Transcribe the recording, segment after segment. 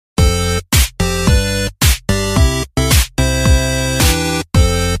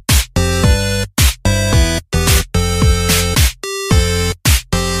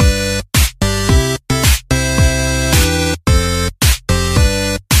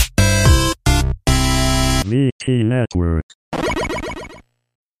VT Network.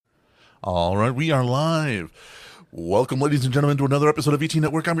 All right, we are live. Welcome, ladies and gentlemen, to another episode of VT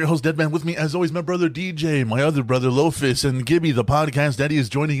Network. I'm your host, Deadman. With me, as always, my brother DJ, my other brother, Lofus, and Gibby, the podcast daddy, is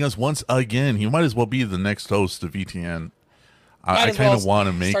joining us once again. He might as well be the next host of VTN. I kind of want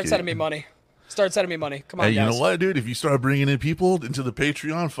to make Start it. sending me money. Start sending me money. Come on, Hey, you guys. know what, dude? If you start bringing in people into the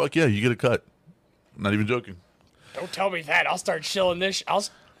Patreon, fuck yeah, you get a cut. I'm not even joking. Don't tell me that. I'll start shilling this. I'll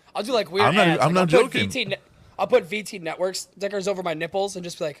do like weird I'm not- ads. I'm Like, not I'll put joking. I'll put VT Network stickers over my nipples and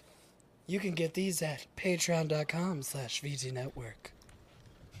just be like, you can get these at patreon.com/VT Network.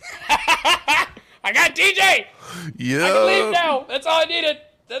 I got DJ! Yeah. I can leave now. That's all I needed.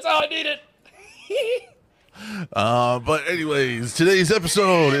 That's all I needed. But anyways, today's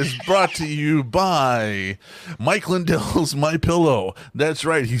episode is brought to you by Mike Lindell's My Pillow. That's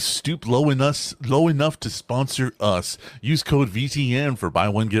right, he stooped low enough to sponsor us. Use code VTN for buy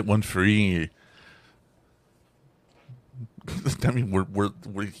one get one free. I mean,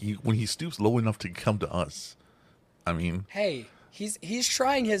 when he stoops low enough to come to us. I mean, Hey, he's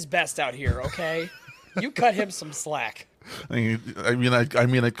trying his best out here, okay? You cut him some slack. I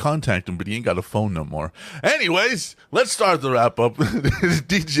contact him, but he ain't got a phone no more. Anyways, let's start the wrap up.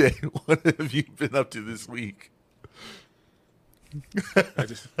 DJ, what have you been up to this week? I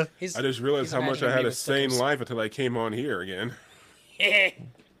just realized how much I had a sane life until I came on here again.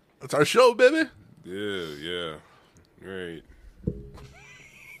 That's our show, baby. Yeah. Right.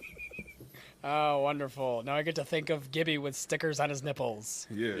 Oh, wonderful. Now I get to think of Gibby with stickers on his nipples.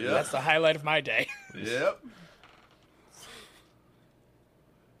 Yeah. That's the highlight of my day. Yep.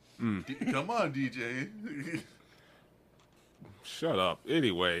 Come on, DJ. Shut up.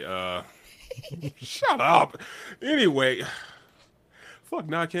 Anyway, shut up. Anyway. Fuck,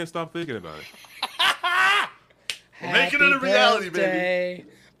 now I can't stop thinking about it. Make it a reality, baby. baby.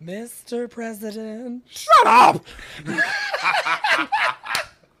 Mr. President. Shut up!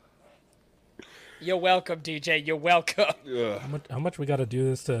 You're welcome, DJ. You're welcome. How much we got to do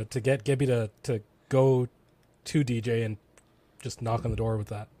this to get Gibby to go to DJ and just knock on the door with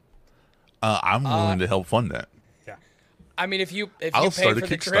that? I'm willing to help fund that. Yeah. I mean, if you I'll pay start a for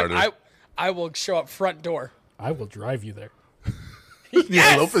the trip, Kickstarter. I will show up front door. I will drive you there.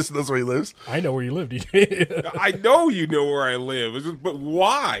 Yeah, Lopez knows where he lives. I know where you live, DJ. I know you know where I live, but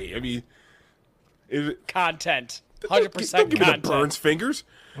why? I mean, is it Content. Don't 100% give me the content. Burns fingers.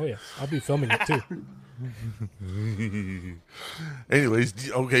 Oh, yeah. I'll be filming it, too. Anyways,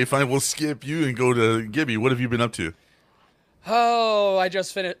 okay, fine. We'll skip you and go to Gibby. What have you been up to? Oh, I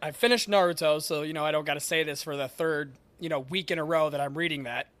finished Naruto, so, I don't got to say this for the third, week in a row that I'm reading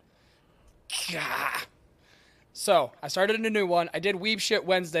that. Gah. So, I started a new one. I did Weeb Shit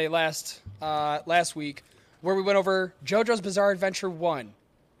Wednesday last week, where we went over JoJo's Bizarre Adventure 1.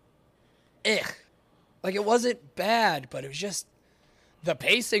 Ugh. Like, it wasn't bad, but it was just... The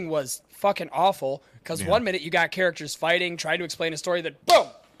pacing was fucking awful, because 1 minute you got characters fighting, trying to explain a story, then boom!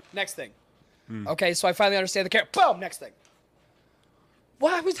 Next thing. Okay, so I finally understand the character. Boom! Next thing.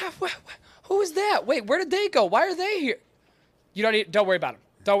 Why was that? Who was that? Wait, where did they go? Why are they here? You don't worry about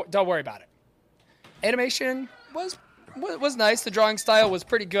them. Don't worry about it. Animation was nice. The drawing style was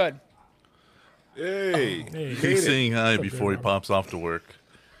pretty good. Hey. Hey, He's saying hi What's up, before he Rob? pops off to work.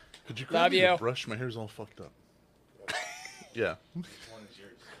 Could you grab Love me you. the brush? My hair's all fucked up. Yeah.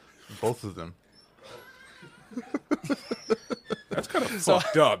 Both of them. That's kind of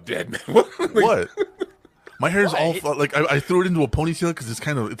fucked up, dead man. What? My hair's all What? like I threw it into a ponytail because it's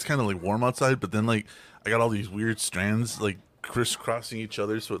kind of like warm outside, but then like I got all these weird strands like crisscrossing each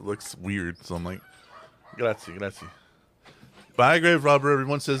other, so it looks weird. So I'm like, grazie. Bye, Grave Robber.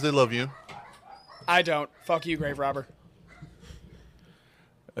 Everyone says they love you. I don't. Fuck you, Grave Robber.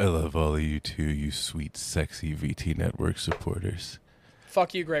 I love all of you too, you sweet, sexy VT Network supporters.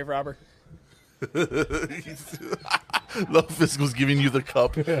 Fuck you, Grave Robber. Love was giving you the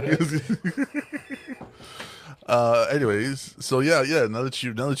cup. Anyways, so yeah. Now that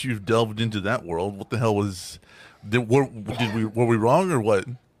you've delved into that world, what the hell was? Were we wrong or what?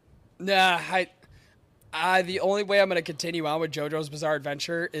 Nah, I the only way I'm gonna continue on with JoJo's Bizarre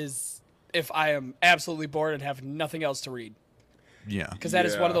Adventure is if I am absolutely bored and have nothing else to read. Yeah. Because that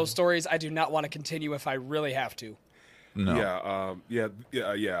is one of Yeah. those stories I do not want to continue if I really have to. No. Yeah.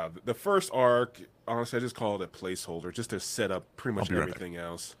 The first arc, honestly, I just call it a placeholder, just to set up pretty much be right back. everything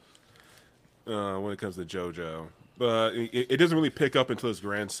else. When it comes to JoJo, but it doesn't really pick up until his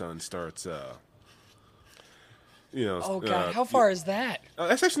grandson starts. Oh God, how far is that?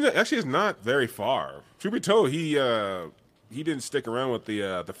 That's actually is not very far. Truth be told, he didn't stick around with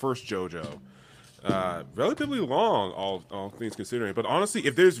the first JoJo. Relatively long, all things considering. But honestly,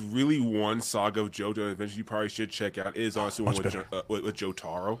 if there's really one saga of JoJo Adventure you probably should check out, it is honestly one with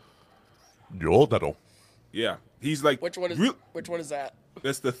Jotaro. Jotaro. Yeah, he's like Which one is that?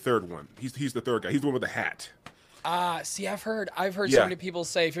 That's the third one. He's the third guy. He's the one with the hat. See, I've heard so Yeah. many people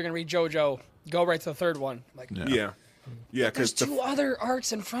say if you're gonna read JoJo, go right to the third one. Like, Yeah, there's because two other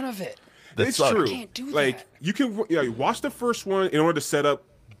arcs in front of it. That it's sucks. true. Can't do Like that. you can watch the first one in order to set up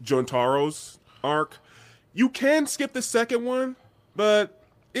Jotaro's arc. You can skip the second one, but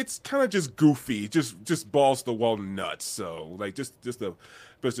it's kind of just goofy, just balls to the wall nuts. So like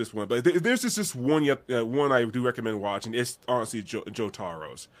but just one. But there's just one one I do recommend watching. It's honestly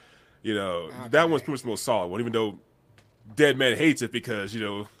Jotaro's. That one's pretty much the most solid one, even though Dead Man hates it because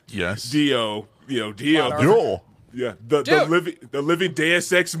Yes. Dio. Yo. Yeah, Dude. the living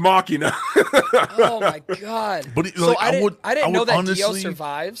Deus Ex Machina. Oh my god! But so like, I didn't know that Dio honestly-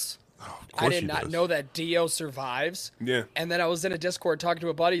 survives. I course did he not does. know that Dio survives. Yeah. And then I was in a Discord talking to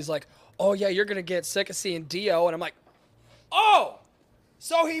a buddy. He's like, "Oh yeah, you're gonna get sick of seeing Dio," and I'm like, "Oh,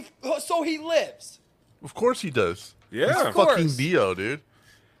 so he lives." Of course he does. Yeah. He's Of fucking course. Dio, dude.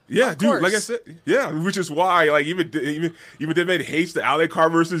 Yeah, Of dude. Like I course. said, yeah, which is why, like, even Deadman hates the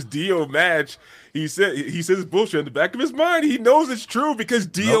Alucard versus Dio match. He says it's bullshit in the back of his mind. He knows it's true because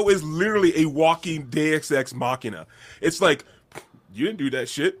Dio is literally a walking Deus Ex Machina. It's like, you didn't do that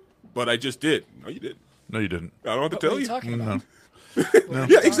shit, but I just did. No, you didn't. No, you didn't. I don't have to What tell are you you. talking about?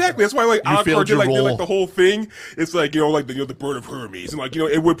 Yeah, exactly. That's why like You failed Alucard your did role. like the whole thing. It's like like the Bird of Hermes, and like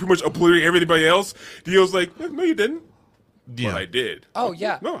it would pretty much obliterate everybody else. Dio's like, no, you didn't. Yeah. But I did. Oh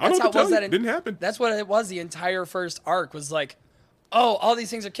yeah, No, I don't have to tell you. It didn't happen. That's what it was. The entire first arc was like, "Oh, all these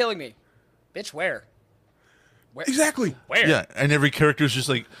things are killing me, bitch. Where? Exactly. Where? Yeah, and every character is just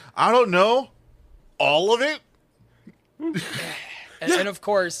like, I don't know, all of it. And of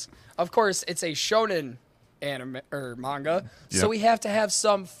course, it's a shonen anime or manga, so Yep. we have to have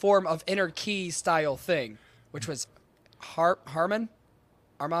some form of inner key style thing, which was Arman.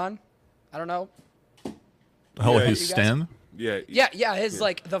 I don't know. Oh, Yeah, his you guys- stand. Yeah. Yeah, his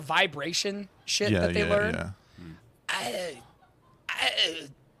like the vibration shit Yeah, that they yeah, learn. yeah.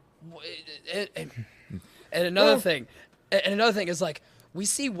 And another thing is like we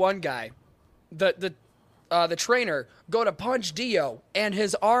see one guy, the trainer, go to punch Dio and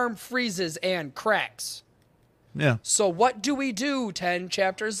his arm freezes and cracks. Yeah. So what do 10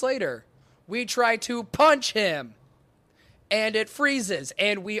 chapters later? We try to punch him and it freezes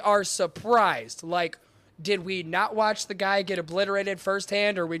and we are surprised. Like, did we not watch the guy get obliterated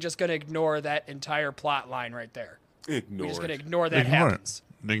firsthand, or are we just going to ignore that entire plot line right there? Ignore We're just it. going to ignore that Ignore happens.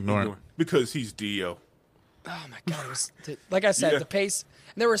 it. Ignore it. Because he's Dio. Oh my god, it was like I said, Yeah. the pace.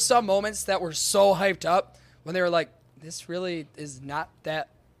 And there were some moments that were so hyped up when they were like, "This really is not that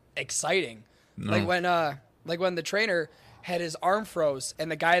exciting." No. Like when the trainer had his arm froze, and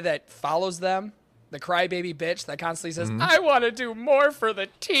the guy that follows them, the crybaby bitch that constantly says, "I want to do more for the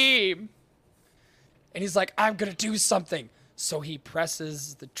team," and he's like, "I'm gonna do something." So he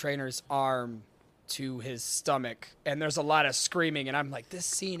presses the trainer's arm to his stomach, and there's a lot of screaming, and I'm like, this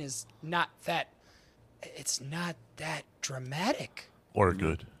scene is not that. It's not that dramatic. Or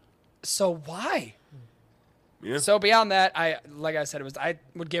good. So why? Yeah. So beyond that, I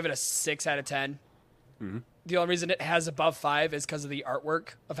would give it a 6 out of 10. The only reason it has above 5 is because of the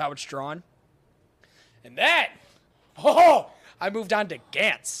artwork of how it's drawn. And then, I moved on to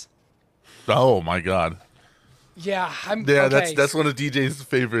Gantz. Oh my god. Yeah, Yeah, okay. that's one of DJ's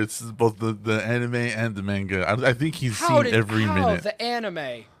favorites, both the anime and the manga. I think he's seen every minute.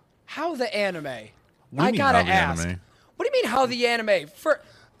 How the anime? What do you I mean, gotta how the ask. anime? What do you mean how the anime?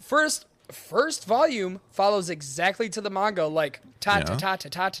 First volume follows exactly to the manga, like ta ta Yeah. ta ta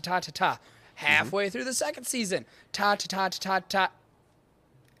ta ta ta ta ta. Halfway through the second season, ta ta ta ta ta ta.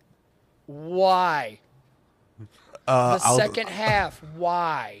 Why? The second half,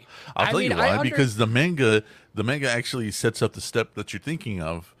 why? I'll tell you I why. Because the manga actually sets up the step that you're thinking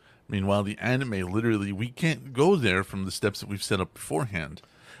of. Meanwhile, the anime, literally, we can't go there from the steps that we've set up beforehand.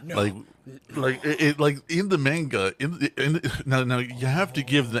 Like in the manga, now you have to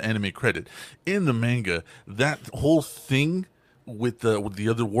give the anime credit. In the manga, that whole thing with the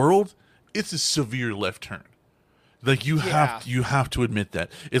other world, it's a severe left turn. Like you have to admit that.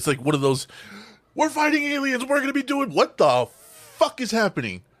 It's like one of those, we're fighting aliens, we're gonna be doing what the fuck is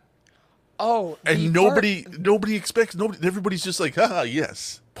happening? Oh, And nobody expects, everybody's just like, haha,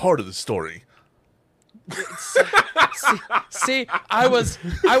 yes, part of the story. See, I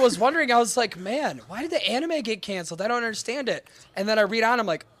was wondering. I was like, man, why did the anime get canceled? I don't understand it. And then I read on. I'm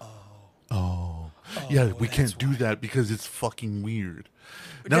like, Yeah, we can't that's do why. that because it's fucking weird.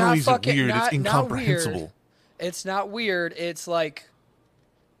 Not only is it fucking- weird, not- it's not incomprehensible. weird. It's not weird. It's like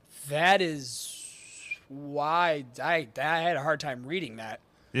that is why I had a hard time reading that.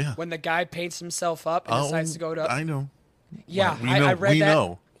 Yeah. When the guy paints himself up and decides to go to I know. yeah, We know. I read we that.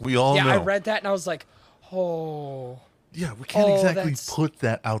 know. We all Yeah, know. I read that and I was like, oh. Yeah, we can't Oh, exactly that's- put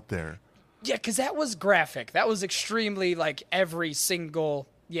that out there. Yeah, because that was graphic. That was extremely like every single.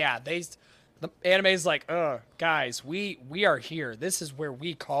 Yeah, the anime's like, guys, we are here. This is where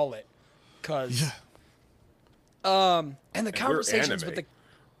we call it. Cause, Yeah. and the conversations with the.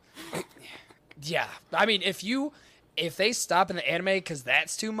 Yeah, I mean, if they stop in the anime because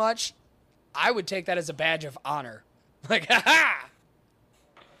that's too much, I would take that as a badge of honor. Like, haha,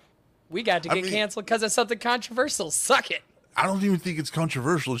 we got to I get mean- canceled because of something controversial. Suck it. I don't even think it's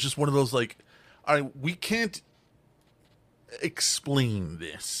controversial. It's just one of those like, we can't explain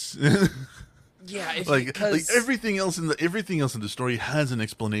this. Yeah, like because everything else in the story has an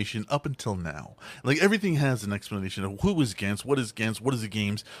explanation up until now. Like everything has an explanation of who is Gantz, what is the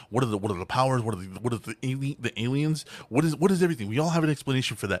games, what are the powers, what are the aliens, what is everything. We all have an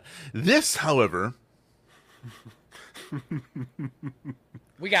explanation for that. This, however,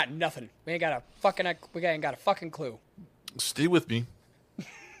 we got nothing. We ain't got a fucking clue. stay with me.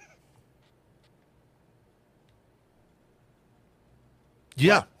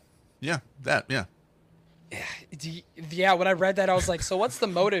 Yeah. Yeah, that, yeah. Yeah, when I read that, I was like, so what's the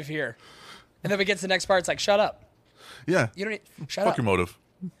motive here? And then we get to the next part. It's like, shut up. Yeah. You don't need, shut Fuck up. your motive.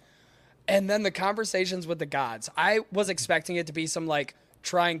 And then the conversations with the gods. I was expecting it to be some like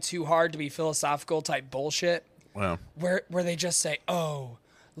trying too hard to be philosophical type bullshit Wow. where they just say, oh,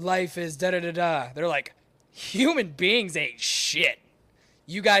 life is da da da da. They're like, human beings ain't shit.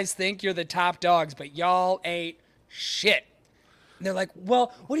 You guys think you're the top dogs, but y'all ain't shit. And they're like,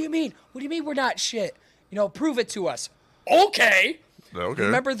 well, what do you mean? What do you mean we're not shit? You know, prove it to us. Okay. Okay.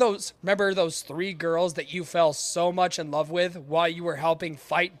 Remember those three girls that you fell so much in love with while you were helping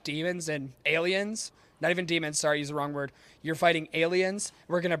fight demons and aliens? Not even demons, sorry, use the wrong word. You're fighting aliens.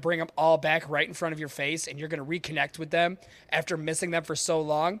 We're going to bring them all back right in front of your face, and you're going to reconnect with them after missing them for so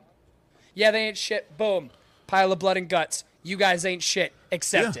long. Yeah, they ain't shit. Boom. Pile of blood and guts. You guys ain't shit.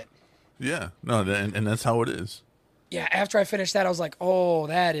 Accept Yeah. it. Yeah. No, and that's how it is. Yeah, after I finished that, I was like, oh,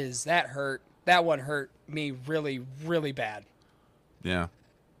 that hurt. That one hurt me really, really bad. Yeah.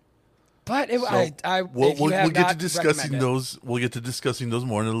 But So, we'll get to discussing those. We'll get to discussing those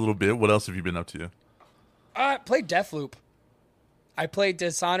more in a little bit. What else have you been up to? Played Deathloop. I played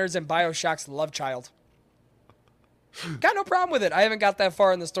Dishonored's and Bioshock's Love Child. Got no problem with it. I haven't got that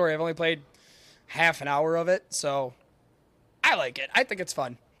far in the story. I've only played half an hour of it, so I like it. I think it's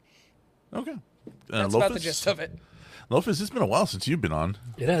fun. Okay. That's about the gist of it. Lofus, it's been a while since you've been on.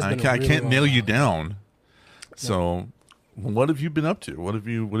 It has been a I really can't long nail you while. down. So, what have you been up to? What have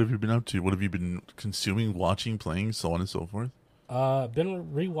you been up to? What have you been consuming, watching, playing, so on and so forth?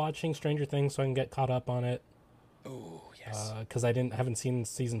 Been rewatching Stranger Things so I can get caught up on it. Oh, yes. Because I haven't seen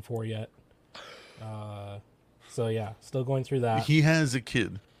season 4 yet. So yeah, still going through that. He has a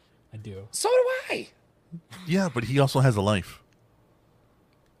kid. I do. So do I. Yeah, but he also has a life.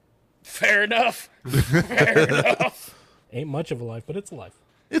 Fair enough. Fair enough. Ain't much of a life, but it's a life.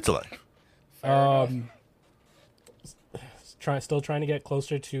 It's a life. Still trying to get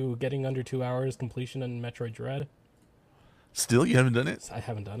closer to getting under 2 hours completion in Metroid Dread. Still, you haven't done it? I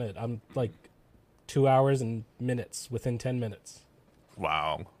haven't done it. I'm like 2 hours and minutes within 10 minutes.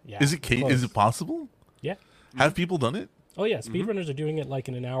 Wow. Yeah, Is it close. possible? Yeah. Have people done it? Oh yeah, speedrunners are doing it like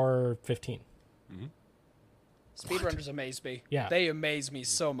in an hour 15. Speedrunners amaze me. Yeah. They amaze me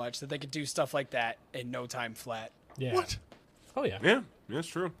so much that they could do stuff like that in no time flat. Yeah. What? Oh yeah. Yeah, that's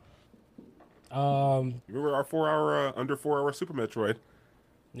true. You remember our 4 hour, under 4 hour Super Metroid?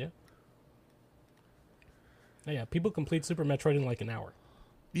 Yeah. Oh, yeah, people complete Super Metroid in like an hour.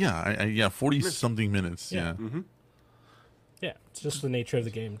 Yeah, 40 something minutes. Yeah. Yeah. Yeah, it's just the nature of the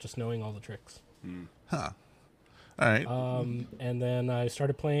game, just knowing all the tricks. Huh. All right. And then I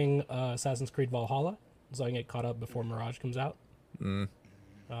started playing Assassin's Creed Valhalla, so I can get caught up before Mirage comes out.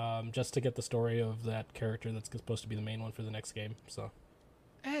 Just to get the story of that character that's supposed to be the main one for the next game. So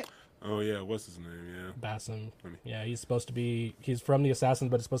Oh yeah, what's his name? Yeah. Basim, yeah, he's from the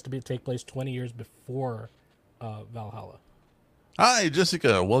Assassins, but it's supposed to take place 20 years before Valhalla. Hi,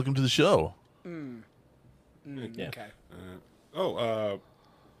 Jessica. Welcome to the show. Yeah. Okay.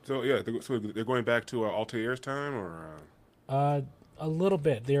 So yeah, they're going back to Altair's time, or A little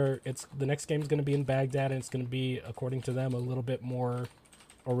bit. The next game's going to be in Baghdad, and it's going to be, according to them, a little bit more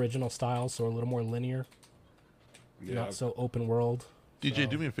original style, so a little more linear, yeah, not so open world. DJ, So,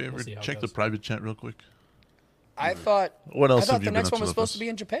 do me a favor. we'll see how it Check the goes. private chat real quick. I thought. What else I thought have you the been next up one to, was supposed Lopez? to be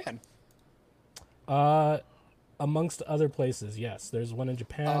in Japan. Amongst other places, yes. There's one in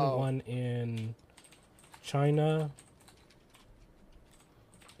Japan, Oh. one in China.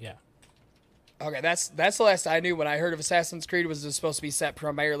 Yeah. Okay, that's the last I knew when I heard of Assassin's Creed was it supposed to be set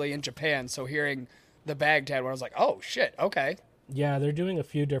primarily in Japan. So hearing the Baghdad one, I was like, oh shit, okay. Yeah, they're doing a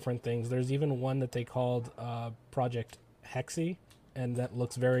few different things. There's even one that they called Project Hexy, and that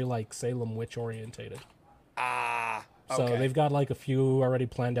looks very like Salem Witch orientated. Ah, So okay. they've got like a few already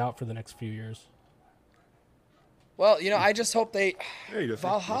planned out for the next few years. Well, I just hope they. Hey,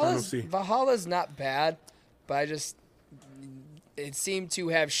 that's see. Valhalla's not bad, but it seemed to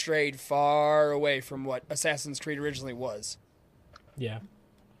have strayed far away from what Assassin's Creed originally was. Yeah.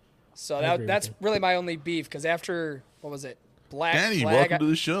 So I agree with that's you. really my only beef because after what was it, Black Danny, Flag? welcome to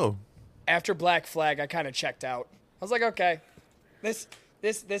the show. After Black Flag, I kind of checked out. I was like, okay, this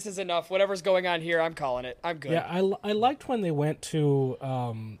is enough. Whatever's going on here, I'm calling it. I'm good. Yeah, I liked when they went to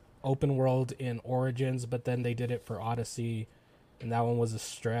open world in Origins, but then they did it for Odyssey, and that one was a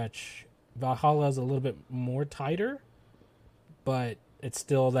stretch. Valhalla is a little bit more tighter, but it's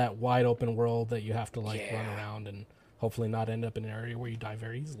still that wide open world that you have to run Yeah. around and hopefully not end up in an area where you die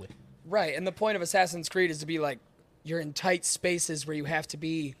very easily. Right, and the point of Assassin's Creed is to be like you're in tight spaces where you have to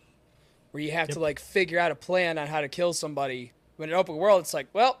like figure out a plan on how to kill somebody. When in open world, it's like,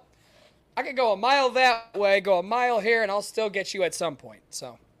 well, I could go a mile that way, go a mile here, and I'll still get you at some point.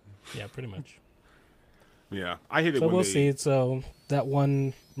 So Yeah, pretty much. Yeah, I hate it So when we'll they. see. So that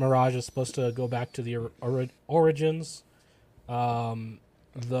one Mirage is supposed to go back to the Origins,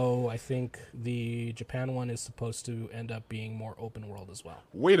 though I think the Japan one is supposed to end up being more open world as well.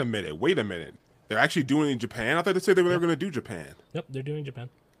 Wait a minute. They're actually doing it in Japan. I thought they said they were going to do Japan. Yep, they're doing Japan.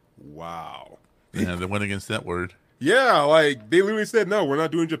 Wow. Yeah, they went against that word. Yeah, like they literally said, no, we're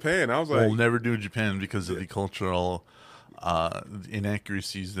not doing Japan. I was like, We'll never do Japan because of the cultural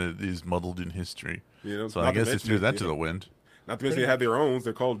inaccuracies that is muddled in history. You know, So not I to guess they mention threw it, that you to know. the wind. not to mention they have their own.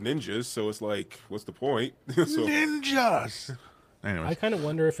 They're called ninjas, so it's like, what's the point? So Ninjas. Anyways, I kind of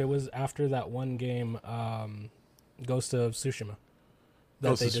wonder if it was after that one game, Ghost of Tsushima, that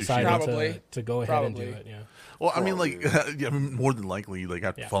Ghost they of Tsushima. decided Probably. to go ahead and do Probably. it. Yeah. well, I mean, like, yeah, I mean, more than likely, like,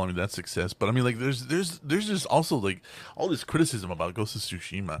 after Yeah. following that success, but I mean, like, there's just also like all this criticism about Ghost of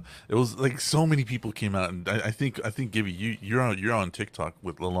Tsushima. It was like so many people came out, and I think Gibby, you're on TikTok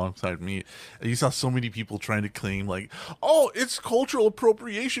with alongside me, and you saw so many people trying to claim like, oh, it's cultural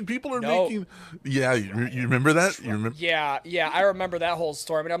appropriation. People are No. making, yeah, you remember that? You remember? yeah, I remember that whole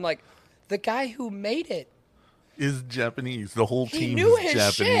story. But I'm like, the guy who made it, Is Japanese. The whole He team knew is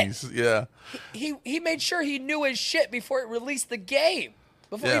his shit. Japanese. Yeah. he made sure he knew his shit before it released the game,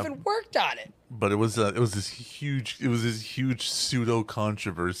 before he Yeah. even worked on it. But it was this huge pseudo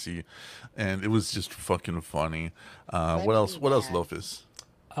controversy, and it was just fucking funny. What else? What else, Lofus?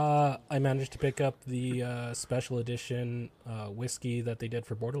 I managed to pick up the special edition whiskey that they did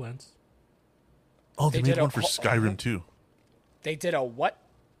for Borderlands. Oh, they They made did one a- for Skyrim too. They did a what?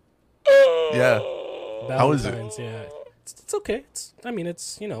 Yeah. How is it? Valentine's, yeah. It's okay.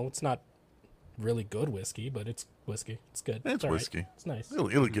 It's not really good whiskey, but it's whiskey. It's good. It's all right. whiskey. It's nice.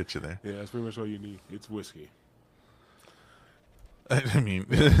 It'll get you there. yeah, that's pretty much all you need. It's whiskey. I mean,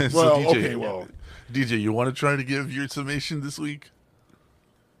 Well, so DJ, okay, well. DJ, you want to try to give your summation this week?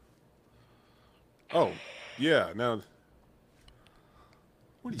 Oh, yeah. Now,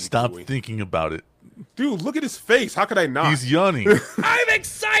 what are you Stop doing? thinking about it. Dude, look at his face. How could I not? He's yawning. I'm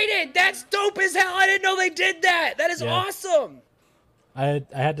excited. That's dope as hell. I didn't know they did that. That is Yeah. awesome. I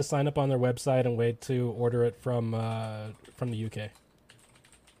had to sign up on their website and wait to order it from the UK.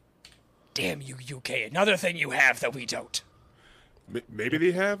 Damn you, UK. Another thing you have that we don't. Maybe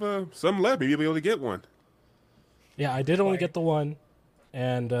they have some left. Maybe you'll be able to get one. Yeah, I did only get the one,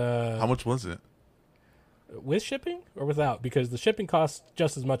 and How much was it? with shipping or without, because the shipping costs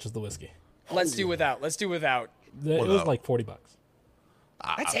just as much as the whiskey. Let's do without. Let's do without. It was Without. like $40.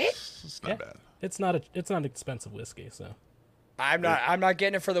 That's it? It's not Yeah. bad. It's not expensive whiskey, so I'm not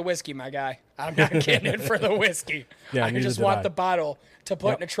getting it for the whiskey, my guy. I'm not getting it for the whiskey. Yeah, I neither just did want I. the bottle to put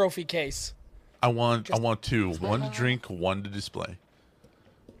Yep. in a trophy case. I want two. One to drink, one to display.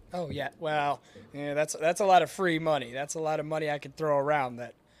 Oh yeah. Well, yeah, that's a lot of free money. That's a lot of money I could throw around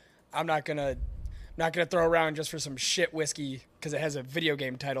that I'm not gonna throw around just for some shit whiskey because it has a video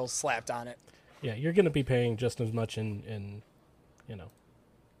game title slapped on it. yeah, you're gonna be paying just as much in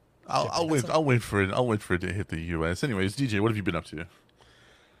I'll wait. I'll wait for it. I'll wait for it to hit the U.S. Anyways, DJ, what have you been up to?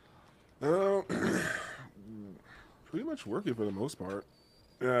 Pretty much working for the most part.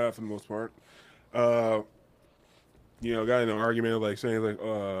 For the most part. got in an argument like saying like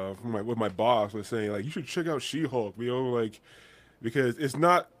with my boss was saying like you should check out She-Hulk, like because it's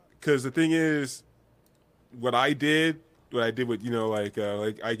not because the thing is what I did with like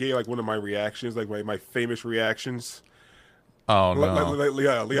I gave like one of my reactions like my famous reactions. Oh no.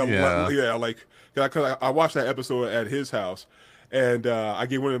 Yeah, like cause I watched that episode at his house. And I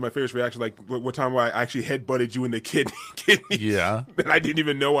gave one of my famous reactions, like one time where I actually headbutted you in the kidney. Yeah. That I didn't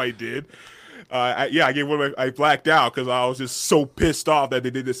even know I did. I gave one of my, I blacked out because I was just so pissed off that they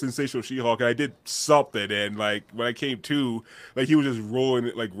did this sensational She-Hulk, and I did something, and like when I came to, like he was just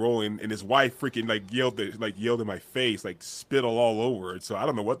rolling, and his wife freaking yelled in my face, like spit all over it. So I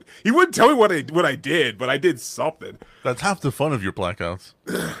don't know what he wouldn't tell me what I did, but I did something. That's half the fun of your blackouts.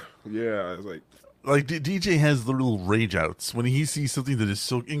 Yeah, I was like. DJ has the little rage outs when he sees something that is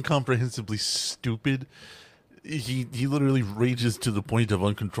so incomprehensibly stupid. He literally rages to the point of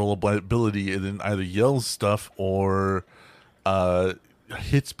uncontrollability and then either yells stuff or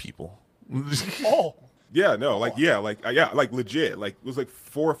hits people. Oh. Yeah, no, like legit. Like it was like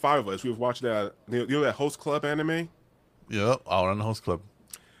 4 or 5 of us. We was watching that that Host Club anime. Yeah, out on the Host Club.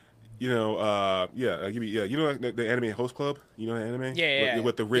 You know the anime Host Club. You know the anime, yeah.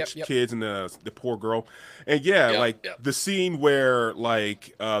 With the rich Yep. kids and the poor girl, and the scene where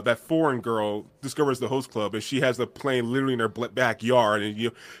that foreign girl discovers the Host Club and she has a plane literally in her backyard, and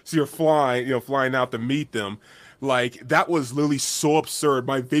you see her flying out to meet them. Like that was literally so absurd.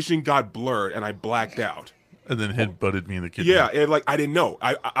 My vision got blurred and I blacked out. And then headbutted me in the kidney. Yeah, and like I didn't know.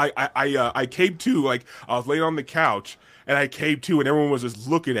 I came to, like I was laying on the couch and I came to and everyone was just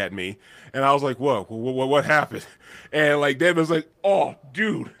looking at me and I was like, "Whoa, what happened?" And like Dave was like, "Oh,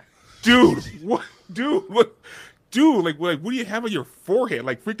 dude, what, like what do you have on your forehead?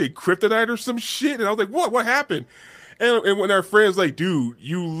 Like freaking kryptonite or some shit?" And I was like, "What happened?" And when our friends like, "Dude,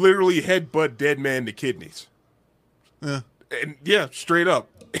 you literally headbutt dead man in the kidneys." Yeah. And yeah, straight up.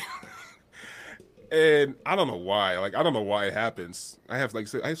 And I don't know why. Like I don't know why it happens. I have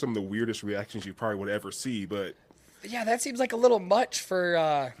some of the weirdest reactions you probably would ever see, but Yeah, that seems like a little much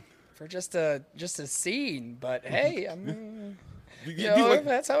for just a scene. But hey, I mean, if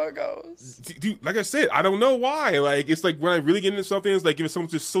that's how it goes. Dude, like I said, I don't know why. Like it's like when I really get into something, it's like if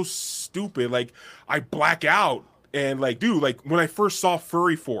something's just so stupid, like I black out. And like, dude, like when I first saw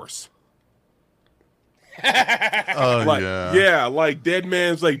Furry Force. Oh like, yeah. Like Dead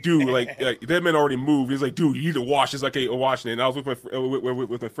Man's like, dude, like Dead Man already moved. He's like, dude, you need to watch this. Like, I'm watching it. And I was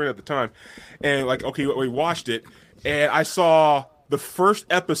with my friend at the time, and like, okay, we watched it, and I saw the first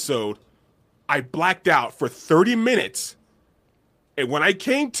episode. I blacked out for 30 minutes, and when I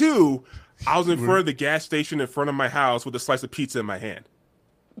came to, I was in front of the gas station in front of my house with a slice of pizza in my hand.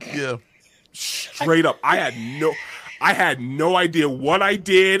 Yeah. Straight up, I had no idea what I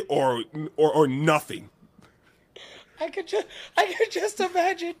did or nothing. I could just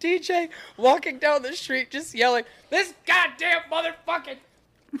imagine DJ walking down the street just yelling, "This goddamn motherfucking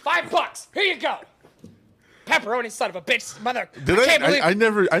 $5! Here you go, pepperoni son of a bitch, mother!" Did I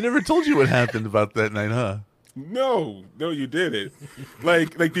never told you what happened about that night, huh? No, you didn't.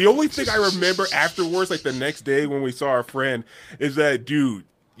 Like the only thing I remember afterwards, like the next day when we saw our friend, is that dude,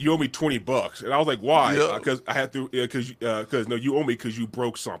 you owe me $20, and I was like, why? Because I have to, because no, you owe me because you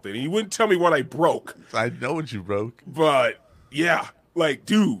broke something, and you wouldn't tell me what I broke. I know what you broke, but yeah, like,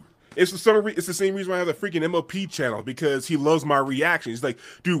 dude, it's the same reason why I have the freaking MLP channel, because he loves my reactions. He's like,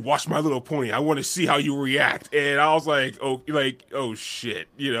 dude, watch My Little Pony. I want to see how you react. And I was like, oh shit,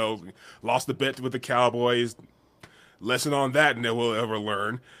 lost the bet with the Cowboys. Lesson on that, and we'll ever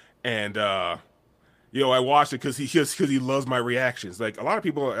learn. And I watched it because he loves my reactions. Like a lot of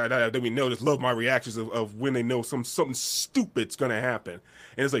people that we know just love my reactions of when they know something stupid's gonna happen.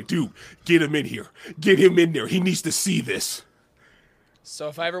 And it's like, dude, get him in here. Get him in there. He needs to see this. So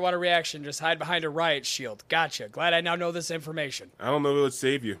if I ever want a reaction, just hide behind a riot shield. Gotcha. Glad I now know this information. I don't know if it would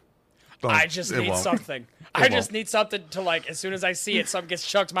save you. I just need something. I just need something to, like, as soon as I see it, something gets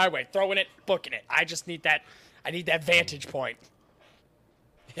chucked my way. Throwing it, booking it. I just need that. I need that vantage point.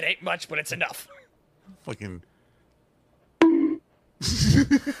 It ain't much, but it's enough. Fucking.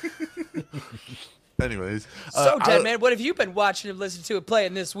 Anyways. So, Dead Man, what have you been watching and listening to and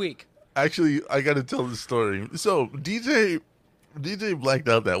playing this week? Actually, I got to tell the story. So, DJ blacked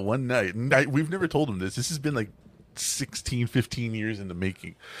out that one night. And we've never told him this. This has been like 16, 15 years in the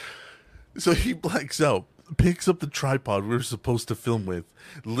making. So he blacks out, picks up the tripod we were supposed to film with,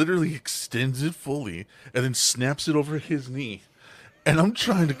 literally extends it fully, and then snaps it over his knee. And I'm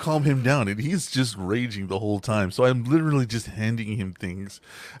trying to calm him down, and he's just raging the whole time. So I'm literally just handing him things,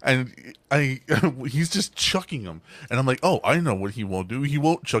 and he's just chucking them. And I'm like, oh, I know what he won't do. He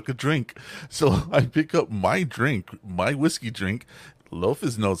won't chuck a drink. So I pick up my drink, my whiskey drink.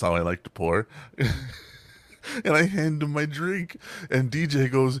 Lofus knows how I like to pour. And I hand him my drink, and DJ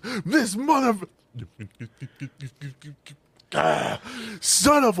goes, "This mother,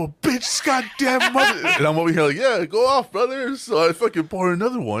 son of a bitch, goddamn mother!" And I'm over here like, "Yeah, go off, brother." So I fucking pour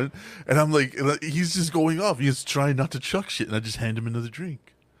another one, and I'm like, he's just going off. He's trying not to chuck shit, and I just hand him another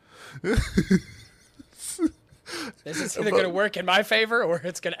drink. This is either going to work in my favor or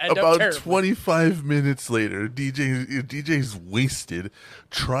it's going to end up About terribly. 25 minutes later, DJ's wasted,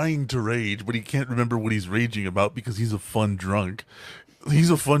 trying to rage, but he can't remember what he's raging about because he's a fun drunk. He's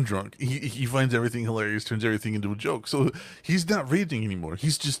a fun drunk. He finds everything hilarious, turns everything into a joke. So he's not raging anymore.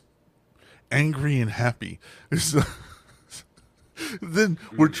 He's just angry and happy. So, then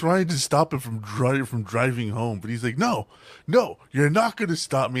we're trying to stop him from driving home, but he's like, "No, you're not going to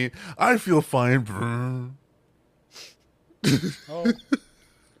stop me. I feel fine." Oh.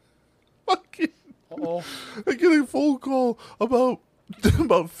 Fucking. Oh. I get a phone call about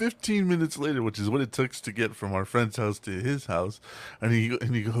 15 minutes later, which is what it took to get from our friend's house to his house, and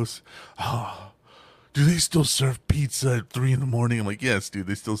he goes, "Oh, do they still serve pizza at 3 a.m?" I'm like, "Yes, dude,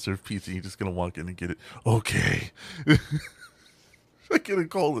 they still serve pizza. You're just gonna walk in and get it." Okay. I get a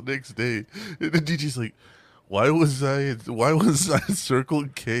call the next day, and the DJ's like, Why was I at Circle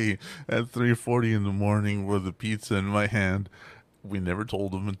K at 3:40 in the morning with a pizza in my hand? We never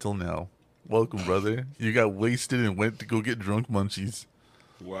told him until now. Welcome, brother. You got wasted and went to go get drunk munchies.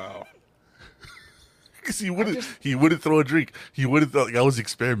 Wow. Because he wouldn't throw a drink. He wouldn't. Like, I was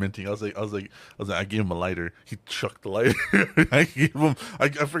experimenting. I was like, I gave him a lighter. He chucked the lighter. I gave him. I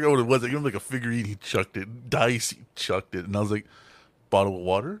forgot what it was. I gave him like a figurine. He chucked it. Dice. He chucked it. And I was like, bottle of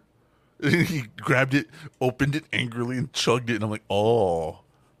water. And he grabbed it, opened it angrily, and chugged it. And I'm like, oh,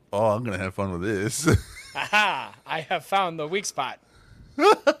 I'm gonna have fun with this. Aha! I have found the weak spot.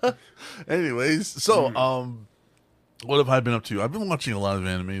 Anyways, so what have I been up to? I've been watching a lot of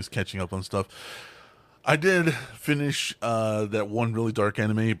animes, catching up on stuff. I did finish that one really dark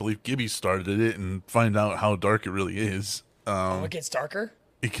anime. I believe Gibby started it, and find out how dark it really is. Oh, it gets darker?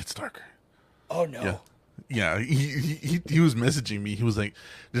 It gets darker. Oh, no. Yeah, he was messaging me. He was like,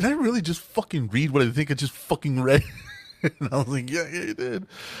 "Did I really just fucking read what I think I just fucking read?" And I was like, "Yeah, you did."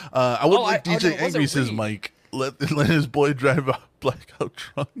 I wouldn't let DJ angry, says Mike. Let his boy drive out blackout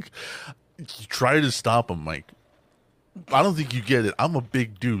drunk. Try to stop him, Mike. I don't think you get it. I'm a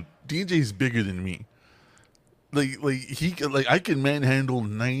big dude. DJ's bigger than me. I can manhandle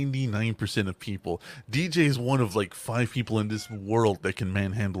 99% of people. DJ's one of like 5 people in this world that can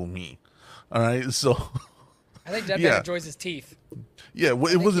manhandle me. All right, so I think Deadman enjoys his teeth. Yeah, it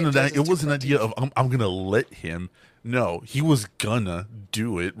wasn't an idea of I'm gonna let him. No, he was gonna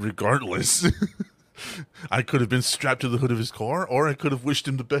do it regardless. I could have been strapped to the hood of his car, or I could have wished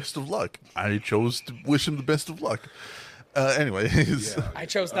him the best of luck. I chose to wish him the best of luck. Anyways, I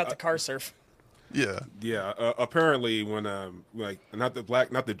chose not to car surf. Yeah. Apparently, when like not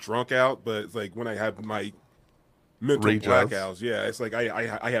the drunk out, but it's like when I have my mental Rage blackouts. outs. Yeah, it's like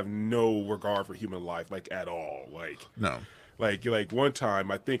I have no regard for human life, like at all. Like No. Like one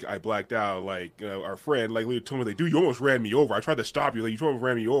time, I think I blacked out. Like our friend, like told me, like, "Dude, you almost ran me over. I tried to stop you. Like you almost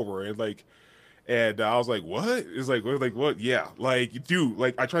ran me over." And I was like, "What?" It's like what? Yeah, like dude,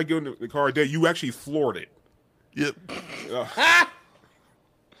 like I tried getting in the car. There, you actually floored it. Yep.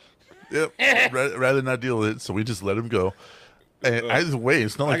 Yep. Rather not deal with it, so we just let him go. And either way,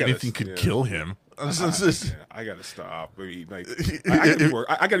 it's not like anything could kill him. I gotta stop. I mean, like,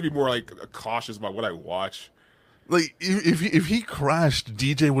 I gotta be more like cautious about what I watch. Like if he crashed,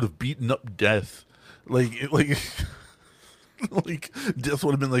 DJ would have beaten up Death. Like Death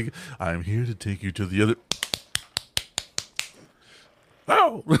would have been like, "I'm here to take you to the other."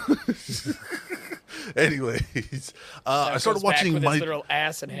 Oh. Anyways, I started watching with his literal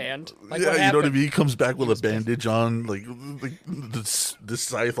ass in hand. Like, yeah, you know what I mean. He comes back with a bandage on, like the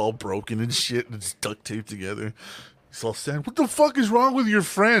scythe all broken and shit, and it's duct taped together. He's all sad. What the fuck is wrong with your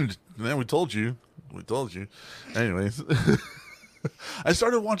friend? Man, we told you. Anyways, I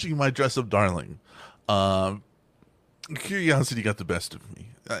started watching My Dress Up Darling. Curiosity got the best of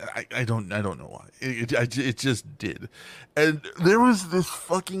me. I don't know why. It just did. And there was this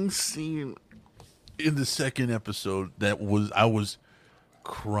fucking scene in the second episode that I was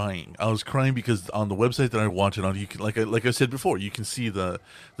crying. I was crying because on the website that I watch it on, you can, like I said before, you can see the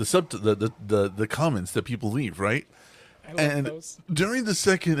comments that people leave, right? I love those. During the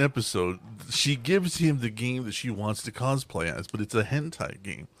second episode, she gives him the game that she wants to cosplay as, but it's a hentai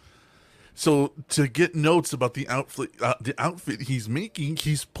game. So to get notes about the outfit he's making,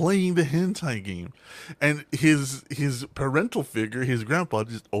 he's playing the hentai game, and his parental figure, his grandpa,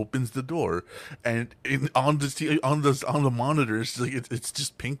 just opens the door, and on the monitors, like it's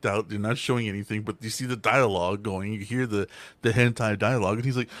just pinked out. They're not showing anything, but you see the dialogue going. You hear the hentai dialogue, and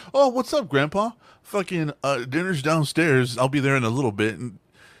he's like, "Oh, what's up, Grandpa? Fucking dinner's downstairs. I'll be there in a little bit." And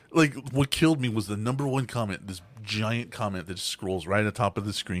like, what killed me was the number one comment, this giant comment that scrolls right at the top of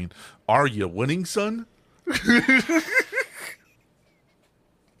the screen. Are you winning, son?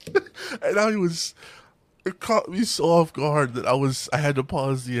 And it caught me so off guard that I had to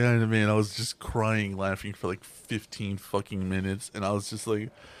pause the anime, and I was just crying, laughing for like 15 fucking minutes, and I was just like,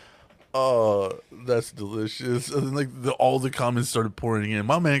 oh, that's delicious. And then like all the comments started pouring in.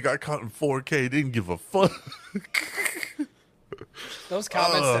 My man got caught in 4K, didn't give a fuck. Those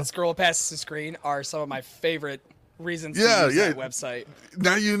comments that scroll past the screen are some of my favorite reasons to use that website.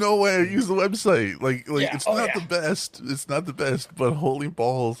 Now you know why I use the website. Like Yeah. it's not the best. It's not the best, but holy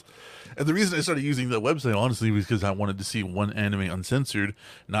balls. And the reason I started using the website, honestly, was because I wanted to see one anime uncensored,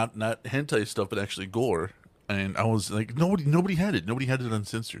 not hentai stuff, but actually gore. And I was like, nobody had it. Nobody had it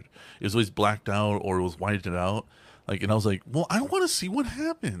uncensored. It was always blacked out or it was whited out. Like, and I was like, well, I want to see what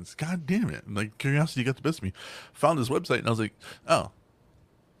happens. God damn it. And like, curiosity got the best of me. Found this website and I was like, oh.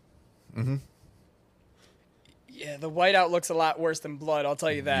 Mm-hmm. Yeah, the whiteout looks a lot worse than blood, I'll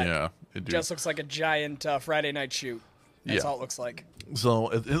tell you that. Yeah, it do. Just looks like a giant Friday night shoot. That's Yeah. all it looks like. So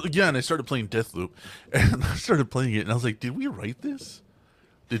again, I started playing Deathloop, and I started playing it, and I was like, "Did we write this?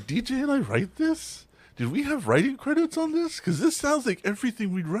 Did DJ and I write this? Did we have writing credits on this? Because this sounds like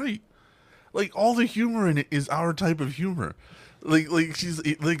everything we'd write. Like all the humor in it is our type of humor. Like she's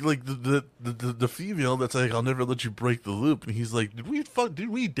like the female that's like, I'll never let you break the loop, and he's like, did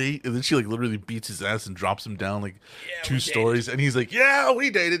we date? And then she like literally beats his ass and drops him down like two stories, and he's like, yeah, we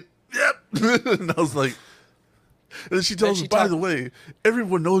dated. Yep. And I was like. And then she tells him, by the way,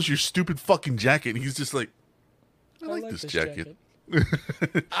 everyone knows your stupid fucking jacket. And he's just like, I like this jacket. When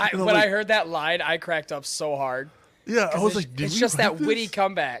I heard that line, I cracked up so hard. Yeah, I was like, it's just that witty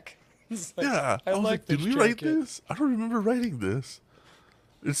comeback. Like, yeah, I was like, did we write this? I don't remember writing this.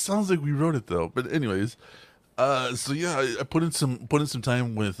 It sounds like we wrote it though. But anyways, so yeah, I put in some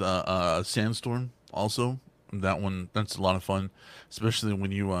time with Sandstorm also. That's a lot of fun, especially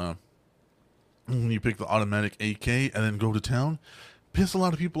when you pick the automatic AK and then go to town. Piss a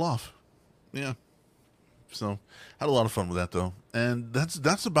lot of people off. Yeah. So had a lot of fun with that though. And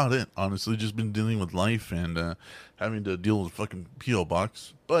that's about it, honestly. Just been dealing with life and having to deal with a fucking P.O.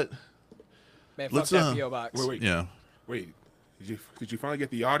 box. But man, fuck that P.O. box. Wait. Yeah. Wait. Did you finally get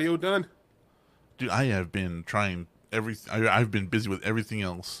the audio done? Dude, I have been trying everything. I've been busy with everything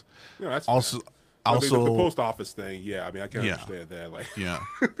else. No, that's also the also post office thing. Yeah, I mean, I can understand that. Like, yeah.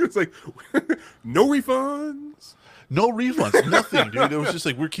 it's like no refunds. No refunds, nothing, dude. It was just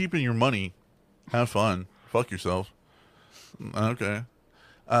like, we're keeping your money. Have fun. Fuck yourself. Okay.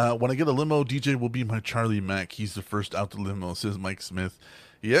 When I get a limo, DJ will be my Charlie Mack. He's the first out the limo, says Mike Smith.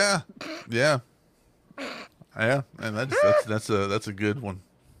 Yeah. And that's a good one.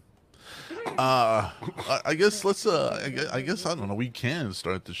 I guess let's I guess I don't know. We can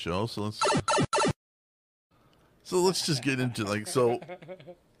start the show, so let's just get into like so.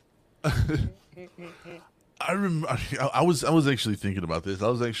 I remember I was actually thinking about this. I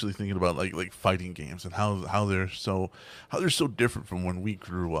was actually thinking about like fighting games and how they're so different from when we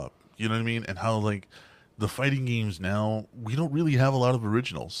grew up. You know what I mean? And how like the fighting games now, we don't really have a lot of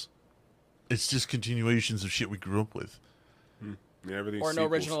originals. It's just continuations of shit we grew up with. Yeah, everything's or no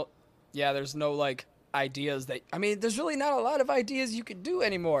sequels. original. Yeah, there's no like ideas that. I mean, there's really not a lot of ideas you could do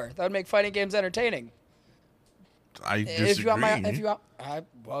anymore that would make fighting games entertaining. I disagree.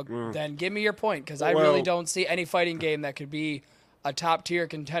 Then give me your point, because I really don't see any fighting game that could be a top tier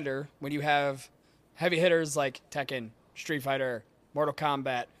contender when you have heavy hitters like Tekken, Street Fighter, Mortal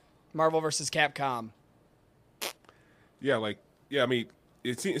Kombat, Marvel vs. Capcom. Yeah, I mean,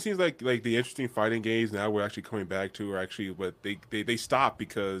 it seems like the interesting fighting games now we're actually coming back to are actually what they stopped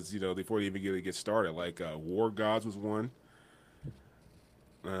because before they even get started. Like War Gods was one.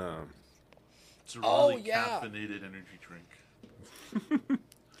 It's a really caffeinated energy drink.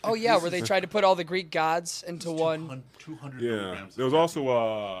 Oh yeah, where they tried to put all the Greek gods into one. 200 Yeah, milligrams. there was also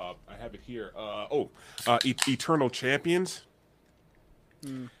I have it here. Eternal Champions.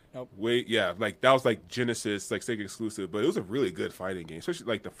 Nope. Wait, yeah, like that was like Genesis, like Sega exclusive, but it was a really good fighting game, especially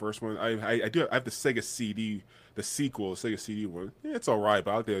like the first one. I have the Sega CD, the sequel, Sega CD one. Yeah, it's all right,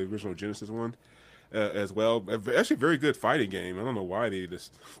 but I like the original Genesis one as well. Actually, very good fighting game. I don't know why they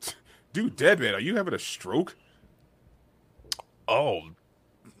just Dude, Deadman, are you having a stroke? Oh,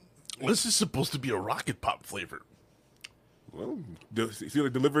 this is supposed to be a rocket pop flavor. Well, you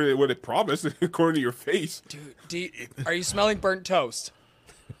deliver it what it promised, according to your face. Dude, are you smelling burnt toast?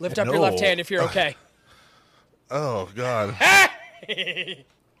 Lift up your No. left hand if you're okay. Oh God.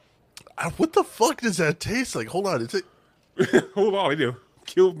 What the fuck does that taste like? Hold on, Hold on, I need to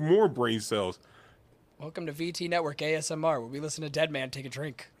kill more brain cells. Welcome to VT Network ASMR, where we listen to Dead Man take a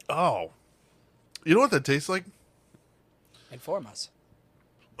drink. Oh, you know what that tastes like? Inform us.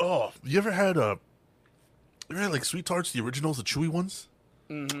 Oh, you ever had like sweet tarts, the originals, the chewy ones,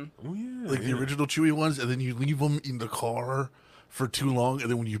 Oh yeah, like the original chewy ones, and then you leave them in the car for too long, and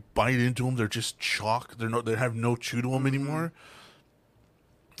then when you bite into them, they're just chalk. They have no chew to them anymore.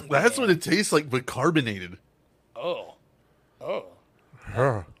 That's what it tastes like, but carbonated. Oh. Huh.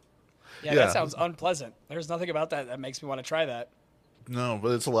 Yeah, Yeah. that sounds unpleasant. There's nothing about that makes me want to try that. No,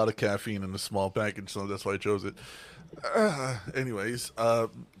 but it's a lot of caffeine in a small package, so that's why I chose it. Anyways,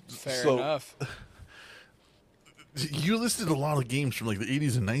 Fair so enough. you listed a lot of games from like the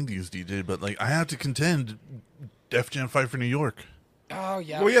 80s and 90s, DJ, but like I have to contend, Def Jam Fight for New York. Oh,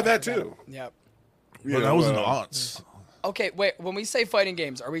 yeah. Well, yeah, I that forgot. too. Yep. But that was in the aughts. Okay, wait. When we say fighting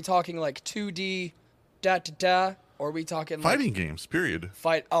games, are we talking like 2D, da-da-da, or are we talking like... Fighting games, period.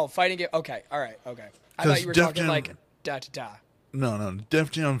 Fighting game. Okay, all right, okay. I 'Cause thought you were Def talking Jam- like da-da-da. No.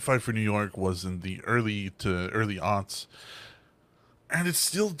 Def Jam Fight for New York was in the early aughts. And it's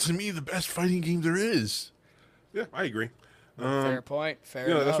still, to me, the best fighting game there is. Yeah, I agree. Fair point. Fair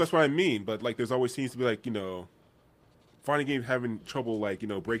You know, enough. that's what I mean. But like, there's always seems to be like, fighting games having trouble like,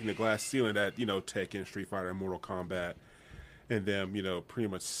 breaking the glass ceiling that, Tekken, Street Fighter, and Mortal Kombat, and them, pretty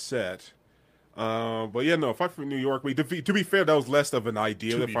much set. But yeah, no, Fight for New York. To be fair, that was less of an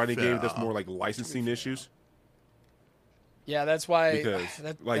idea To of the be fighting fair, game. That's more like licensing issues. Yeah, that's why. Because,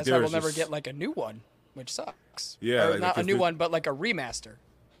 That's like, why we'll there's never just- get like a new one, which sucks. Yeah, or like, not a because new the- one, but like a remaster.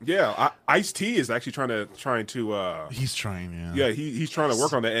 Yeah, Ice-T is actually trying to. He's trying, yeah. Yeah, he's trying to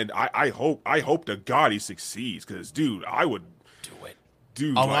work on that, and I hope to God he succeeds, because dude, I would Do it.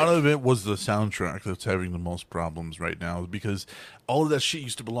 do A lot of it was the soundtrack that's having the most problems right now, because all of that shit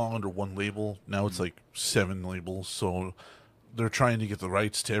used to belong under one label. Now it's like 7 labels, so they're trying to get the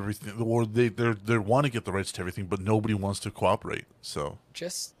rights to everything, or they want to get the rights to everything, but nobody wants to cooperate. So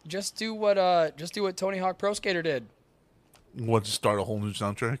Just do what Tony Hawk Pro Skater did. what, just start a whole new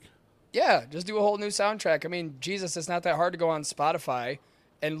soundtrack? Yeah, just do a whole new soundtrack. I mean, Jesus, it's not that hard to go on Spotify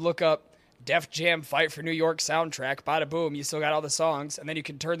and look up Def Jam Fight for New York soundtrack. Bada boom, you still got all the songs, and then you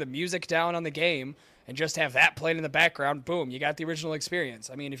can turn the music down on the game and just have that playing in the background. Boom, you got the original experience.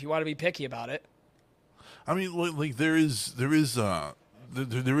 I mean, if you want to be picky about it. I mean, like there is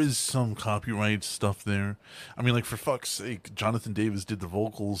some copyright stuff there. I mean, like, for fuck's sake, Jonathan Davis did the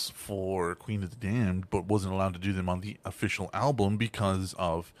vocals for Queen of the Damned, but wasn't allowed to do them on the official album because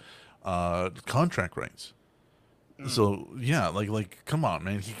of contract rights. So yeah, like come on,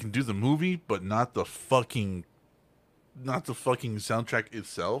 man, he can do the movie, but not the fucking soundtrack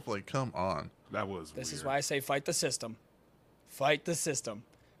itself. Like, come on. That was This is weird. why I say fight the system. Fight the system.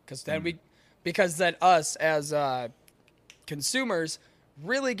 Because then us as consumers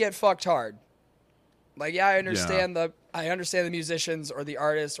really get fucked hard. Like, yeah, I understand the musicians or the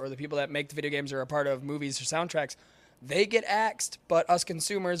artists or the people that make the video games or are a part of movies or soundtracks. They get axed, but us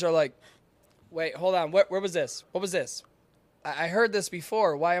consumers are like, wait, hold on, where was this? What was this? I heard this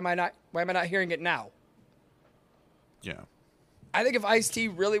before. Why am I not hearing it now? Yeah. I think if Ice-T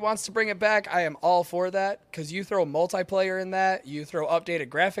really wants to bring it back, I am all for that, because you throw multiplayer in that, you throw updated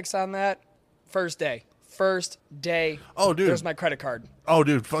graphics on that, first day. Oh, dude. There's my credit card. Oh,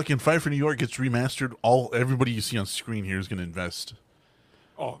 dude, fucking Fight for New York gets remastered. Everybody you see on screen here is going to invest.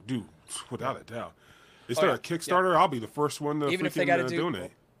 Oh, dude, without a doubt. It's Oh, not yeah. a Kickstarter. I'll be the first one to Even if they freaking, gotta do-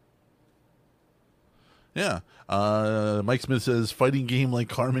 donate. Yeah. Mike Smith says, fighting game like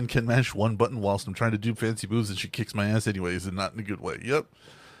Carmen can mash one button whilst I'm trying to do fancy moves and she kicks my ass anyways, and not in a good way. Yep.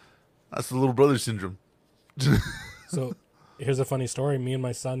 That's the little brother syndrome. So here's a funny story. Me and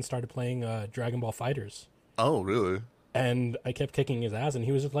my son started playing Dragon Ball Fighters. Oh, really? And I kept kicking his ass, and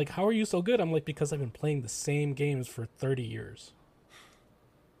he was just like, "How are you so good?" I'm like, "Because I've been playing the same games for 30 years."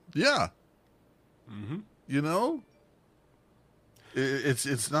 Yeah. You know?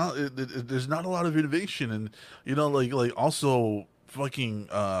 It's not, there's not a lot of innovation, and, you know, like also fucking,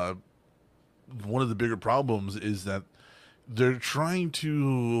 one of the bigger problems is that they're trying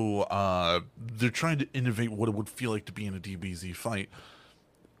to innovate what it would feel like to be in a DBZ fight,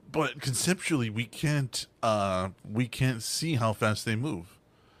 but conceptually we can't see how fast they move.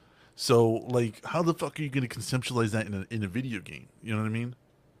 So, like, how the fuck are you going to conceptualize that in a video game? You know what I mean?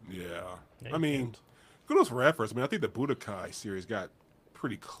 Yeah. Yeah, I you mean, can't. kudos for efforts. I mean, I think the Budokai series got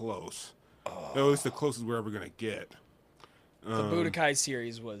pretty close. At least the closest we're ever going to get. The Budokai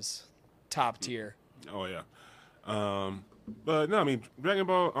series was top tier. Oh, yeah. But no, I mean, Dragon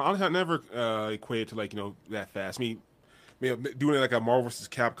Ball, honestly, I never equated to, like, that fast. I mean, doing it like a Marvel vs.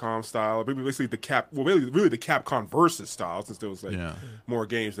 Capcom style, basically really the Capcom versus style, since there was like Yeah. more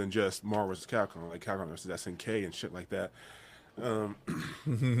games than just Marvel vs. Capcom, like Capcom versus SNK and shit like that.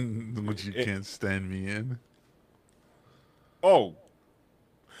 Which you can't stand me in. Oh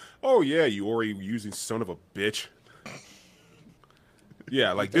yeah, Yori using son of a bitch.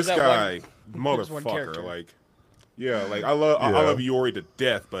 Yeah, like There's this that guy, there's one motherfucker. character. Like, yeah, like I love Yeah. Yori to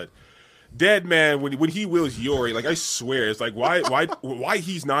death, but Dead Man when he wills Yori, like I swear, it's like why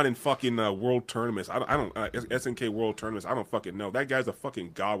he's not in fucking world tournaments. I don't SNK world tournaments. I don't fucking know. That guy's a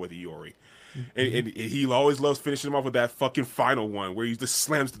fucking god with Yori. And he always loves finishing him off with that fucking final one where he just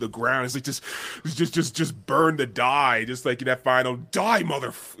slams to the ground. It's like just burn the die, just like in that final die,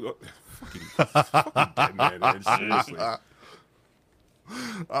 fucking Dead man, seriously.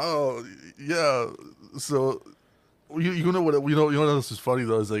 Oh yeah. So you know what you know what else is funny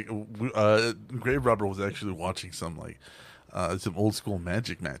though is like Grave Robber was actually watching some old school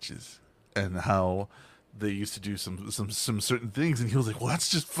Magic matches and how they used to do some certain things, and he was like, well, that's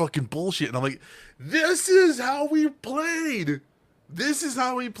just fucking bullshit. And I'm like, this is how we played. This is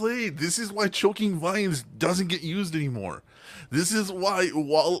how we played. This is why Choking Vines doesn't get used anymore. This is why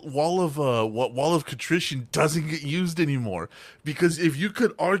Wall of Contrition doesn't get used anymore. Because if you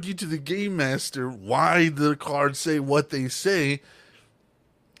could argue to the game master why the cards say what they say,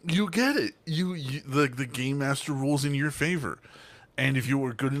 you get it. The game master rules in your favor. And if you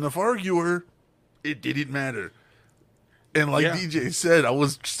were a good enough arguer, it didn't matter. And like Yeah. DJ said, I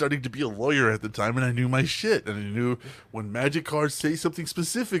was starting to be a lawyer at the time, and I knew my shit. And I knew when Magic cards say something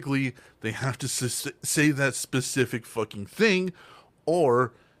specifically, they have to say that specific fucking thing,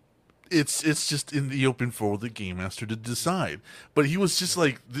 or it's just in the open for the game master to decide. But he was just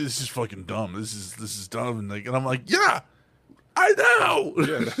like, "This is fucking dumb. This is dumb." And I'm like, "Yeah, I know."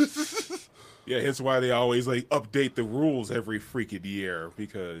 Yeah, yeah, hence why they always like update the rules every freaking year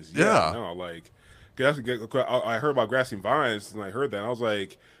because Yeah. no, like I heard about Grasping Vines and I heard that and I was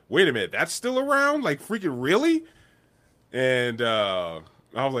like, wait a minute, that's still around? Like freaking really? And I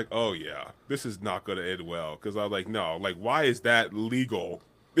was like, oh yeah, this is not going to end well because I was like, no, like why is that legal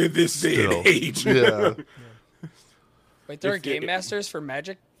in this day Still. and age? Yeah. Wait, there are If game it- masters for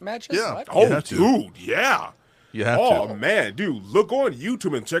Magic matches? Yeah. What? Oh, You have to. dude, yeah. You have Oh to. man, dude, look on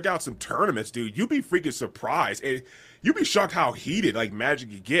YouTube and check out some tournaments, dude. You'd be freaking surprised, and you'd be shocked how heated like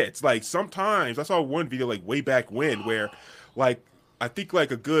Magic gets. Like sometimes I saw one video like way back when where, like I think like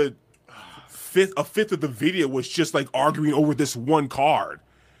a good fifth of the video was just like arguing over this one card,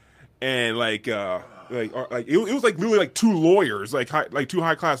 and it was like literally like two lawyers, like two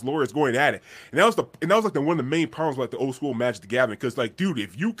high class lawyers going at it, and that was like one of the main problems with like the old school Magic the Gathering, because like dude,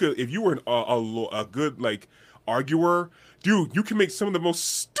 if you were a good like arguer, dude, you can make some of the most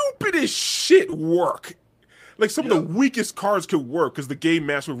stupidest shit work. Like some of the weakest cards could work because the game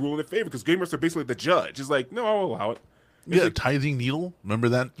master would rule in their favor because game master are basically the judge. It's like, no, I'll allow it. It's Yeah, like, Tithing Needle. Remember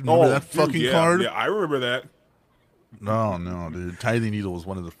that? dude, Fucking yeah, card? Yeah, I remember that. No, dude. Tithing Needle was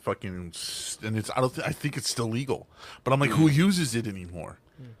one of the fucking, and I think it's still legal. But I'm like, who uses it anymore?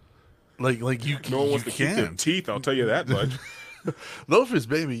 Like you No one you wants to keep their can. teeth. I'll tell you that much. Loafers,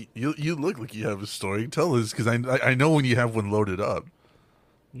 baby, you look like you have a story. Tell us, because I know when you have one loaded up.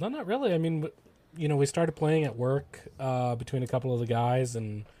 No, not really. I mean, we started playing at work between a couple of the guys,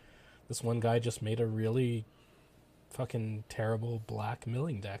 and this one guy just made a really fucking terrible black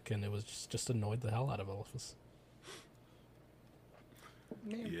milling deck, and it was just annoyed the hell out of all of us.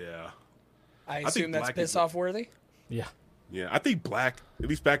 Yeah. I think assume that's black piss is- off worthy. Yeah. Yeah, I think black, at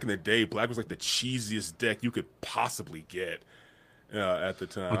least back in the day, black was like the cheesiest deck you could possibly get at the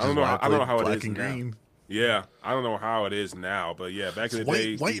time. Which I don't is know. why I don't know played how it black is and now. green. Yeah, I don't know how it is now, but yeah, back in the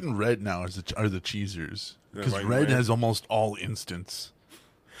day, White and red now are the cheesers, Yeah, because white and red red. has almost all instants.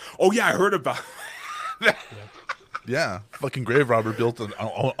 Oh yeah, I heard about. Yeah, fucking Grave Robber built an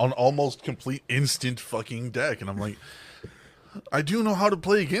almost complete instant fucking deck, and I'm like, I do know how to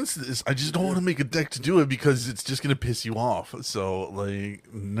play against this. I just don't want to make a deck to do it because it's just gonna piss you off. So like,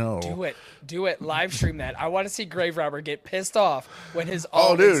 no. Do it. Live stream that. I want to see Grave Robber get pissed off when his Oh,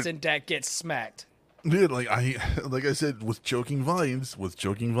 all dude. instant deck gets smacked. Dude, like I said, with Choking Vines, they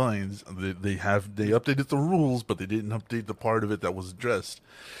updated the rules, but they didn't update the part of it that was addressed.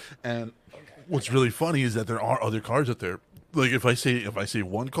 And what's really funny is that there are other cards out there. Like if I say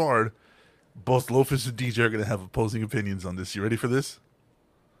one card, both Lofus and DJ are gonna have opposing opinions on this. You ready for this?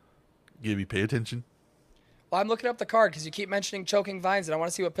 Gibby, pay attention. Well, I'm looking up the card because you keep mentioning choking vines, and I want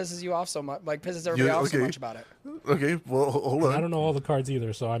to see what pisses you off so much, like pisses everybody off so much about it. Okay, well, hold on. I don't know all the cards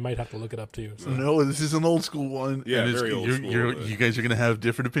either, so I might have to look it up too. So. No, this is an old school one. Yeah, and very old school. You guys are going to have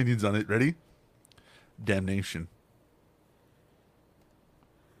different opinions on it. Ready? Damnation.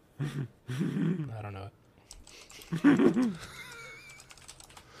 I don't know it.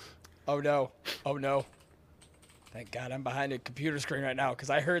 Oh no! Oh no! Thank God I'm behind a computer screen right now because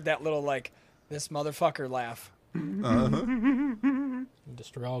I heard that little like this motherfucker laugh.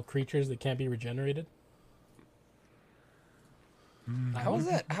 Destroy all creatures that can't be regenerated. How was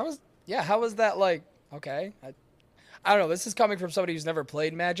that? How was that like? Okay, I don't know. This is coming from somebody who's never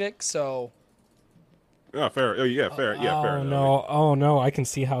played Magic, so. Oh, fair. Oh, yeah, fair. Yeah, fair. Oh no! Oh no! I can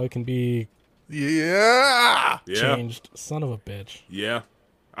see how it can be Yeah. Yeah. changed. Son of a bitch. Yeah.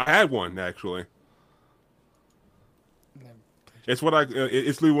 I had one actually. It's what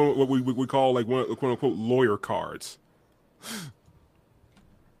it's literally what we call like one quote unquote lawyer cards.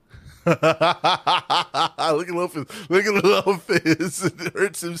 Look at Lopez. Look at Lopez. It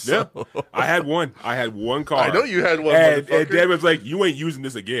hurts him Yeah, so. I had one. I had one card. I know you had one. And motherfucker. Dad was like, "You ain't using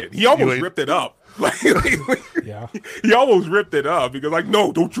this again." He almost ain't- ripped it up. Like, Yeah. he almost ripped it up because, like,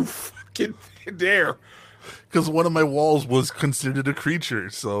 no, don't you fucking dare. Because one of my walls was considered a creature,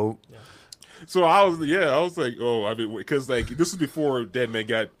 so So I was like, oh, I mean, because like this is before Dead Man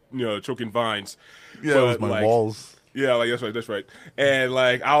got choking vines. yeah, it was But, my like, walls. Yeah, like that's right. And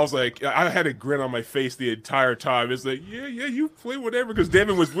like I was like, I had a grin on my face the entire time. It's like, yeah, you play whatever, because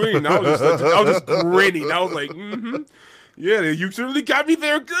Devin was winning. I was just grinning. I was like, yeah, you certainly got me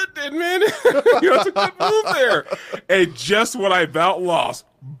there good, then, man. It's a good move there. And just when I about lost,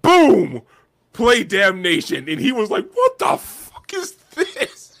 boom, play Damnation, and he was like, what the fuck is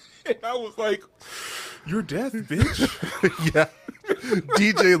this? And I was like, you're death, bitch. Yeah.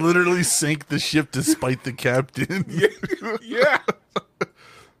 DJ literally sank the ship despite the captain. Yeah.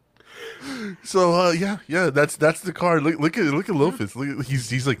 So yeah, that's the card. Look at Lofus. Look,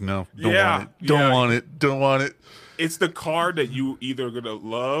 he's like, no, don't Yeah, want it. Don't yeah. want it. Don't want it. It's the card that you either gonna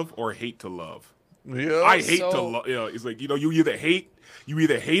love or hate to love. Yeah. I hate to So- love. It's like you either hate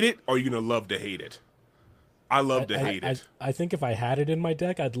it or you're gonna love to hate it. I love to hate it. I think if I had it in my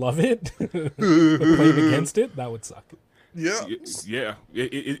deck, I'd love it. But playing against it, that would suck. Yeah. Yeah,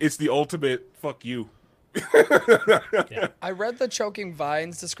 it's the ultimate fuck you. I read the choking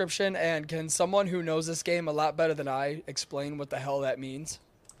vines description, and can someone who knows this game a lot better than I explain what the hell that means?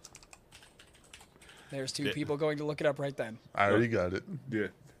 There's two people going to look it up right then. I already got it. Yeah,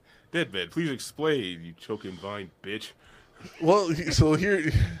 Deadman, please explain, you choking vine bitch. Well, so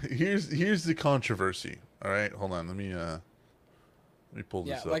here's the controversy. All right, hold on. Let me pull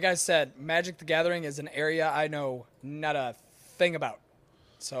Yeah, this up. like I said, Magic the Gathering is an area I know not a thing about.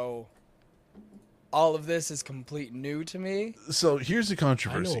 So all of this is complete new to me. So here's the I know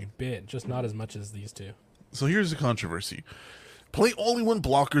controversy. a bit, just not as much as these two. So here's the controversy. Play only when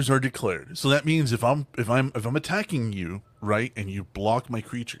blockers are declared. So that means if I'm attacking you, right, and you block my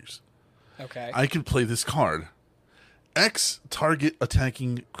creatures, Okay. I can play this card. X target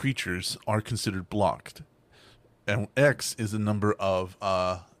attacking creatures are considered blocked. And X is the number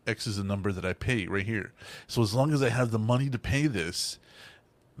that I pay right here. So as long as I have the money to pay this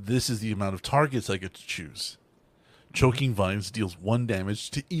is the amount of targets I get to choose. Choking Vines deals 1 damage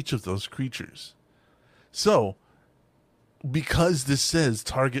to each of those creatures. So, because this says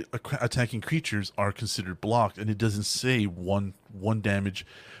target attacking creatures are considered blocked, and it doesn't say one damage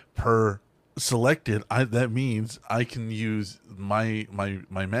per selected, that means I can use my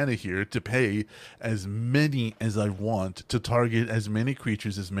mana here to pay as many as I want to target as many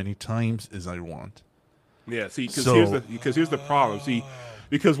creatures as many times as I want. Yeah, see, So- here's the problem. See,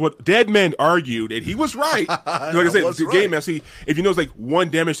 because what Deadman argued, and he was right. Like I said, was the right. game. See, if you know, it's like 1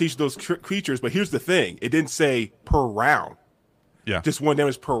 damage to each of those creatures. But here's the thing: it didn't say per round. Yeah. Just 1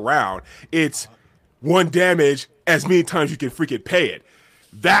 damage per round. It's 1 damage as many times you can freaking pay it.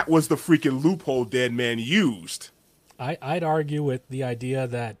 That was the freaking loophole Deadman used. I'd argue with the idea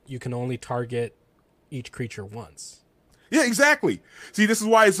that you can only target each creature once. Yeah, exactly. See, this is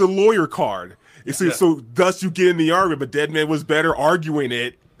why it's a lawyer card. So thus you get in the argument, but Deadman was better arguing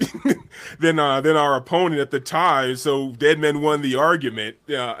it than our opponent at the time. So Deadman won the argument.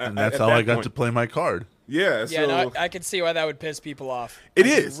 And that's how I got to play my card. Yeah, yeah, so no, I can see why that would piss people off. It I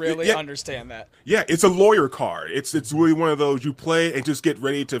can is. really Yeah. understand that. yeah, it's a lawyer card. It's really one of those you play and just get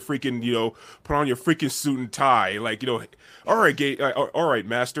ready to freaking put on your freaking suit and tie. Like all right,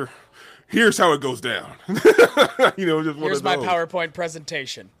 master. Here's how it goes down. Just one Here's of my those. PowerPoint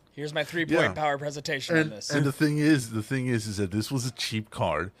presentation. Here's my 3-point power presentation on this. And the thing is that this was a cheap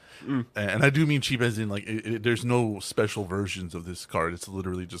card, and I do mean cheap as in like there's no special versions of this card. It's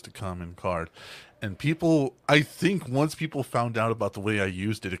literally just a common card, and people, I think once people found out about the way I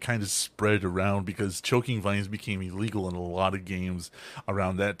used it, it kind of spread around because choking vines became illegal in a lot of games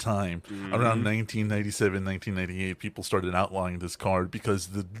around that time. Around 1997, 1998, people started outlawing this card because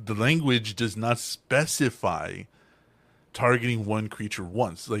the language does not specify targeting one creature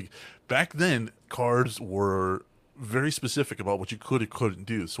once. Like back then, cards were very specific about what you could and couldn't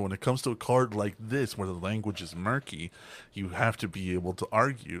do. So when it comes to a card like this, where the language is murky, you have to be able to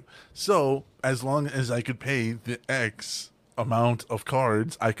argue. So as long as I could pay the X amount of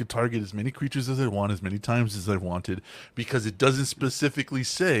cards, I could target as many creatures as I want, as many times as I wanted, because it doesn't specifically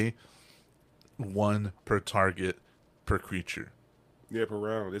say one per target per creature. Yeah, per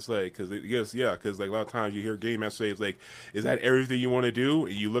round. It's like, because like a lot of times you hear game master say, it's like, is that everything you want to do?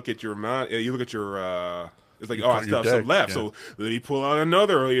 And you look at your mod, you look at your, it's like, I still have some left. Yeah. So let me pull out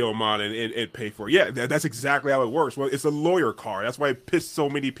another mod and pay for it. Yeah, that's exactly how it works. Well, it's a lawyer card. That's why it pissed so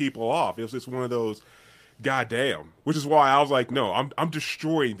many people off. It was just one of those, goddamn. Which is why I was like, no, I'm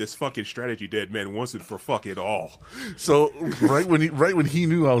destroying this fucking strategy, Dead Man, once and for fuck it all. So right when he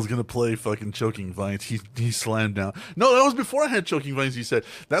knew I was gonna play fucking Choking Vines, he slammed down. No, that was before I had Choking Vines. He said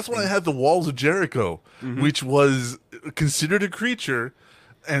that's when I had the Walls of Jericho, which was considered a creature.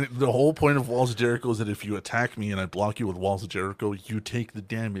 And the whole point of Walls of Jericho is that if you attack me and I block you with Walls of Jericho, you take the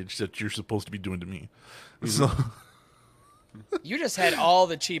damage that you're supposed to be doing to me. So you just had all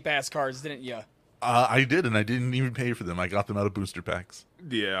the cheap ass cards, didn't you? I did, and I didn't even pay for them. I got them out of booster packs.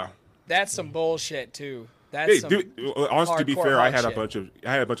 Yeah, that's some bullshit too. That's honestly, to be fair, I had a bunch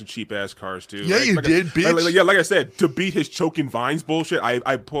of cheap ass cards too. Yeah, you did, bitch. Like I said, to beat his Choking Vines bullshit,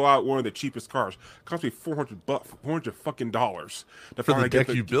 I pull out one of the cheapest cards. It cost me $400 fucking dollars to finally get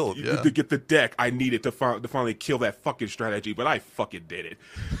the deck you built. Yeah, to get the deck I needed to finally kill that fucking strategy. But I fucking did it,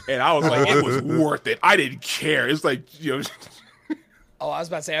 and I was like, it was worth it. I didn't care. It's like, you know. Oh, I was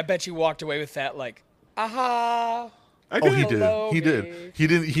about to say, I bet you walked away with that like, aha. Oh, he did. He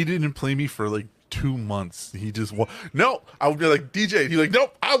didn't play me for like 2 months. He just no. I would be like, DJ. He's like,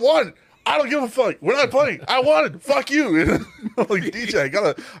 nope, I won. I don't give a fuck. We're not playing. I won. Fuck you. And I'm like, DJ, I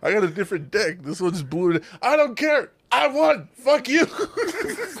got a different deck. This one's blue. I don't care. I won. Fuck you.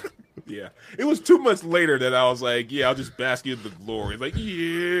 Yeah, it was 2 months later that I was like, yeah, I'll just bask in the glory. Like,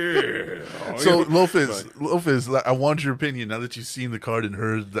 yeah. So, Lofis, I want your opinion now that you've seen the card and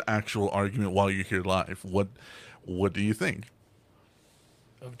heard the actual argument while you're here live. What do you think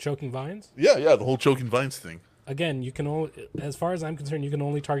of Choking Vines? Yeah, the whole Choking Vines thing. Again, you can only, as far as I'm concerned, you can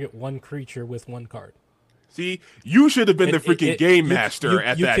only target one creature with one card. See, you should have been the freaking game master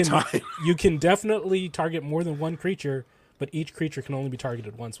at that time. You can definitely target more than one creature, but each creature can only be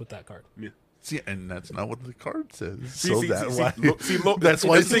targeted once with that card. Yeah. See, and that's not what the card says. That's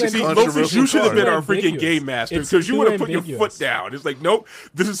why it's you should have been our freaking game master because you would have put your foot down. It's like, nope,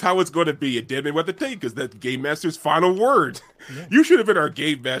 this is how it's going to be. And damn it, what to think because that's game master's final word. Yeah. You should have been our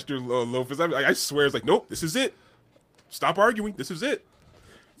game master, Lofus. I swear, it's like, nope, this is it. Stop arguing. This is it.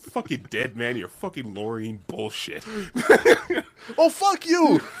 Fucking Dead Man, you're fucking lorrying bullshit. Oh, fuck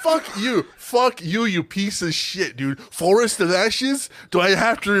you. Fuck you, you piece of shit, dude. Forest of Ashes? Do I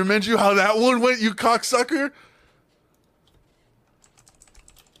have to remind you how that one went, you cocksucker?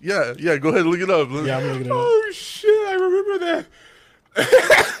 Yeah, go ahead, look it up. Yeah, I'm looking it up. Oh, shit, I remember that.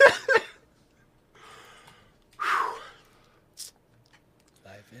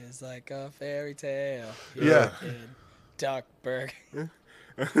 Life is like a fairy tale. Yeah. In Duckburg.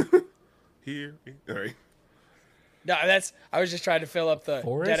 Here, all right. No, I was just trying to fill up the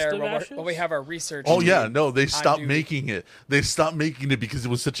Forest dead air of while we have our research. Oh yeah, no, they stopped making it. They stopped making it because it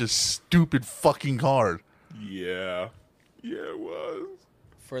was such a stupid fucking card. Yeah, it was.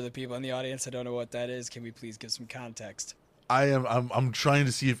 For the people in the audience that don't know what that is, can we please give some context? I'm trying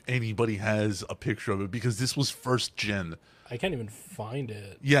to see if anybody has a picture of it because this was first gen. I can't even find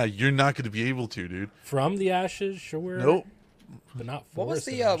it. Yeah, you're not going to be able to, dude. From the Ashes, sure. Nope. But not what was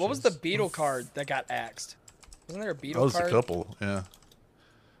the beetle card that got axed? Wasn't there a beetle card? That was a couple, yeah.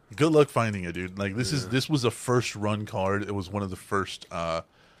 Good luck finding it, dude. Like this was a first run card. It was one of the first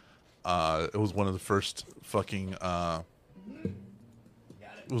fucking it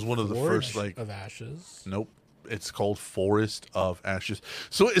was one of the first like of Ashes. Nope. It's called Forest of Ashes.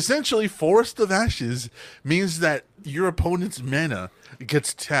 So essentially Forest of Ashes means that your opponent's mana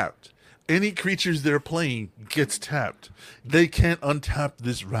gets tapped. Any creatures they're playing gets tapped. They can't untap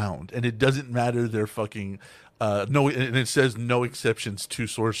this round, and it doesn't matter their fucking and it says no exceptions to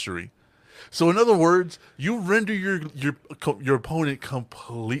sorcery. So in other words, you render your opponent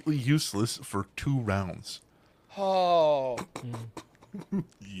completely useless for 2 rounds. Oh,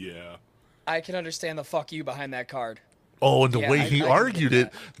 Yeah. I can understand the fuck you behind that card. Oh, and the Yeah, way I he can argued get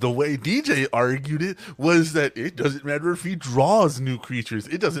it, the way DJ argued it was that it doesn't matter if he draws new creatures.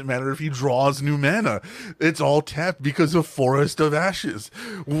 It doesn't matter if he draws new mana. It's all tapped because of Forest of Ashes.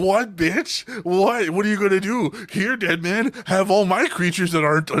 What, bitch? What? What are you going to do? Here, dead man, have all my creatures that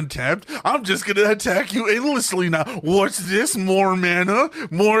aren't untapped. I'm just going to attack you endlessly now. What's this? More mana?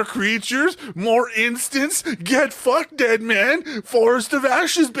 More creatures? More instants? Get fucked, dead man. Forest of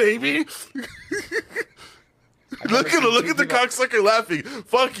Ashes, baby. Look at the cocksucker laughing.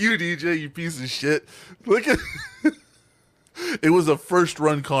 Fuck you, DJ, you piece of shit. Look at it was a first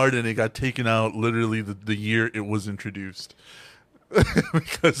run card and it got taken out literally the year it was introduced.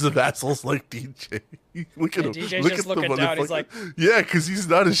 Because of assholes like DJ. Look at him. DJ's Look just at the looking down. He's motherfucker. like, yeah, because he's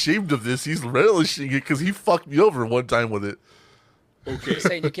not ashamed of this. He's relishing it because he fucked me over one time with it. Okay.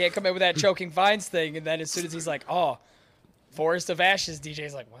 saying you can't come in with that choking vines thing, and then as soon as he's like, oh, Forest of Ashes,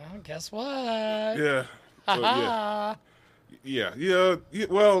 DJ's like, well, guess what? Yeah. So, yeah.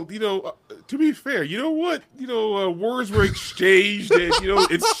 Well, to be fair, you know what? Words were exchanged, and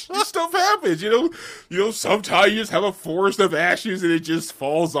it's stuff happens. Sometimes you just have a Forest of Ashes, and it just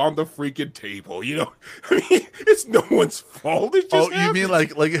falls on the freaking table. I mean, it's no one's fault. It just You mean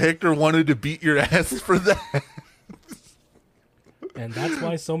happens. like Hector wanted to beat your ass for that? And that's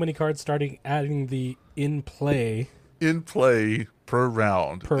why so many cards started adding the in play. In play per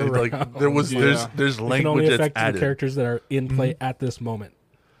round. Per Like round. there was Yeah. there's It can language only that's affect the added. characters that are in play at this moment.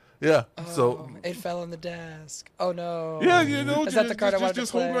 Yeah. Oh, So it fell on the desk. Oh no. Yeah, Is that the card I wanted to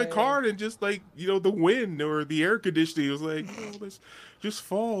just hold my play? card and just like the wind or the air conditioning. It was like, this just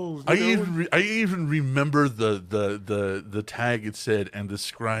falls. I even remember the tag it said, and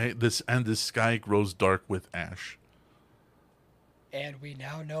the sky grows dark with ash. And we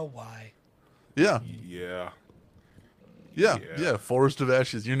now know why. Yeah. Yeah. Yeah. Forest of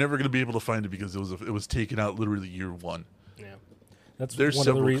Ashes. You're never gonna be able to find it because it was taken out literally year 1. Yeah, that's There's one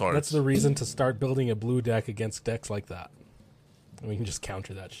of several the cards. That's the reason to start building a blue deck against decks like that. And we can just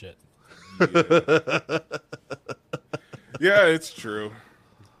counter that shit. Yeah, it's true.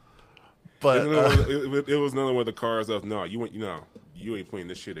 But It was another one of the cards of no, you ain't playing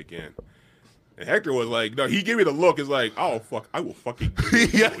this shit again. And Hector was like, no, he gave me the look. It's like, oh fuck, I will fucking.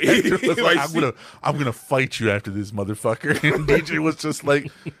 yeah, Hector was like, Like, I'm gonna fight you after this, motherfucker. And DJ was just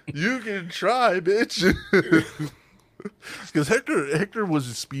like, you can try, bitch. Because Hector was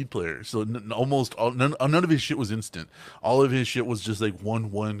a speed player, so none of his shit was instant. All of his shit was just like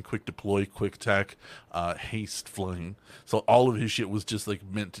 1/1, quick deploy, quick attack, haste, flying. So all of his shit was just like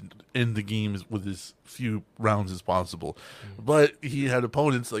meant to end the game with as few rounds as possible. But he had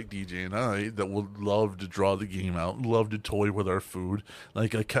opponents like DJ and I that would love to draw the game out, love to toy with our food,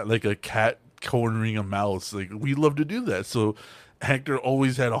 like a cat cornering a mouse. Like we love to do that. So Hector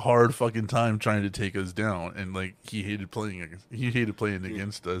always had a hard fucking time trying to take us down, and like he hated playing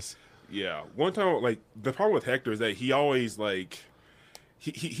against us. yeah, one time, like the problem with Hector is that he always like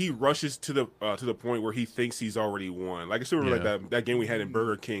he rushes to the point where he thinks he's already won. Like I still remember like that game we had in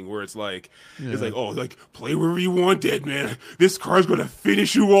Burger King where it's like play wherever you want, dead man. This card's gonna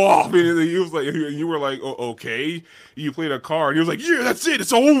finish you off. And he was like, you were like, oh, okay. You played a card. And he was like, yeah, that's it.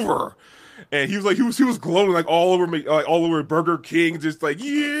 It's over. And he was like, he was glowing like all over me, like all over Burger King, just like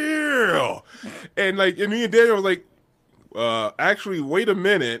yeah. And like, and me and Daniel was like, actually, wait a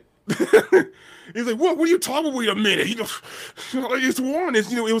minute. He's like, what? What are you talking about? Wait a minute. It's one. It's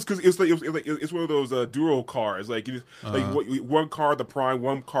it was because it's one of those duo cards. Like one card to prime,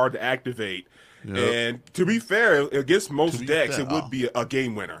 one card to activate. Yep. And to be fair, against most decks, fair, it would be a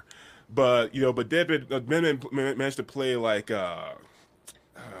game winner. But Deadman managed to play like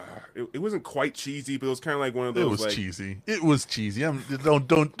it wasn't quite cheesy, but it was kind of like one of those. It was like, cheesy. It was cheesy.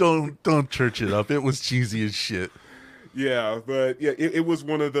 Don't church it up. It was cheesy as shit. Yeah, but yeah, it was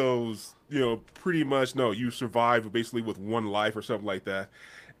one of those, pretty much, no, you survived basically with one life or something like that.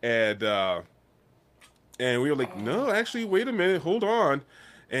 And we were like, no, actually, wait a minute, hold on.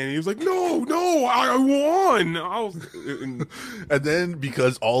 And he was like, no, I won. And then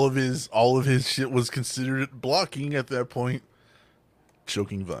because all of his shit was considered blocking at that point,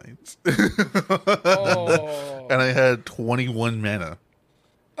 choking vines. Oh. And I had 21 mana.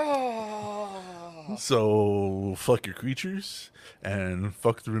 Oh. So fuck your creatures and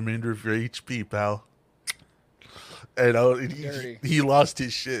fuck the remainder of your HP, pal. And he lost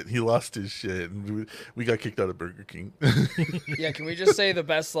his shit. And we got kicked out of Burger King. Yeah, can we just say the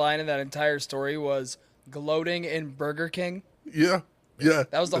best line in that entire story was gloating in Burger King? Yeah. Yeah.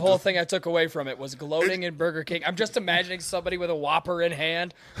 That was the whole thing I took away from it, was gloating in Burger King. I'm just imagining somebody with a Whopper in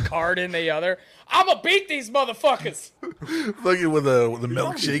hand, card in the other. I'm going to beat these motherfuckers. Fucking with a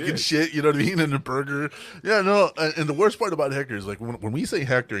milkshake and shit, you know what I mean, and a burger. Yeah, no, and the worst part about Hector is like when we say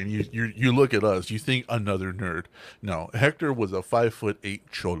Hector and you look at us, you think another nerd. No, Hector was a 5'8"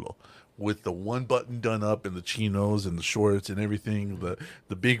 cholo with the one button done up and the chinos and the shorts and everything,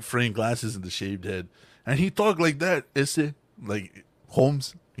 the big frame glasses and the shaved head, and he talked like that. Like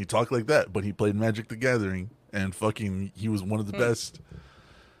Holmes, he talked like that, but he played Magic the Gathering, and fucking, he was one of the best.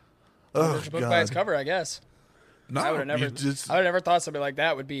 Oh, Judge a book by its cover, I guess. No, I would have never thought somebody like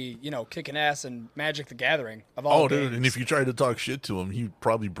that would be, kicking ass in Magic the Gathering of all games. Dude, and if you tried to talk shit to him, he'd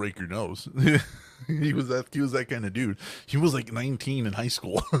probably break your nose. He was that kind of dude. He was like 19 in high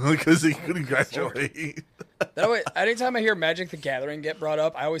school because he couldn't graduate. Anytime I hear Magic the Gathering get brought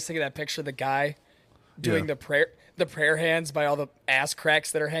up, I always think of that picture of the guy doing the prayer hands by all the ass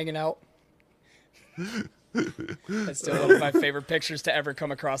cracks that are hanging out. That's still one of my favorite pictures to ever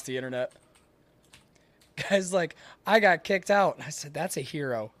come across the internet. Guy's like, I got kicked out. And I said, that's a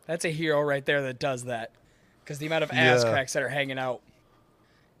hero. That's a hero right there that does that. Because the amount of ass cracks that are hanging out.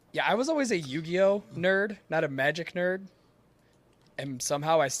 Yeah, I was always a Yu-Gi-Oh nerd, not a Magic nerd. And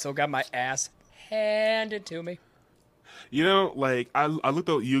somehow I still got my ass handed to me. Like I looked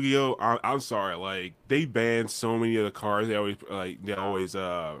at Yu-Gi-Oh. I'm sorry, like they banned so many of the cards. They always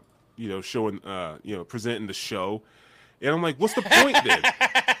showing presenting the show, and I'm like, what's the point then?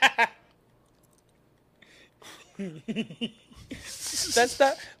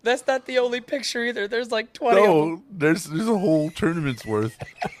 That's not the only picture either. There's like 20 of them. No, there's a whole tournament's worth.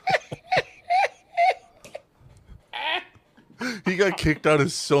 He got kicked out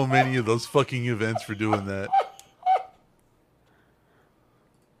of so many of those fucking events for doing that.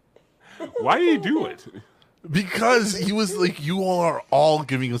 Why did he do it? Because he was like, you all are all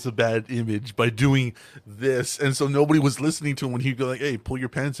giving us a bad image by doing this. And so nobody was listening to him when he'd go like, hey, pull your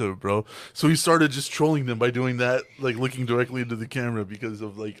pants up, bro. So he started just trolling them by doing that, like looking directly into the camera because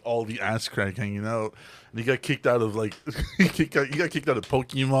of like all the ass crack hanging out. And he got kicked out of like, he got kicked out of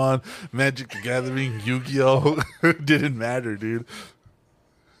Pokemon, Magic the Gathering, Yu-Gi-Oh! Didn't matter, dude.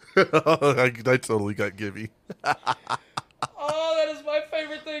 I totally got Gibby. Oh, that is my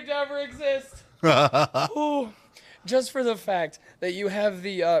favorite thing to ever exist. Ooh, just for the fact that you have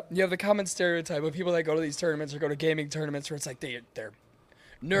the common stereotype of people that go to these tournaments or go to gaming tournaments where it's like they're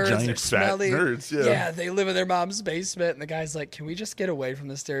nerds, Giant, they're smelly, fat nerds, yeah, they live in their mom's basement, and the guy's like, can we just get away from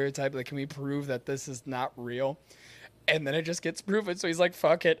the stereotype? Like, can we prove that this is not real? And then it just gets proven. So he's like,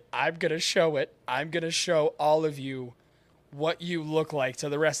 fuck it, I'm gonna show it. I'm gonna show all of you what you look like to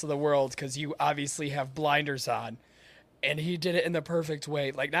the rest of the world because you obviously have blinders on. And he did it in the perfect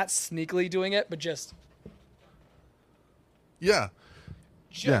way. Like, not sneakily doing it, but just... Yeah.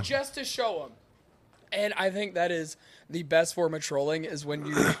 Just to show him. And I think that is the best form of trolling, is when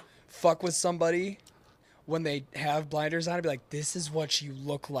you fuck with somebody when they have blinders on and be like, this is what you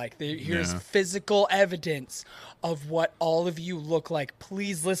look like. Here's physical evidence of what all of you look like.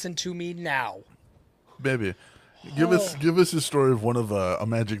 Please listen to me now. Baby. Give us a story of one of a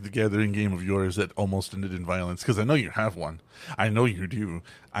Magic the Gathering game of yours that almost ended in violence, because I know you have one. I know you do.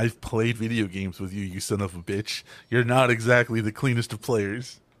 I've played video games with you, you son of a bitch. You're not exactly the cleanest of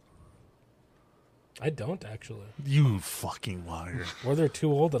players. I don't, actually. You fucking liar. Or they're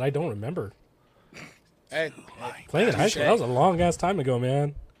too old that I don't remember. Hey, Playing in high school, that was a long-ass time ago,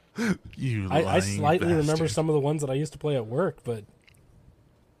 man. You I slightly remember bastard. some of the ones that I used to play at work, but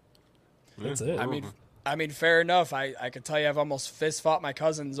that's it. I mean, fair enough. I could tell you I've almost fist fought my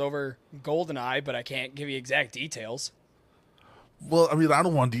cousins over GoldenEye, but I can't give you exact details. Well, I mean, I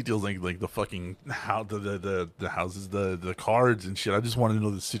don't want details like the fucking how the houses, the cards and shit. I just want to know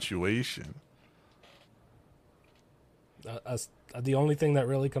the situation. The only thing that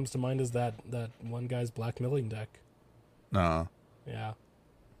really comes to mind is that one guy's blackmailing deck. Nah. Yeah.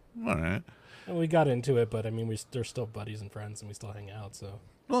 All right. And we got into it, but I mean, they're still buddies and friends, and we still hang out. So.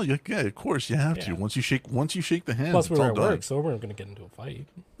 Well, yeah, of course you have to. Yeah. Once you shake the hands, Plus, we it's were all at done. work, so we weren't going to get into a fight.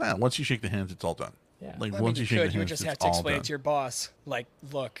 Nah, once you shake the hands, it's all done. Yeah. Like Well, once you shake the hands, you would just have it's to all explain done. it to your boss. Like,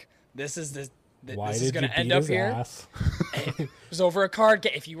 look, this is Why this did is going you to end beat up his here. ass? It was over a card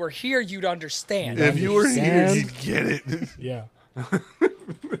game. If you were here, you'd understand. If you were here, Understand? you'd get it. Yeah.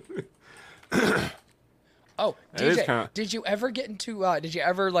 Oh, It is DJ, kinda- did you ever get into? Did you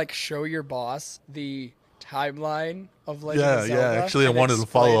ever like show your boss the timeline of Legend of Yeah. Zelda? Actually, I and wanted to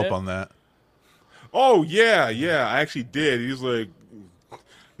follow explain up it? on that. Oh yeah, I actually did. He was like,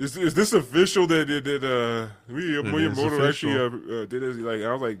 "Is this official that Miyamoto actually did this?" Like,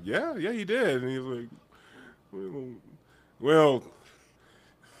 I was like, "Yeah, he did." And he was like, "Well,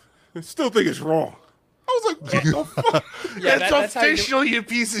 I still think it's wrong. I was like, what the fuck? Yeah, That's how you official, you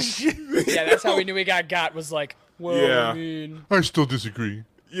piece of shit. yeah, that's how we knew we got. Was like, well, Yeah. I mean, I still disagree.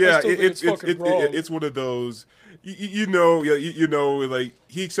 Yeah, still think it's fucking wrong. it's one of those. You know, like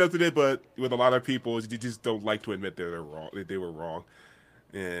he accepted it, but with a lot of people, you just don't like to admit they're wrong. That they were wrong.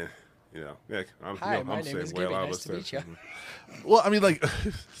 Yeah, I'm, hi, my I'm name saying, is well, Gibby. I Nice was to meet you. Well, I mean, like,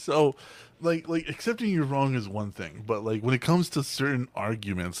 so, like accepting you're wrong is one thing, but like when it comes to certain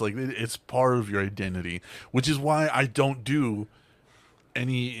arguments, like it's part of your identity, which is why I don't do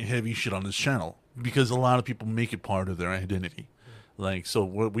any heavy shit on this channel, because a lot of people make it part of their identity. Like, so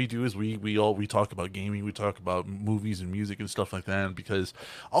what we do is we talk about gaming, we talk about movies and music and stuff like that, because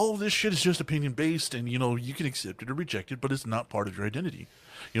all of this shit is just opinion based, and you can accept it or reject it, but it's not part of your identity.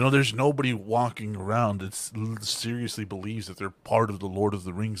 There's nobody walking around that seriously believes that they're part of the Lord of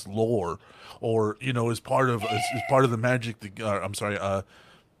the Rings lore, or is part of the magic.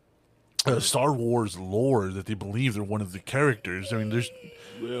 Star Wars lore, that they believe they're one of the characters. I mean, there's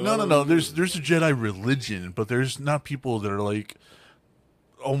no. There's a Jedi religion, but there's not people that are like,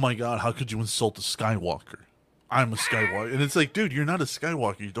 oh my god, how could you insult a Skywalker? I'm a Skywalker, and it's like, dude, you're not a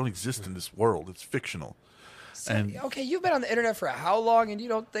Skywalker. You don't exist in this world. It's fictional. And Okay, you've been on the internet for how long, and you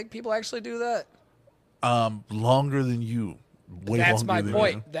don't think people actually do that? longer than you. Way That's longer my than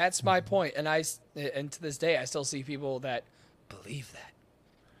point. you. That's my point. And to this day, I still see people that believe that.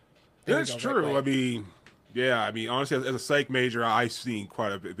 There we That's go, right true. way. I mean, yeah. I mean, honestly, as a psych major, I've seen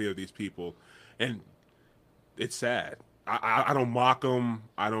quite a bit of these people, and it's sad. I don't mock them.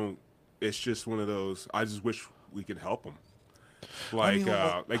 I don't. It's just one of those. I just wish we could help them. Like,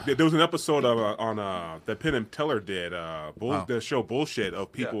 there was an episode of that Penn and Teller did the show Bullshit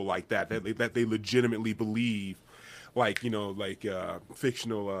of people like that they legitimately believe, fictional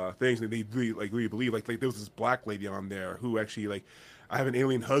things that they really believe. Like there was this black lady on there who actually I have an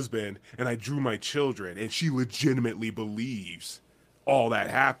alien husband and I drew my children, and she legitimately believes all that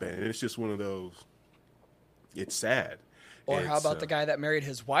happened. And it's just one of those. It's sad. Or how about the guy that married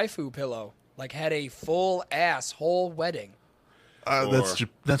his waifu pillow? Like had a full ass whole wedding.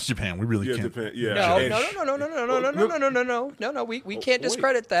 That's Japan. We really can't. Japan, yeah. No. We can't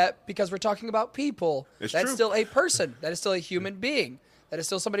discredit that because we're talking about people. It's That's true. still a person. That is still a human being. That is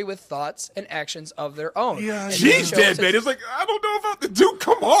still somebody with thoughts and actions of their own. Yeah, And She's they dead, chose man. to- It's like, I don't know about the dude.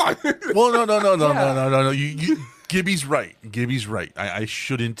 Come on. Well, no. Yeah. You Gibby's right. Gibby's right. I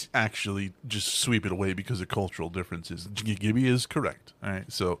shouldn't actually just sweep it away because of cultural differences. Gibby is correct. All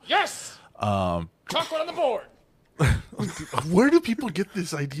right. So Yes. Chocolate on the board. where do people get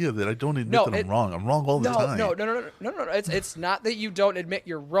this idea that I don't admit No, that I'm wrong? I'm wrong all the time. No. It's not that you don't admit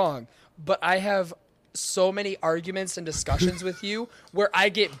you're wrong, but I have so many arguments and discussions with you where I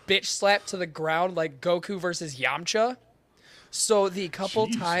get bitch slapped to the ground like Goku versus Yamcha. So the couple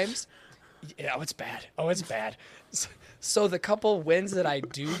times, it's bad. It's bad. So the couple wins that I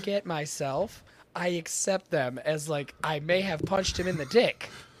do get myself, I accept them as I may have punched him in the dick,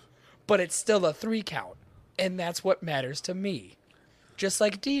 but it's still a 3 count. And that's what matters to me. Just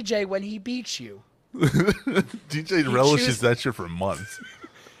like DJ when he beats you. DJ relishes that shit for months.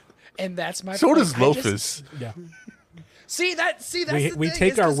 And that's my So point. does Lofus. Yeah. That's the thing. We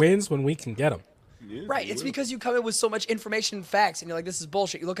take is our just- wins when we can get them. Right. It's because you come in with so much information and facts, and you're like, this is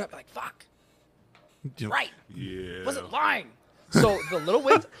bullshit. You look up, you're like, fuck. Right. Yeah. Wasn't lying. So the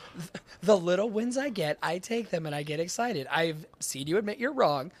little wins I get, I take them and I get excited. I've seen you admit you're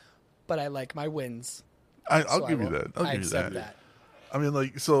wrong, but I like my wins. I'll So give you will- that. I'll I give you accept that. I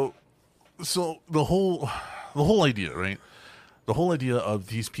mean, so the whole idea, right? The whole idea of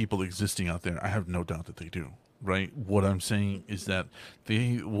these people existing out there, I have no doubt that they do. Right. What I'm saying is that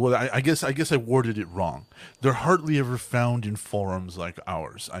I guess I worded it wrong. They're hardly ever found in forums like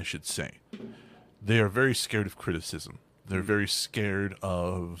ours, I should say. They are very scared of criticism. They're very scared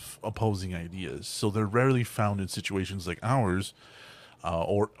of opposing ideas. So they're rarely found in situations like ours,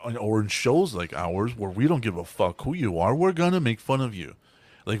 or in shows like ours where we don't give a fuck who you are. We're gonna make fun of you.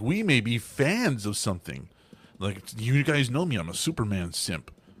 Like, we may be fans of something. Like, you guys know me, I'm a Superman simp.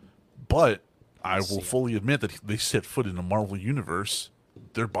 But I will fully admit that they set foot in the Marvel universe,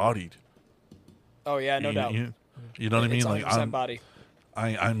 they're bodied. Oh yeah, no doubt. You know what I mean? It's Like, 100% body.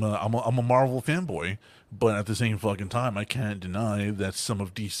 I'm a Marvel fanboy, but at the same fucking time, I can't deny that some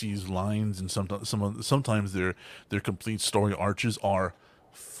of DC's lines and sometimes their complete story arches are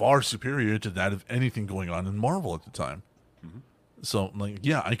far superior to that of anything going on in Marvel at the time. So,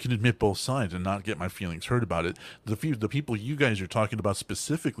 yeah, I can admit both sides and not get my feelings hurt about it. The people you guys are talking about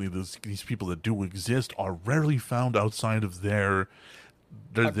specifically, these people that do exist, are rarely found outside of their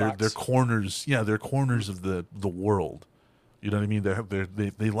corners. Yeah, their corners of the world. You know what I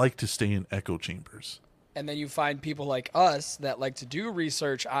mean? They like to stay in echo chambers. And then you find people like us that like to do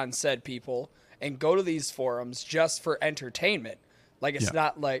research on said people and go to these forums just for entertainment. Like it's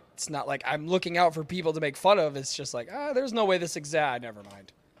not like I'm looking out for people to make fun of. It's just like, there's no way this exists. Never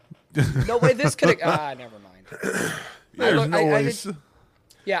mind. No way this could. Never mind. There's no way.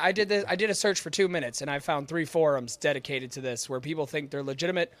 I did this. I did a search for 2 minutes and I found 3 forums dedicated to this where people think they're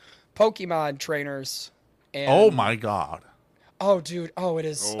legitimate Pokemon trainers. And, oh my god. Oh, dude. Oh, it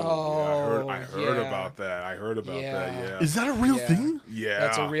is. Oh, yeah, I heard about that. I heard about that. Yeah. Is that a real thing? Yeah.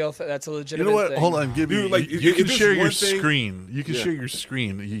 That's a real. That's a legitimate. You know what? thing. Hold on, Gibby. Dude, like, you can if share your there's one thing- screen. You can share your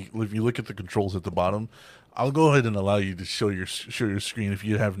screen. If you look at the controls at the bottom, I'll go ahead and allow you to show your screen if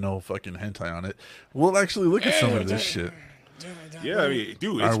you have no fucking hentai on it. We'll actually look at some of this shit. Yeah, I mean,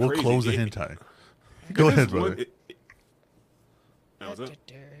 dude, it's All right, we'll crazy. close the hentai. Go ahead, brother. That was it?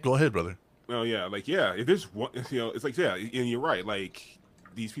 Go ahead, brother. Oh yeah, like if there's one, it's like and you're right. Like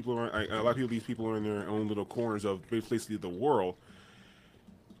these people are a lot of these people are in their own little corners of basically the world.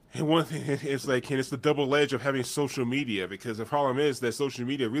 And one thing is like, and it's the double edge of having social media, because the problem is that social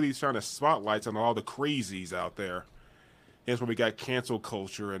media really is trying to spotlight on all the crazies out there. Hence when we got cancel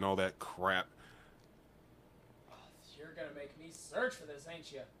culture and all that crap. You're gonna make me search for this,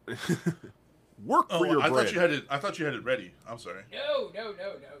 ain't you? Work for your bread. I thought you had it ready. I'm sorry. No.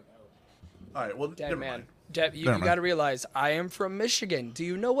 All right. Well, Dead never man. mind. You Never mind. got to realize, I am from Michigan. Do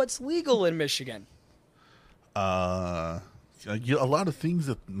you know what's legal in Michigan? A lot of things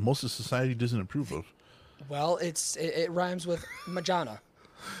that most of society doesn't approve of. Well, it rhymes with Majana.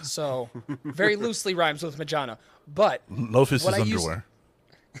 So, very loosely rhymes with Majana. But Lofus is what I used- underwear.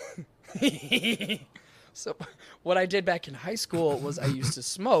 So, what I did back in high school was I used to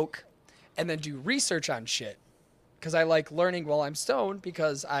smoke and then do research on shit. Because I like learning while I'm stoned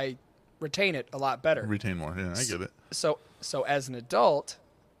because I retain it a lot better. Retain more. Yeah, I get it. So as an adult,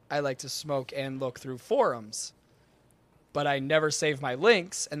 I like to smoke and look through forums. But I never save my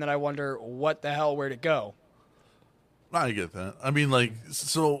links, and then I wonder what the hell, where to go. I get that. I mean, like,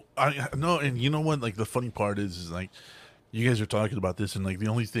 so I no, and you know what? Like, the funny part is like, you guys are talking about this, and like, the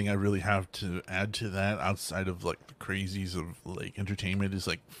only thing I really have to add to that, outside of like the crazies of like entertainment, is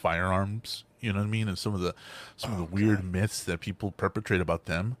like firearms. You know what I mean? And some of the weird myths that people perpetrate about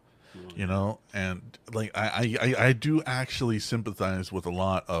them. You know, and like I do actually sympathize with a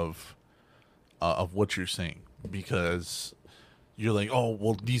lot of what you're saying, because you're like, oh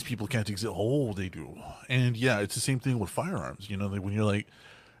well, these people can't exist. Oh, they do. And yeah, it's the same thing with firearms. You know, like when you're like,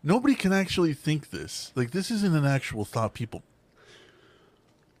 nobody can actually think this. Like, this isn't an actual thought. People.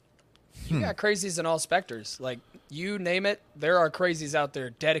 You got crazies in all specters. Like, you name it, there are crazies out there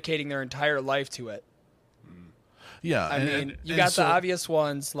dedicating their entire life to it. Yeah, I mean, you got the obvious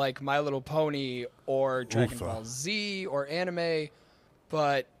ones like My Little Pony or Dragon Ball Z or anime,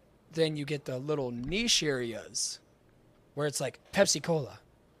 but then you get the little niche areas where it's like Pepsi Cola.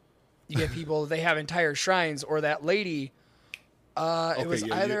 You get people, they have entire shrines, or that lady, it was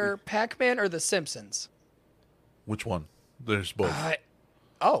either Pac-Man or The Simpsons. Which one? There's both.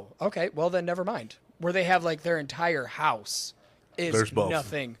 Oh, okay. Well, then never mind. Where they have like their entire house is There's both.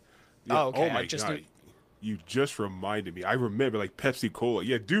 nothing. Yeah, Oh, okay. Oh my god. You just reminded me. I remember like Pepsi Cola.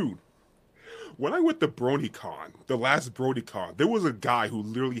 Yeah, dude. When I went to BronyCon, the last BronyCon, there was a guy who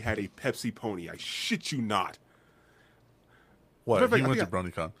literally had a Pepsi pony. I shit you not. What? Matter He of went to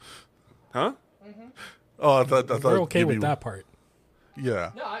fact, BronyCon. Huh? Oh, I thought We're okay Gibby with that part. Yeah.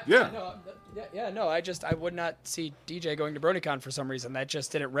 No, Yeah. no, I would not see DJ going to BronyCon for some reason. That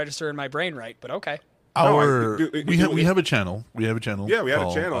just didn't register in my brain right, but okay. We have a channel. We have a channel. Yeah, we had a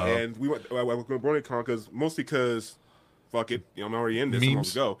called, channel, and we went. I went to BronyCon mostly because, fuck it, I'm already in this. I'm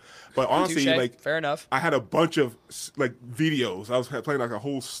Memes. going to go. But honestly, Touché. like, Fair enough. I had a bunch of like videos. I was playing like a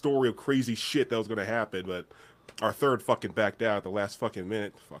whole story of crazy shit that was going to happen, but our third fucking backed out at the last fucking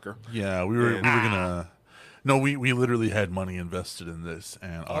minute, fucker. Yeah, we were gonna. No, we literally had money invested in this,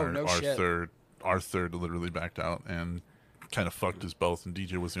 and no shit. our third literally backed out and kind of fucked us both. And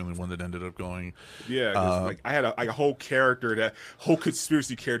DJ was the only one that ended up going. Yeah, 'cause, like I had a whole character, that whole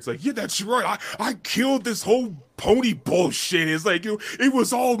conspiracy character. It's like, yeah, that's right. I killed this whole pony bullshit. It's like it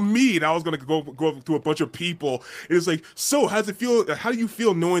was all me, and I was gonna go up to a bunch of people. And it's like, so how's it feel? How do you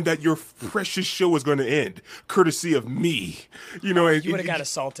feel knowing that your precious show is going to end, courtesy of me? You know, You would have got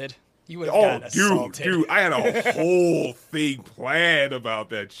assaulted. You would have gotten assaulted. dude, I had a whole thing planned about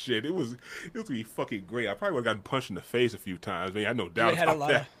that shit. It was gonna be fucking great. I probably would have gotten punched in the face a few times. I mean, I had no doubt about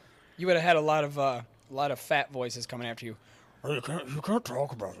that. You would have had a lot of fat voices coming after you. You can't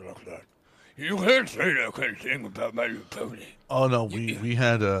talk about it like that. You can't say that kind of thing about My Little Pony. Oh no, we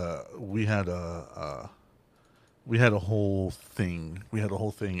had a We had a whole thing.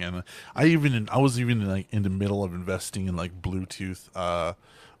 And I was even like in the middle of investing in like Bluetooth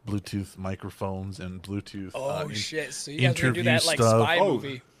microphones and Bluetooth. Oh shit! So you guys were gonna do interview that like stuff. spy Oh.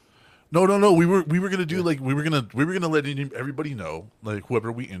 movie? No. We were gonna do like we were gonna let everybody know, like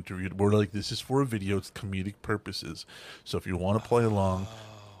whoever we interviewed. We're like, this is for a video. It's comedic purposes. So if you want to play along,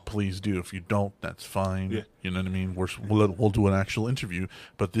 please do. If you don't, that's fine. Yeah. You know what I mean. We'll do an actual interview.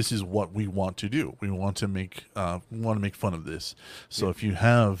 But this is what we want to do. We want to make fun of this. So if you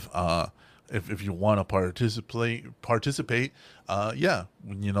have if you want to participate, yeah,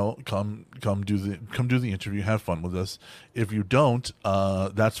 you know, come do the interview, have fun with us. If you don't,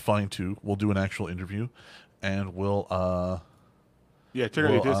 that's fine too. We'll do an actual interview, and we'll Yeah, check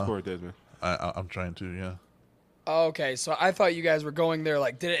out Well, your Discord, Desmond. I'm trying to, yeah. Okay, so I thought you guys were going there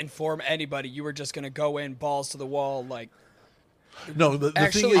like didn't inform anybody. You were just gonna go in balls to the wall, like No, the thing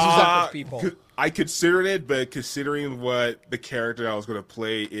Actually, is, suck with people. I considered it, but considering what the character I was going to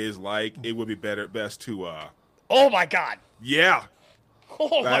play is like, it would be best to, oh my god, yeah.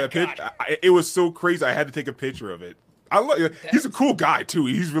 oh my god. It was so crazy. I had to take a picture of it. He's a cool guy too.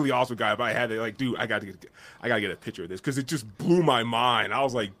 He's a really awesome guy. But I had to like, dude, I gotta get a picture of this because it just blew my mind. I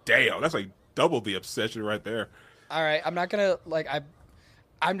was like, damn, that's like double the obsession right there. All right, I'm not gonna like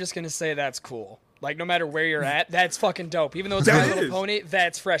I'm just gonna say that's cool. Like no matter where you're at, that's fucking dope. Even though it's That My Little is. Pony,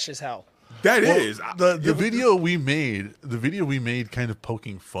 that's fresh as hell. That well, is the video we made, kind of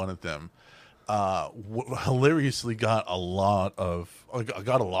poking fun at them, hilariously got a lot of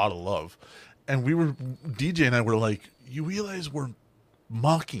love, and DJ and I were like, you realize we're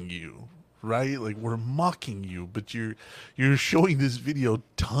mocking you, right? Like we're mocking you, but you're showing this video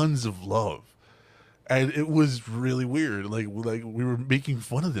tons of love. And it was really weird. Like we were making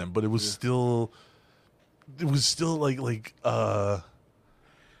fun of them, but it was still like Yeah.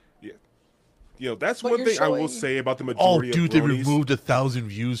 You know, that's But one you're thing I will showing- say about the oh majority dude, of they bronies. removed 1,000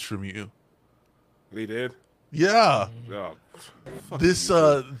 views from you. They did. Yeah. Oh, fuck This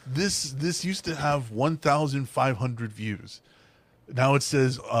you. this used to have 1,500 views. Now it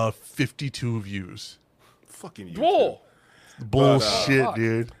says 52 views. Fucking you. Whoa. Bullshit, fuck.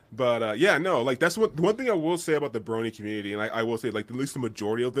 dude. But yeah, no, like that's one thing I will say about the brony community, and I will say like at least the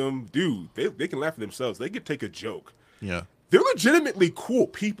majority of them, dude, they can laugh at themselves. They can take a joke. Yeah. They're legitimately cool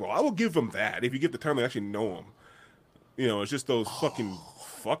people. I will give them that if you get the time to actually know them. You know, it's just those fucking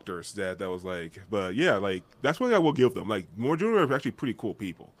fuckters that was like. But yeah, like that's what I will give them. Like majority are actually pretty cool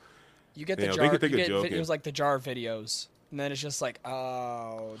people. You get the Yeah, they jar. could take You a get joke, videos yeah. like the jar videos, and then it's just like,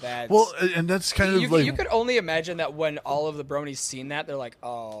 oh, that's. Well, and that's kind of you, like you could only imagine that when all of the bronies seen that, they're like,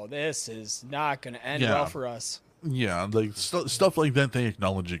 oh, this is not gonna end Yeah. well for us. yeah, like stuff like that they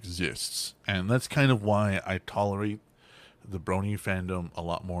acknowledge exists, and that's kind of why I tolerate the brony fandom a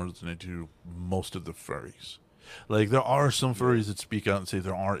lot more than I do most of the furries. Like there are some furries that speak out and say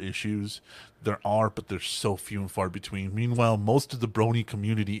there are issues. There are, but they're so few and far between. Meanwhile, most of the brony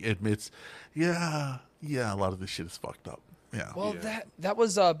community admits, yeah, a lot of this shit is fucked up. Yeah. Well, Yeah. that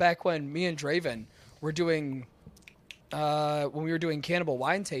was back when me and Draven were doing when we were doing cannibal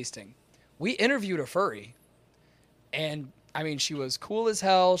wine tasting. We interviewed a furry, and I mean, she was cool as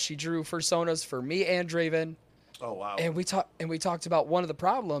hell. She drew personas for me and Draven. Oh wow. And we talked about one of the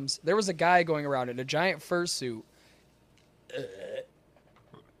problems. There was a guy going around in a giant fursuit.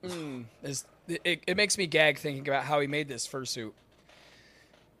 It makes me gag thinking about how he made this fursuit.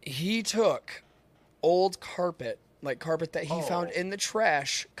 He took old carpet, like carpet that he found in the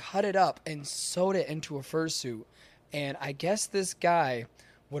trash, cut it up and sewed it into a fursuit. And I guess this guy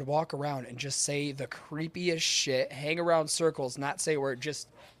would walk around and just say the creepiest shit, hang around circles, not say a word, just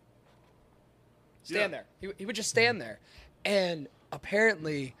stand there. He would just stand there. And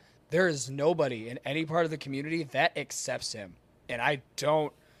apparently there is nobody in any part of the community that accepts him. And I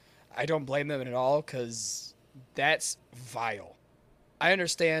don't blame them at all, because that's vile. I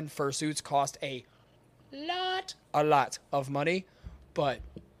understand fursuits cost a lot of money, but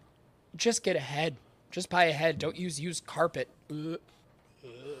just get a head. Just buy a head. Don't use used carpet.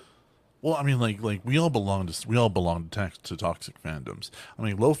 Well, I mean, like we all belong to toxic fandoms. I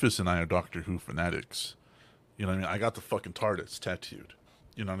mean, Lofus and I are Doctor Who fanatics. You know what I mean? I got the fucking TARDIS tattooed.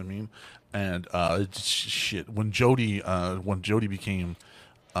 You know what I mean? And shit, when Jodie became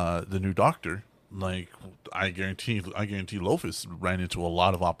the new Doctor, like I guarantee Lofus ran into a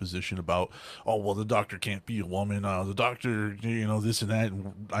lot of opposition about, oh well, the Doctor can't be a woman. The Doctor, you know, this and that.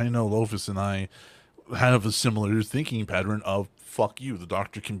 And I know Lofus and I have a similar thinking pattern of fuck you. The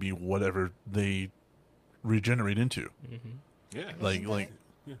Doctor can be whatever they regenerate into. Yeah. Like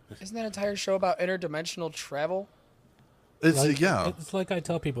Isn't that entire show about interdimensional travel? it's Like, yeah. It's like I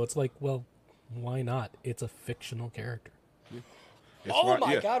tell people, it's like, well, Why not? It's a fictional character. It's Oh why-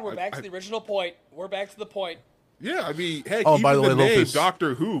 my yeah, God, we're back to the original point. Wewe're back to the point. Yeah, I mean, heck, Oh, even by the way, the name Lopez.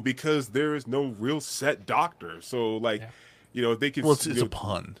 Doctor Who, because there is no real set doctor. So, like, Yeah. you know, they can. Well, it's you a know,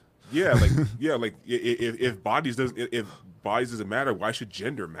 pun. yeah, like if bodies doesn't matter, why should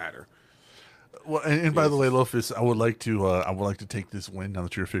gender matter? Well, and by the way, Lofus, I would like to take this win now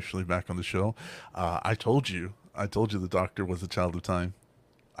that you're officially back on the show. I told you the Doctor was a child of time.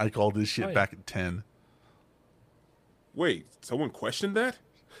 I called this shit Oh, yeah. back at 10. Wait, someone questioned that?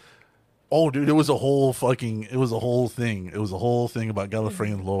 Oh, dude, it was a whole thing. It was a whole thing about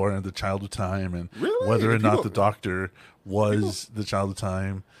Gallifreyan lore and the child of time and Really? whether or not People- the Doctor was the child of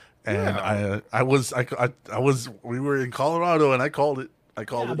time. And Yeah. we were in Colorado and I called it. I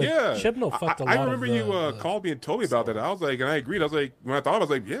called Yeah, it. but Yeah, Chibnall fucked a lot I of remember the- you the called me and told me about that. I was like, and I agreed. I was like, when I thought, I was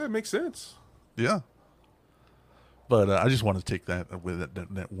like, yeah, it makes sense. Yeah. But I just want to take that with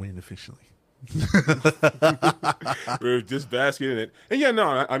that win officially. We're just basking in it. And yeah,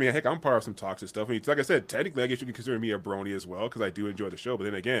 no, I mean, heck, I'm part of some toxic stuff. I mean, like I said, technically, I guess you can consider me a brony as well because I do enjoy the show. But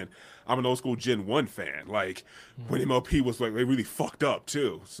then again, I'm an old school Gen 1 fan. Like, when MLP was like, they really fucked up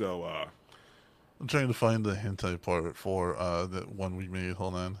too. So, I'm trying to find the hentai part for that one we made.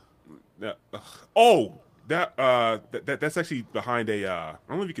 Hold on. yeah. That's actually behind a, I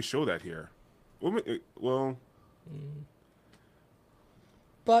don't know if you can show that here. Well,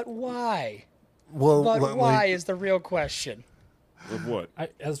 But why? Well, But like- why is the real question. of what?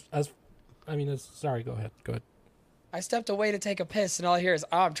 Sorry, go ahead. I stepped away to take a piss, and all I hear is,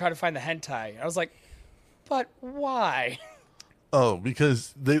 I'm trying to find the hentai. I was like, but why? Oh,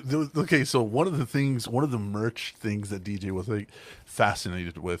 because okay. So one of the merch things that DJ was like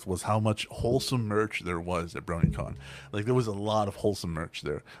fascinated with was how much wholesome merch there was at BronyCon. Like there was a lot of wholesome merch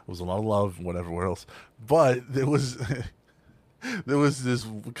there. There was a lot of love, whatever else. But there was there was this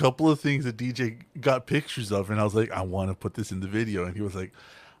couple of things that DJ got pictures of, and I was like, I want to put this in the video, and he was like,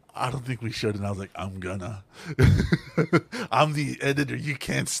 I don't think we should. And I was like, I'm gonna. I'm the editor. You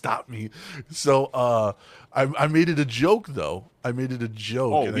can't stop me. So I made it a joke, though. I made it a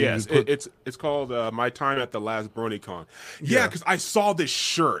joke. Oh and I yes, even put- it's called My Time at the Last BronyCon. Yeah. Yeah, because I saw this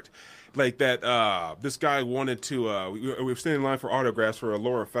shirt, like that. This guy wanted to. We were standing in line for autographs for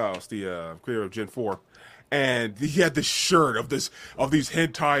Laura Faust, the creator of Gen 4, and he had this shirt of these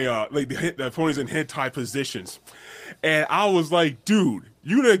hentai, like the ponies in hentai positions, and I was like, dude,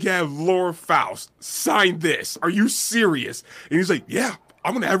 you gonna have Laura Faust sign this? Are you serious? And he's like, yeah,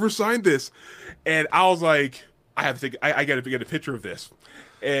 I'm gonna have her sign this, and I was like, I have to take, I got to get a picture of this,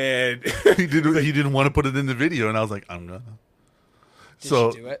 and he didn't want to put it in the video, and I was like, I'm gonna. Did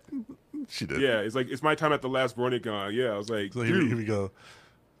So she do it? she did. yeah, it's like it's my time at the last BronyCon. Yeah, I was like, So dude. here we go.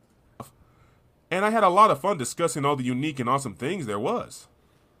 And I had a lot of fun discussing all the unique and awesome things there was.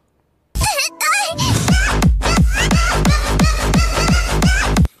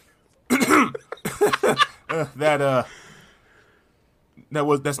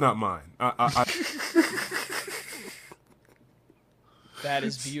 That's not mine. That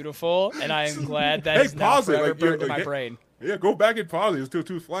is beautiful, and I am glad that Hey, is now pause it, forever like, burned in like, my brain. Yeah, go back and pause it. It's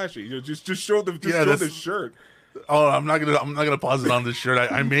too flashy. You know, just show the Yeah, show that's- the shirt. Oh, I'm not gonna pause it on this shirt.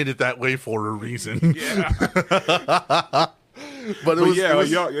 I made it that way for a reason. Yeah, but it was, yeah, it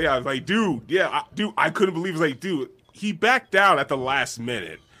was yeah. Like, dude, yeah, dude, I couldn't believe it. Was like, dude, he backed out at the last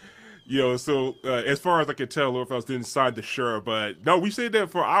minute. You know, so as far as I can tell, Laura Faust didn't sign the shirt, but no, we stayed there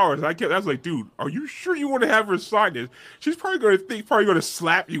for hours. I was like, dude, are you sure you want to have her sign this? She's probably going to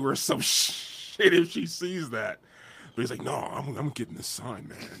slap you or some shit if she sees that. But he's like, no, I'm getting this sign,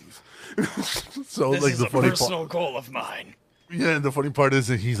 man. so This like is the a funny personal part. goal of mine. Yeah, and the funny part is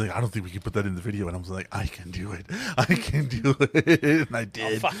that he's like, I don't think we can put that in the video, and I was like, I can do it. I can do it, and I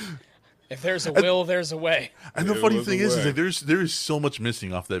did. Fuck. If there's a will, there's a way. And the It funny was thing a is way. that there is so much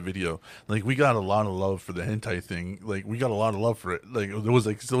missing off that video. Like we got a lot of love for the hentai thing. Like we got a lot of love for it. Like there was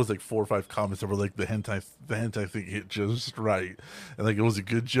like 4 or 5 comments that were like the hentai thing hit just right, and like it was a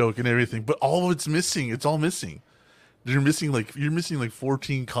good joke and everything. But all of it's missing. It's all missing. You're missing like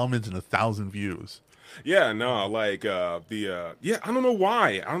 14 comments and 1,000 views. Yeah, no, like yeah, I don't know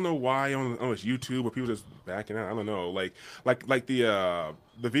why. I don't know why on this YouTube or people just backing out. I don't know. Like the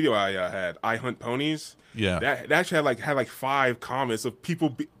video I had, I Hunt Ponies. Yeah. that actually had like 5 comments of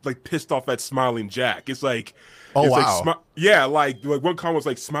people like pissed off at Smiling Jack. It's like, Oh, it's wow. like yeah, like one comment was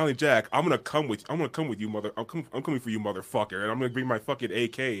like, Smiling Jack, I'm gonna come with you, I'm coming for you, motherfucker, and I'm gonna bring my fucking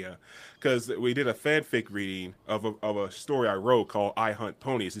AK. Because we did a fanfic reading of a story I wrote called I Hunt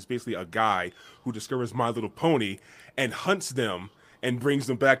Ponies. It's basically a guy who discovers My Little Pony and hunts them and brings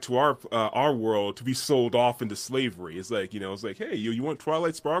them back to our world to be sold off into slavery. It's like, you know, it's like, hey, you want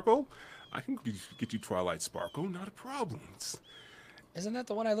Twilight Sparkle? I can get you Twilight Sparkle, not a problem. Isn't that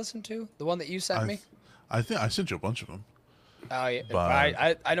the one I listened to? The one that you sent me? I think I sent you a bunch of them. Oh, yeah.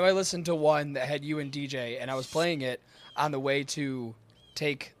 But- I know I listened to one that had you and DJ, and I was playing it on the way to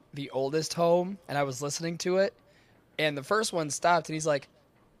take the oldest home, and I was listening to it, and the first one stopped, and he's like,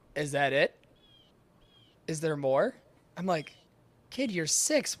 "Is that it? Is there more?" I'm like, "Kid, you're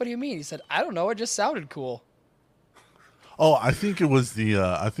 6. What do you mean?" He said, "I don't know. It just sounded cool." Oh, I think it was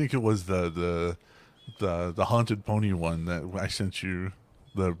the the haunted pony one that I sent you,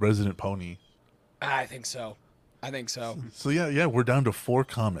 the resident pony. I think so. So yeah, we're down to 4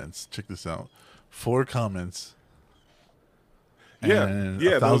 comments. Check this out, 4 comments. Yeah, and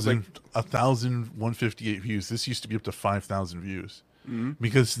yeah, those, like- 1,158 views. This used to be up to 5,000 views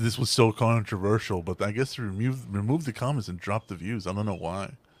because this was so controversial. But I guess they removed the comments and dropped the views. I don't know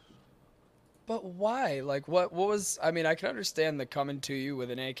why. But why? Like, what was? I mean, I can understand the coming to you with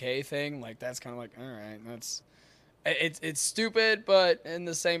an AK thing. Like, that's kind of like, all right, that's it's stupid. But in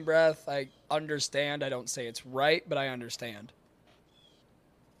the same breath, I understand. I don't say it's right, but I understand.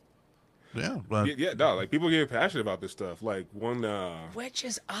 Yeah, but Yeah, no, like people get passionate about this stuff. Like one, Which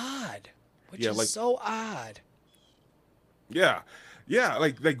is odd. Which Yeah, is like- so odd. yeah,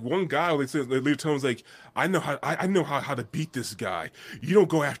 like one guy like says, like, telling us like, I know how to beat this guy. You don't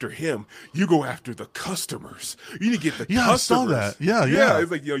go after him. You go after the customers. You need to get the Yeah, I saw customers. that. Yeah.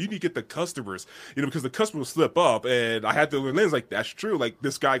 It's like, you need to get the customers. Because the customers slip up, and I had to learn. It's like that's true. Like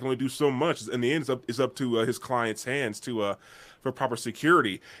this guy can only do so much. In the end, it's up to his client's hands to for proper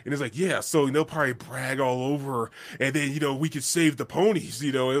security. And it's like, yeah, so they'll probably brag all over, and then we could save the ponies.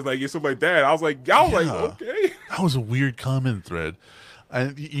 It's like it's something like that. I was like, okay. that was a weird comment thread.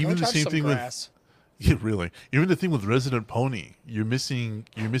 And even the Touch same some thing grass. Yeah, really. Even the thing with Resident Pony, you're missing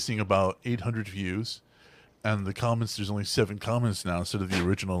about 800 views, and the comments, there's only 7 comments now instead of the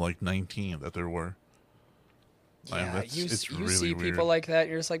original like 19 that there were. Like, Yeah, that's- you it's you really see weird. people like that,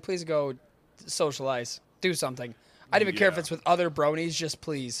 you're just like, please go socialize, do something. I don't even care if Yeah. it's with other bronies. Just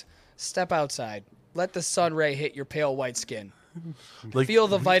please step outside, let the sun ray hit your pale white skin, Like, feel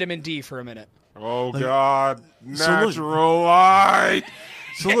the vitamin D for a minute. Oh God, So look- natural light.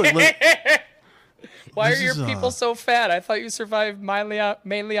 so look, Why This are your is, people so fat? I thought you survived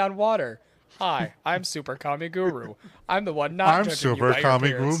mainly on water. Hi, I'm Super Kami Guru. I'm the one not I'm judging Super you by your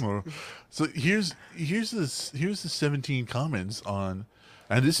Comic appearance. Rumor. So here's the 17 comments on,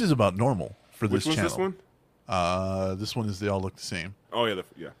 and this is about normal for Which this one's channel. this one? This one is they all look the same. Oh yeah,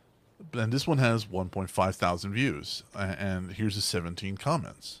 yeah. And this one has 1.5 thousand views, and here's the 17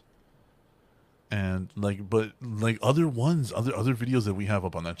 comments. And but other ones, other videos that we have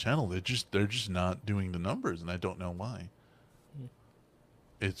up on that channel, they're just not doing the numbers, and I don't know why.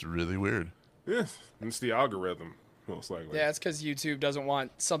 It's really weird. Yes, it's the algorithm, most likely. Yeah, it's because YouTube doesn't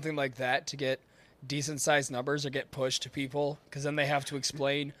want something like that to get decent sized numbers or get pushed to people, because then they have to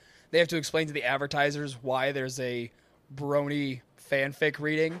explain. They have to explain to the advertisers why there's a brony fanfic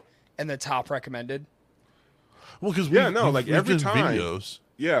reading in the top recommended. Well, because like every done time. videos.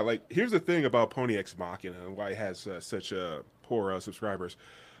 Yeah, like here's the thing about Pony X Machina and why it has such poor subscribers.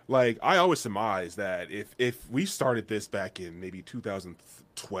 Like I always surmise that if we started this back in maybe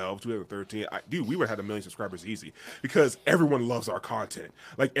 2012, 2013, we would have had 1 million subscribers easy, because everyone loves our content.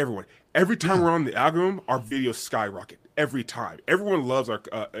 Like everyone, every time we're on the algorithm, our videos skyrocket. Every time, everyone loves our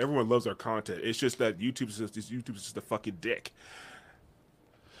content. It's just that YouTube's just a fucking dick.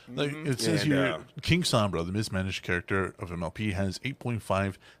 Like it says And, here, King Sombra, the mismanaged character of MLP, has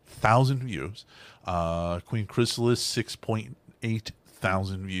 8.5 thousand views. Queen Chrysalis, 6.8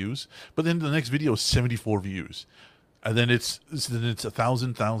 thousand views. But then the next video is 74 views, and then it's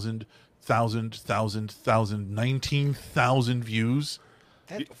 1,000, 19,000 views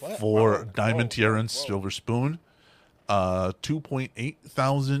for Diamond Tiara and Silver Spoon. 2.8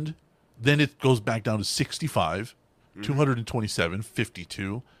 thousand. Then it goes back down to 65. 227,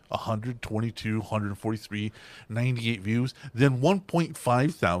 52, 122, 143, 98 views. Then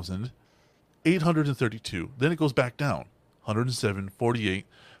 1.5 thousand, 832. Then it goes back down. 107, 48,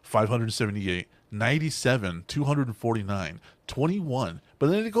 578, 97, 249, 21. But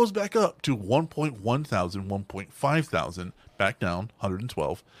then it goes back up to 1.1 thousand, 1.5 thousand, back down,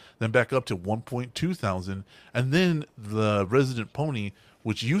 112. Then back up to 1.2 thousand. And then the Resident Pony,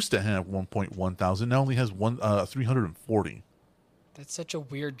 which used to have 1.1 thousand, now only has 340. That's such a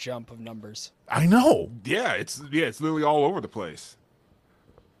weird jump of numbers. I know. Yeah, it's literally all over the place.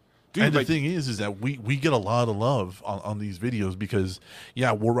 Dude, And like, the thing is that we get a lot of love on these videos because,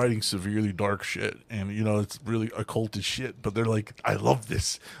 yeah, we're writing severely dark shit. And, it's really occulted shit. But they're like, I love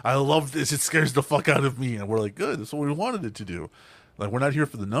this. I love this. It scares the fuck out of me. And we're like, good. That's what we wanted it to do. Like, we're not here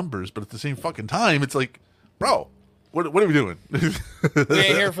for the numbers, but at the same fucking time, it's like, bro, what are we doing? We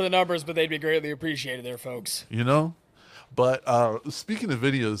ain't here for the numbers, but they'd be greatly appreciated there, folks. You know? But speaking of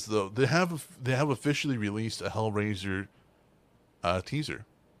videos, though, they have officially released a Hellraiser teaser,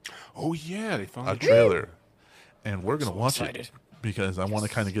 Oh yeah, they a finally trailer, and we're gonna watch excited. it because I want to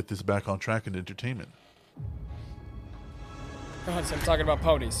kind of get this back on track in entertainment. Oh, so I'm talking about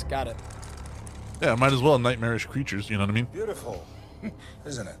ponies. Got it. Yeah, might as well nightmarish creatures. You know what I mean? Beautiful,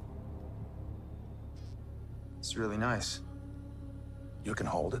 isn't it? It's really nice. You can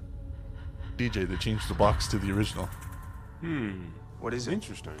hold it. DJ, they changed the box to the original. What is it?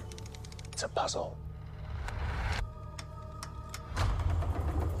 Interesting. It's a puzzle.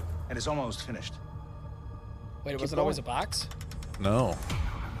 And it's almost finished. Wait, it Keep wasn't always a going. box? No.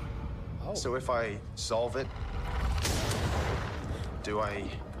 Oh. So if I solve it, do I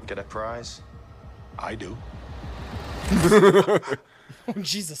get a prize? I do.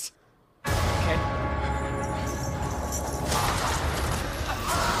 Jesus. Okay.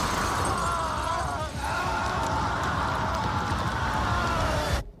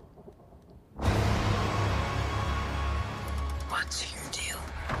 What's your deal?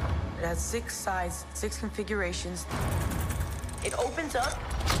 It has 6 sides, 6 configurations. It opens up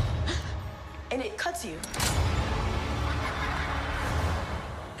and it cuts you.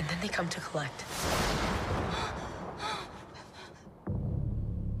 And then they come to collect.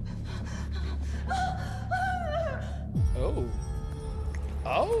 Oh.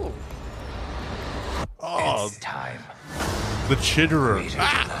 Oh. Oh, It's time. the chitterer.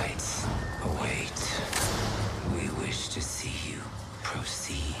 Lights, await. We wish to see you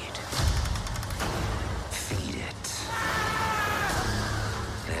proceed. Feed it.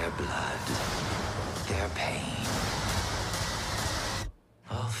 Their blood, their pain.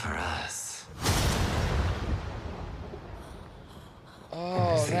 All for us.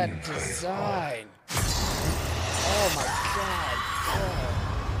 Oh, that design. Oh my god.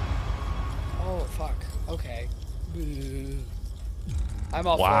 Oh, fuck. Okay. I'm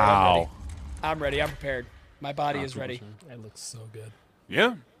all for it. Wow. I'm ready. I'm prepared. My body is ready. It looks so good.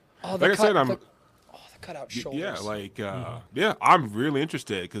 Yeah. Oh, the Like I said, I'm. the cutout shoulders. Yeah, like yeah, I'm really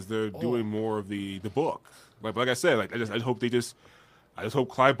interested because they're doing more of the book. Like I said, like I hope I just hope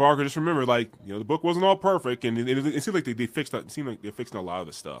Clive Barker just remember, like, you know, the book wasn't all perfect, and it seemed like they fixed that. It seemed like they're fixing a lot of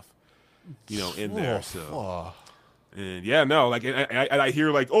the stuff, you know, in there. So Oh. and yeah, no, like and I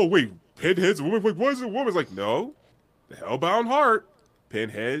hear like, oh wait, Pinhead's a woman. Like, what is a woman? It's like, no, the Hellbound Heart,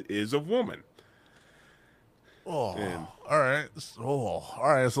 Pinhead is a woman. Oh, And- all right. All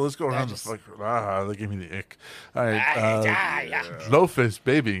right. So let's go around just- the fuck. They gave me the ick. All right. Lofus,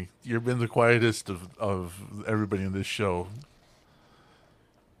 baby, you've been the quietest of everybody in this show.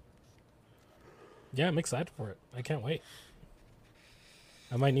 Yeah, I'm excited for it. I can't wait.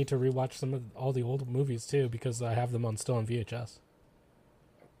 I might need to rewatch all the old movies too because I have them still on VHS.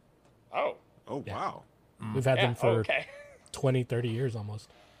 Oh. Oh wow. We've had them for okay. 20, 30 years almost.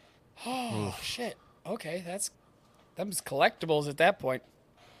 Oh shit. Okay, them's collectibles at that point.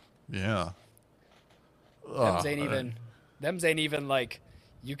 Yeah. Them's ain't even like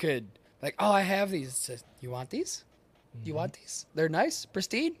you could like, oh, I have these. It says, you want these? You want these? They're nice,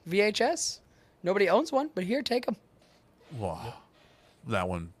 pristine, VHS. Nobody owns one, but here, take them. Wow. That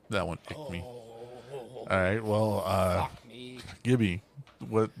one icked me. All right. Well, Fuck me. Gibby,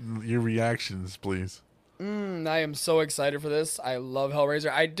 what your reactions, please? I am so excited for this. I love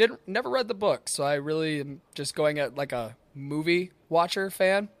Hellraiser. I never read the book, so I really am just going at like a movie watcher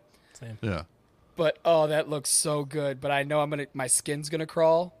fan. Same. Yeah. But oh, that looks so good. But I know my skin's gonna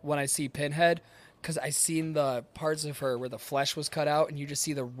crawl when I see Pinhead, because I seen the parts of her where the flesh was cut out, and you just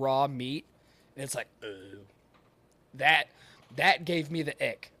see the raw meat, and it's like, ugh. That gave me the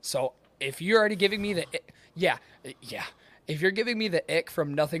ick. So if you're already giving me the ick, yeah, if you're giving me the ick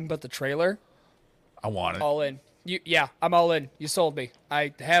from nothing but the trailer, I want it. all in. I'm all in. You sold me.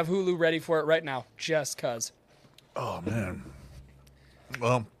 I have Hulu ready for it right now, just cause. Oh man.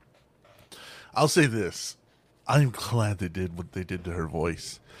 Well, I'll say this: I'm glad they did what they did to her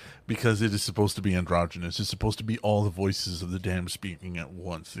voice, because it is supposed to be androgynous. It's supposed to be all the voices of the damned speaking at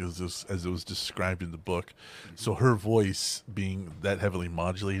once, as it was described in the book. So her voice being that heavily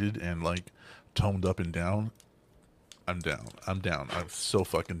modulated and like toned up and down, I'm down. I'm so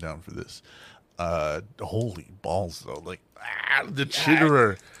fucking down for this. Holy balls though! Like the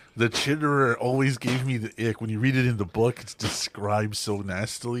chitterer. The chitterer always gave me the ick. When you read it in the book, it's described so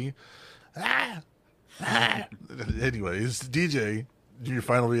nastily. Anyways, DJ, your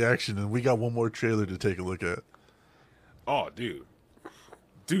final reaction, and we got one more trailer to take a look at. Oh, dude,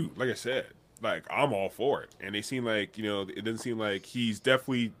 like I said, like I'm all for it. And they seem like, you know, it doesn't seem like he's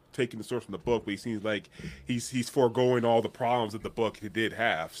definitely taking the source from the book, but he seems like he's foregoing all the problems that the book did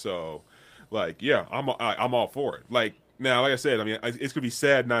have. So, like, yeah, I'm all for it. Like now, like I said, I mean, it's gonna be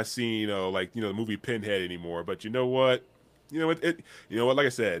sad not seeing, the movie Pinhead anymore. But you know what? You know what? You know what? Like I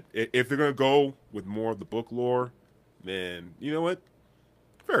said, if they're gonna go with more of the book lore, then you know what?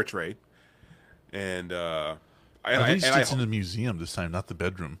 Fair trade. And at least it's in the museum this time, not the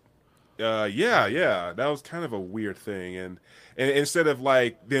bedroom. Yeah, that was kind of a weird thing, and instead of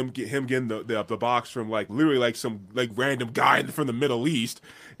like him getting the box from like literally like some like random guy from the Middle East,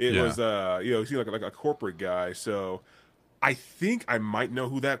 it was he seemed like a corporate guy. So I think I might know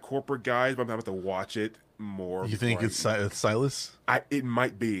who that corporate guy is, but I'm gonna have to watch it more. You think it's Silas? It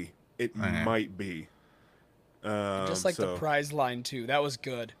might be. It might be. Just like the prize line too. That was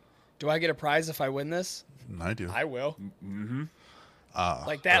good. Do I get a prize if I win this? I do. I will. Mm-hmm.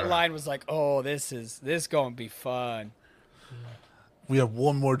 Like that line was like, oh, this gonna be fun. We have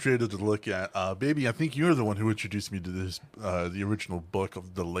one more trailer to look at. Baby, I think you're the one who introduced me to this, the original book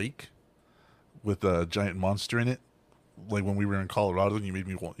of The Lake with a giant monster in it. Like when we were in Colorado, and you made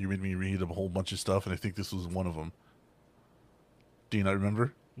me read a whole bunch of stuff, and I think this was one of them. Do you not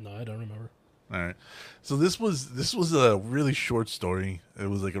remember? No, I don't remember. All right. So this was a really short story. It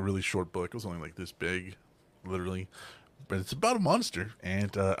was like a really short book. It was only like this big, literally. But it's about a monster,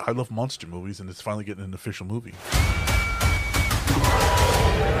 and I love monster movies, and it's finally getting an official movie.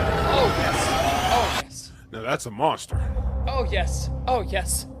 Oh yes. Oh yes. Now that's a monster. Oh yes. Oh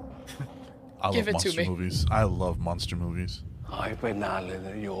yes. I Give love it to monster me. movies. I love monster movies. หายไปนานเลยน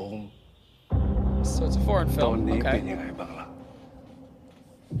ะโยม So it's a foreign ตอน film. นี้เป็น Okay. ยังไงบ้างล่ะ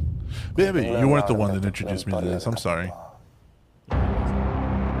Baby, you weren't the one that introduced me to this. I'm sorry.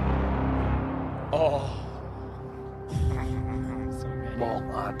 Oh. บอก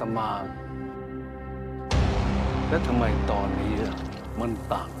อาตมา แล้วทำไมตอนนี้ล่ะมัน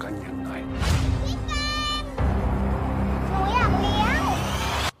ต่างกันยังไง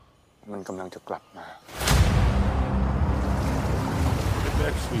มันกำลังจะกลับมา Get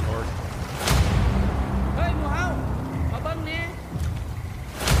back, sweetheart. เฮ้ยหมูเฮามาเบิ้งนี้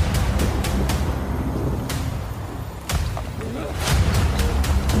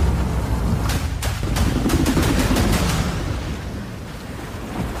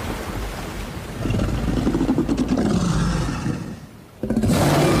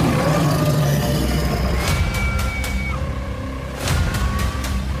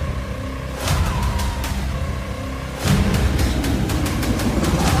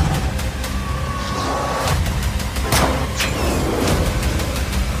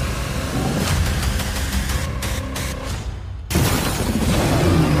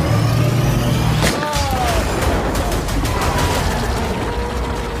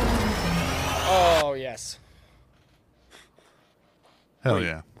Oh yes. Hell Wait.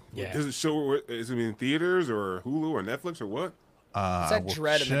 yeah. Yeah. Does it show? Is it in theaters or Hulu or Netflix or what? It said we'll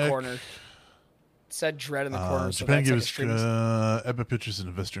Dread in the check. corner. It said Dread in the corner. So Japan that's like a gives streaming. Epic Pictures and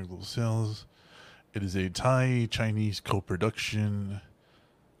investor in global sales. It is a Thai-Chinese co-production.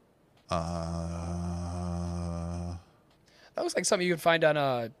 That looks like something you could find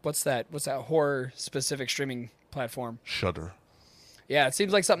on what's that horror specific streaming platform? Shudder. Yeah, it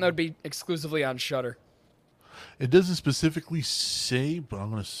seems like something that would be exclusively on Shudder. It doesn't specifically say, but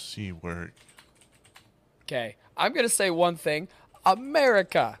I'm gonna see where. Okay, I'm gonna say one thing: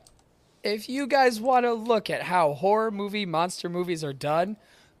 America. If you guys want to look at how horror movie monster movies are done,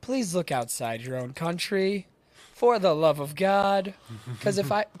 please look outside your own country. For the love of God,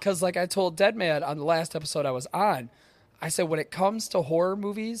 because like I told Deadman on the last episode I was on, I said when it comes to horror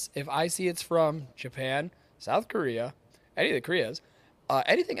movies, if I see it's from Japan, South Korea, any of the Koreas,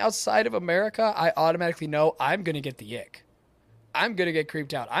 anything outside of America, I automatically know I'm gonna get the ick. I'm gonna get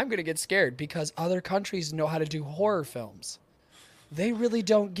creeped out. I'm gonna get scared because other countries know how to do horror films. They really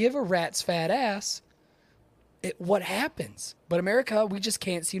don't give a rat's fat ass what happens. But America, we just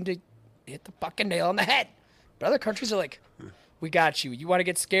can't seem to hit the fucking nail on the head. But other countries are like, we got you. You want to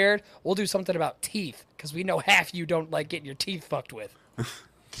get scared? We'll do something about teeth because we know half you don't like getting your teeth fucked with.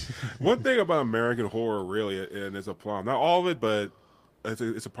 One thing about American horror, really, and it's a problem. Not all of it, but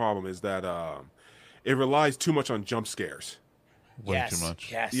it's a problem. Is that it relies too much on jump scares. Way too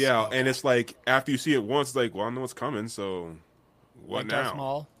much. Yes. Yeah, and it's like after you see it once, it's like, well, I know what's coming, so what Like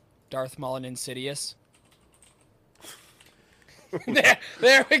now? Darth Maul and Insidious.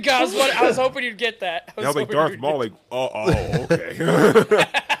 there we go. I was hoping you'd get that. I was like hoping Darth you'd Maul, get like, okay.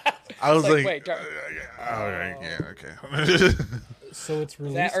 I was like, wait, all right, yeah, okay. So it's that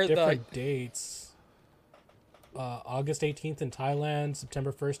released or the- different dates. August 18th in Thailand,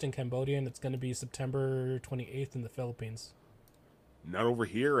 September 1st in Cambodia, and it's going to be September 28th in the Philippines. Not over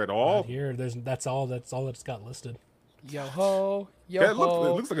here at all. Not here, that's all it's got listed. Yo ho, yo Yeah, ho.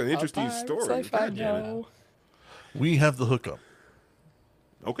 it looks like an interesting a story. pirate's life I God damn it. know. We have the hookup,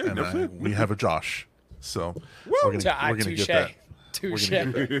 Okay, and never said. we have a Josh. So we're gonna get Touche. that. Touche.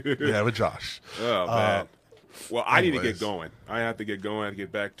 We have a Josh. Oh man. Well, I need to anyways. get going. I have to get going. I have to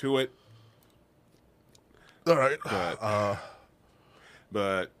get back to it. All right.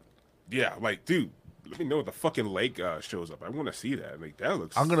 But yeah, like, dude, let me know if the fucking lake shows up. I want to see that. Like, that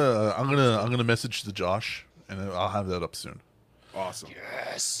looks I'm gonna message the Josh, and I'll have that up soon. awesome.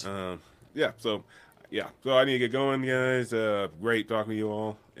 Yes. Yeah. So I need to get going, guys. Great talking to you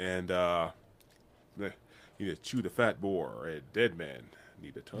all, and need to chew the fat boar. And dead man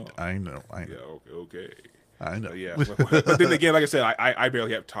need to talk. I know. Yeah. Okay. I know. Yeah. But then again, like I said, I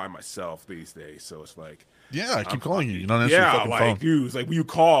barely have time myself these days, so it's like. Yeah, I keep calling you. You don't answer your Yeah, fucking like, phone. dude, it's like when you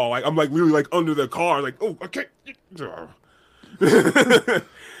call, like I'm like literally like under the car, like, oh, okay.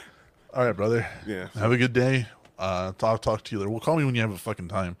 All right, brother. Yeah. Have a good day. Talk to you later. Well, call me when you have a fucking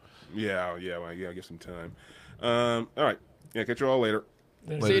time. Yeah, get some time. All right. Yeah, catch you all later.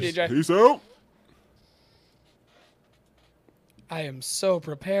 See you, DJ. Peace out. I am so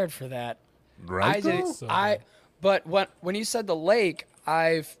prepared for that. Right? I did. So- But when you said the lake,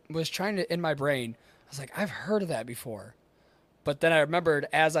 I was trying to in my brain. I was like, I've heard of that before, but then I remembered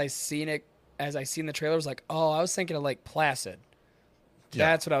as I seen the trailer, I was like, oh, I was thinking of Lake Placid. Yeah.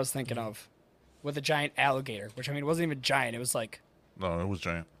 That's what I was thinking of, with a giant alligator. Which I mean, it wasn't even giant. It was like, No, it was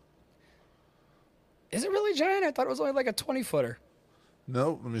giant. is it really giant? I thought it was only like a 20-footer.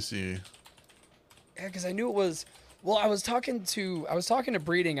 No, let me see. Yeah, because I knew it was. Well, I was talking to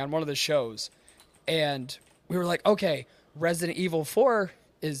Breeding on one of the shows, and we were like, okay, Resident Evil 4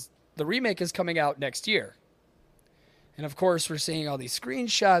 the remake is coming out next year, and of course we're seeing all these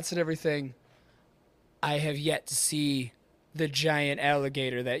screenshots and everything. I have yet to see the giant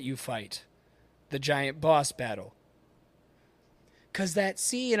alligator that you fight, the giant boss battle, because that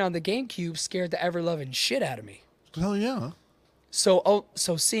scene on the GameCube scared the ever-loving shit out of me. Hell yeah. So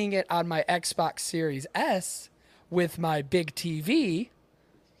seeing it on my Xbox Series S with my big TV,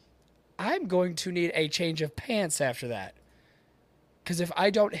 I'm going to need a change of pants after that. Because if I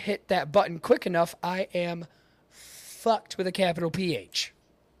don't hit that button quick enough, I am fucked with a capital PH.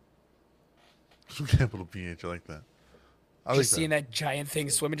 Capital PH, I like that. I like Just seeing that giant thing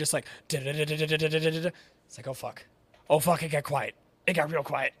swimming, just like, it's like, oh fuck. Oh fuck, it got quiet. It got real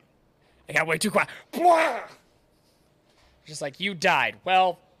quiet. It got way too quiet. Just like, you died.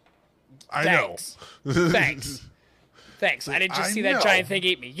 Well, I thanks. know. Thanks. Thanks. I didn't just I see know. that giant thing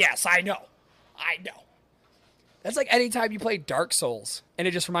eat me. Yes, I know. That's like anytime you play Dark Souls and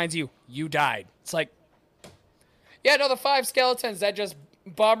it just reminds you, you died. It's like, yeah, no, the 5 skeletons that just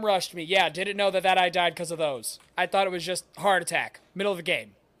bum rushed me. Yeah, didn't know that I died because of those. I thought it was just heart attack. Middle of the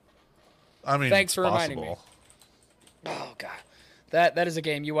game. I mean, Thanks for possible. reminding me. Oh, God. That is a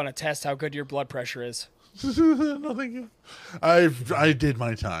game you want to test how good your blood pressure is. No, thank you. I did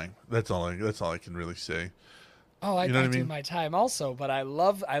my time. That's all I can really say. Oh, I You know what I do mean? my time also, but I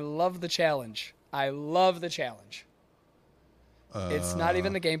love the challenge. I love the challenge. It's not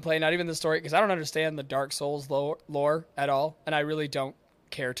even the gameplay, not even the story, because I don't understand the Dark Souls lore at all, and I really don't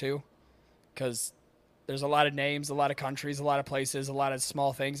care to, because there's a lot of names, a lot of countries, a lot of places, a lot of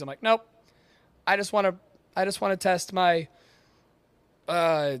small things. I'm like, nope. I just want to test my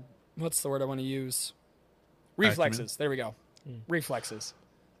what's the word I want to use? Reflexes. There we go. Reflexes.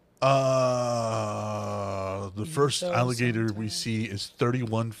 The first alligator we see is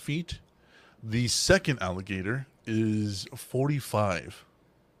 31 feet. The second alligator is 45.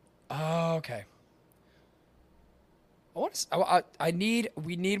 Oh, okay. We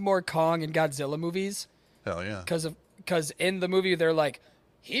need more Kong and Godzilla movies. Hell yeah. Because in the movie they're like,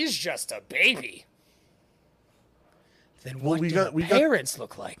 he's just a baby. Then what do the parents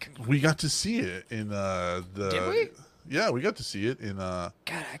look like? We got to see it in the. Did we? Yeah, we got to see it in. God,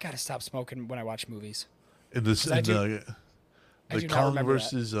 I gotta stop smoking when I watch movies. In this, I in do the not Kong remember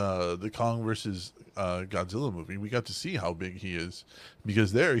versus Godzilla movie, we got to see how big he is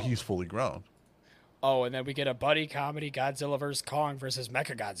because there he's fully grown. Oh, and then we get a buddy comedy, Godzilla vs. Kong versus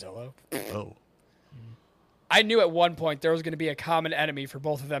Mechagodzilla. Oh. I knew at one point there was going to be a common enemy for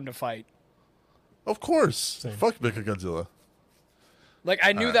both of them to fight. Of course. Fuck Mechagodzilla. Like,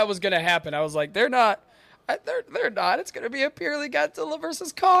 I knew that was going to happen. I was like, they're not. They're not. It's going to be a purely Godzilla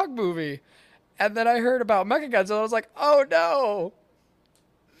versus Kong movie. And then I heard about Mechagodzilla. I was like, oh, no.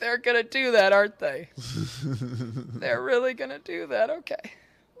 They're going to do that, aren't they? They're really going to do that. Okay.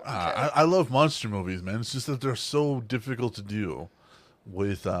 I love monster movies, man. It's just that they're so difficult to do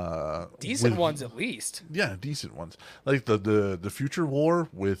with Decent with- ones at least. Yeah, decent ones. Like the Future War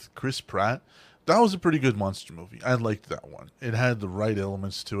with Chris Pratt. That was a pretty good monster movie. I liked that one. It had the right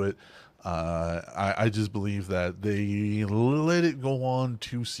elements to it. I just believe that they let it go on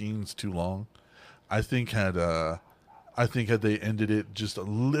 2 scenes too long. I think had they ended it just a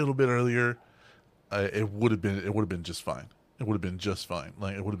little bit earlier, it would have been just fine. It would have been just fine.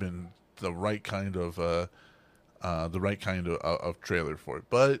 Like it would have been the right kind of trailer for it.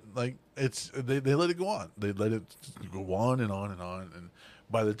 But like they let it go on. They let it go on and on and on. And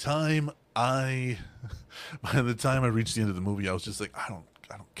by the time I reached the end of the movie, I was just like, I don't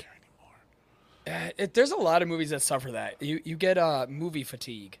care anymore. There's a lot of movies that suffer that. You get movie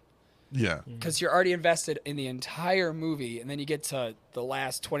fatigue. Yeah. Because you're already invested in the entire movie, and then you get to the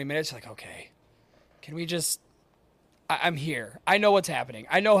last 20 minutes, you're like, okay, can we just... I'm here. I know what's happening.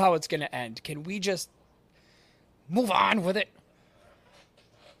 I know how it's going to end. Can we just move on with it?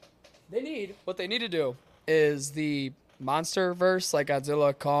 What they need to do is the monster verse, like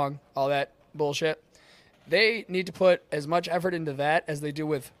Godzilla, Kong, all that bullshit. They need to put as much effort into that as they do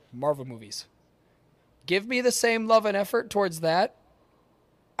with Marvel movies. Give me the same love and effort towards that.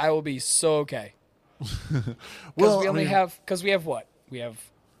 I will be so okay. Because we have what? We have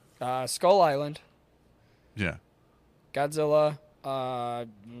Skull Island. Yeah. Godzilla.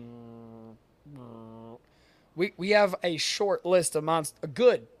 We have a short list of monsters.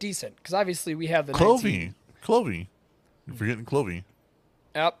 Good, decent. Because obviously we have the Clovey. You're forgetting Clovey.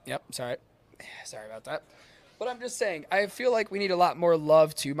 Yep. Sorry about that. But I'm just saying, I feel like we need a lot more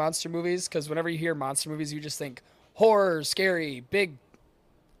love to monster movies. Because whenever you hear monster movies, you just think horror, scary, big,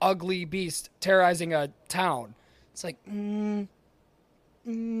 ugly beast terrorizing a town. It's like,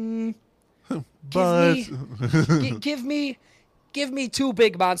 give me 2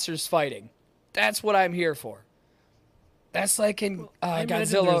 big monsters fighting. That's what I'm here for. That's like in I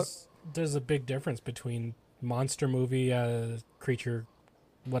imagine Godzilla. There's a big difference between monster movie, creature,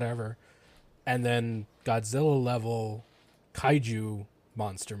 whatever, and then Godzilla level kaiju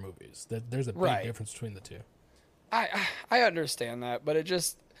monster movies. There's a big difference between the two. I understand that, but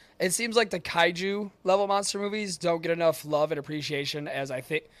it seems like the kaiju level monster movies don't get enough love and appreciation as I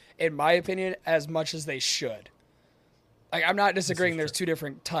think, in my opinion, as much as they should. Like, I'm not disagreeing there's 2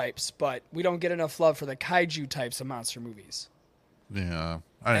 different types, but we don't get enough love for the kaiju types of monster movies. Yeah,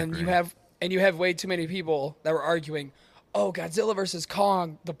 I agree. You have way too many people that were arguing, "Oh, Godzilla versus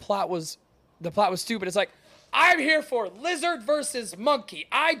Kong, the plot was stupid." It's like, I'm here for lizard versus monkey.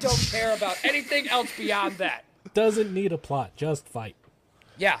 I don't care about anything else beyond that. Doesn't need a plot, just fight.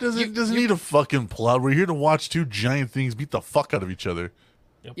 Yeah. Doesn't need a fucking plot. We're here to watch 2 giant things beat the fuck out of each other.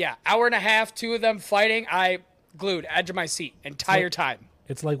 Yep. Yeah, hour and a half, 2 of them fighting. I glued edge of my seat entire time.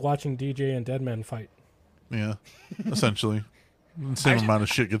 It's like watching DJ and Deadman fight. Yeah, essentially. The same amount of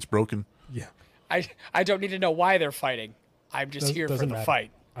shit gets broken. Yeah. I don't need to know why they're fighting. I'm just here for the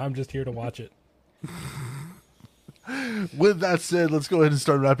fight. I'm just here to watch it. With that said, let's go ahead and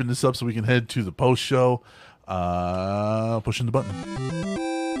start wrapping this up so we can head to the post show. Pushing the button.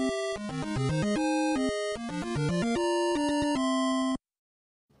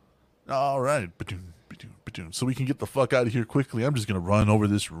 All right. So we can get the fuck out of here quickly. I'm just going to run over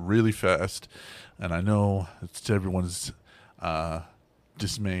this really fast. And I know it's to everyone's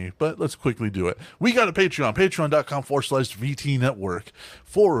dismay, but let's quickly do it. We got a Patreon, patreon.com/VT Network.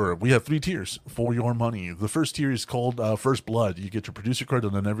 We have 3 tiers for your money. The first tier is called First Blood. You get your producer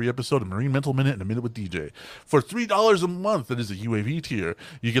credit on every episode of Marine Mental Minute and a Minute with DJ. For $3 a month, that is a UAV tier,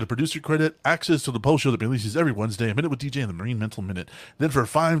 you get a producer credit, access to the post show that releases every Wednesday, a Minute with DJ and the Marine Mental Minute. Then for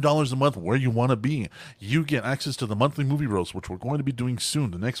 $5 a month, where you want to be, you get access to the monthly movie roast, which we're going to be doing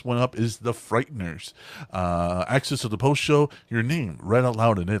soon. The next one up is The Frighteners. Access to the post show, your name read out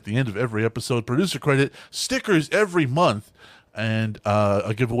loud, and at the end of every episode, producer credit, stickers every month, and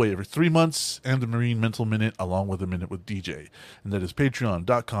a giveaway every 3 months, and the Marine Mental Minute along with a Minute with DJ. And that is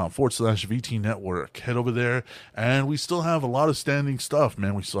patreon.com/VT Network. Head over there, and we still have a lot of standing stuff,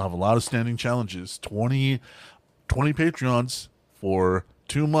 man. We still have a lot of standing challenges. 20 Patreons for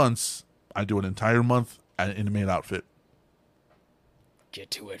 2 months. I do an entire month in a maid outfit. Get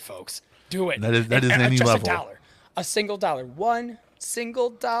to it, folks. Do it. That is any just level. A single dollar. $1 single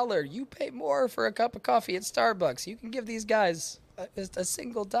dollar. You pay more for a cup of coffee at Starbucks. You can give these guys a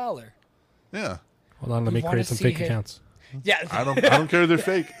single dollar. Yeah. Hold on, let me create some fake accounts. Yeah. I don't care if they're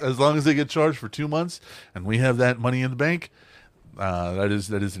fake, as long as they get charged for 2 months and we have that money in the bank. That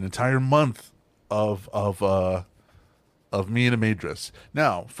is an entire month of me in a maid dress.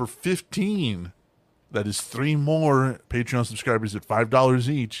 Now, for $15 that is 3 more Patreon subscribers at $5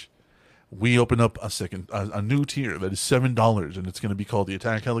 each, we open up a new tier that is $7, and it's going to be called the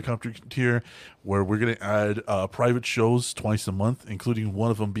Attack Helicopter tier, where we're going to add private shows twice a month, including one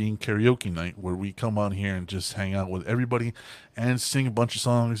of them being karaoke night, where we come on here and just hang out with everybody and sing a bunch of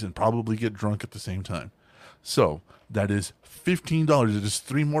songs and probably get drunk at the same time. So that is $15. It is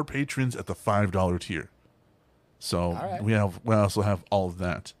 3 more patrons at the $5 tier. So we also have all of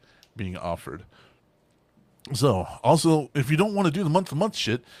that being offered. So, also, if you don't want to do the month-to-month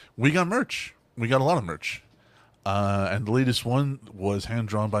shit, we got merch. We got a lot of merch. And the latest one was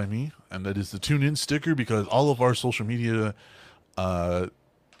hand-drawn by me, and that is the Tune In sticker, because all of our social media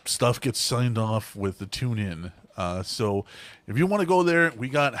stuff gets signed off with the Tune In. So, if you want to go there, we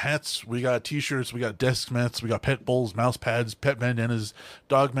got hats, we got t-shirts, we got desk mats, we got pet bowls, mouse pads, pet bandanas,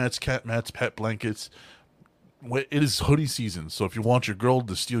 dog mats, cat mats, pet blankets. It is hoodie season, so if you want your girl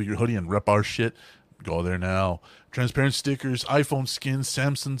to steal your hoodie and rep our shit, go there now. Transparent stickers, iPhone skins,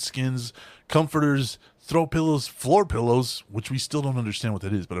 Samsung skins, comforters, throw pillows, floor pillows, which we still don't understand what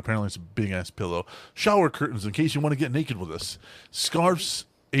that is, but apparently it's a big-ass pillow. Shower curtains in case you want to get naked with us. Scarves,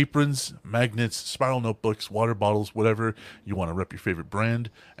 aprons, magnets, spiral notebooks, water bottles, whatever you want to rep your favorite brand.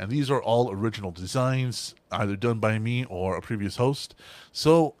 And these are all original designs, either done by me or a previous host.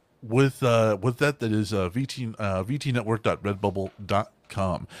 So with that is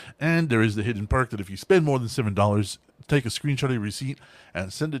vtnetwork.redbubble.com. And there is the hidden perk that if you spend more than $7, take a screenshot of your receipt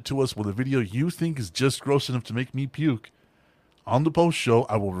and send it to us with a video you think is just gross enough to make me puke. On the post show,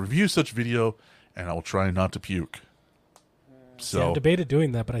 I will review such video and I will try not to puke. So I debated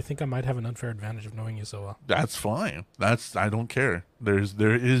doing that, but I think I might have an unfair advantage of knowing you so well. That's fine. I don't care. There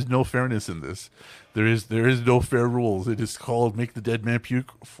is no fairness in this. There is no fair rules. It is called Make the Dead Man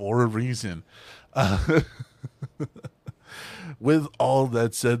Puke for a reason. With all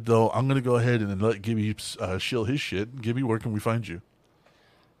that said, though, I'm going to go ahead and let Gibby shill his shit. Gibby, where can we find you?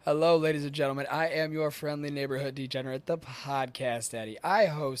 Hello, ladies and gentlemen. I am your friendly neighborhood degenerate, the Podcast Daddy. I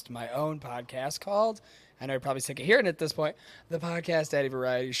host my own podcast called, I know you're probably sick of hearing it at this point, the Podcast Daddy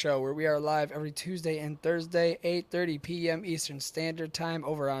Variety Show, where we are live every Tuesday and Thursday, 8:30 p.m. Eastern Standard Time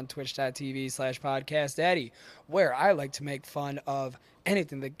over on twitch.tv/podcastdaddy, where I like to make fun of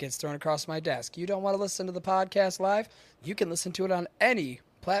anything that gets thrown across my desk. You don't want to listen to the podcast live? You can listen to it on any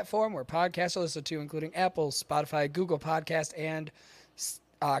platform where podcasts are listened to, including Apple, Spotify, Google Podcast, and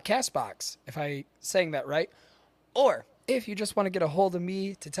Castbox, if I'm saying that right. Or if you just want to get a hold of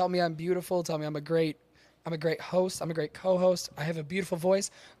me to tell me I'm beautiful, tell me I'm a great host, I'm a great co-host, I have a beautiful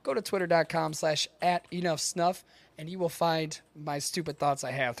voice, go to twitter.com/@enoughsnuff, and you will find my stupid thoughts I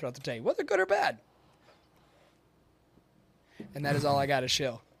have throughout the day, whether good or bad. And that is all I got to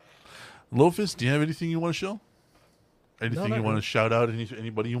show. Lofus, do you have anything you want to show? Anything No, you want to shout out?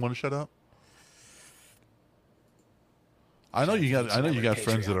 Anybody you want to shout out? I know you got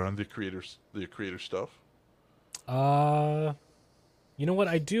friends that are on the creator stuff. You know what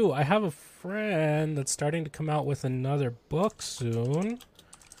I do? I have a friend that's starting to come out with another book soon.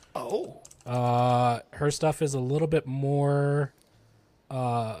 Oh. Her stuff is a little bit more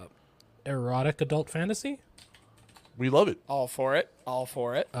erotic adult fantasy. We love it. All for it.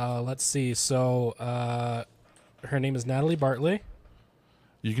 Let's see. So, her name is Natalie Bartley.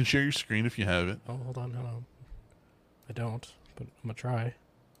 You can share your screen if you have it. Oh, hold on. I don't, but I'm gonna try.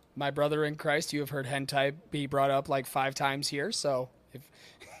 My brother in Christ, you have heard hentai be brought up like 5 times here, so if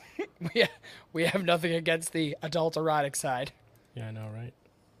we have nothing against the adult erotic side. Yeah, I know, right?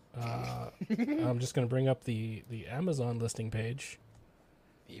 I'm just gonna bring up the Amazon listing page.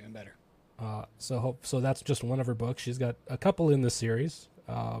 Even better. So that's just one of her books. She's got a couple in this series.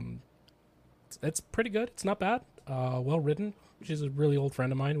 It's pretty good. It's not bad. Well written. She's a really old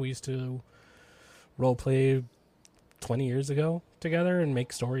friend of mine. We used to role play 20 years ago together and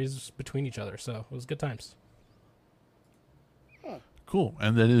make stories between each other. So it was good times. Cool.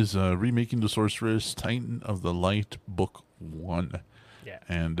 And that is Remaking the Sorceress, Titan of the Light, Book 1. Yeah.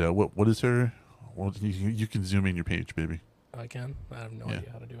 And what is her? Well, you can zoom in your page, baby. I can. I have no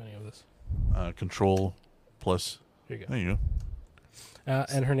idea how to do any of this. Control plus. Here you go. There you go.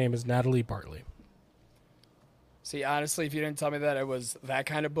 And her name is Natalie Bartley. See, honestly, if you didn't tell me that it was that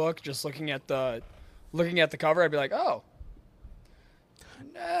kind of book, just looking at the cover, I'd be like, oh,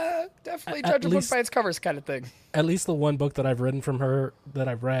 nah, definitely judge a book by its covers kind of thing. At least the one book that I've written from her that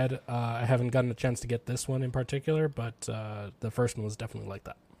I've read, I haven't gotten a chance to get this one in particular, but the first one was definitely like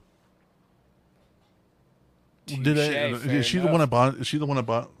that. Is she the one I bought? Is she the one I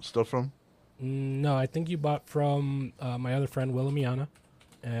bought stuff from? No, I think you bought from my other friend Willamiana,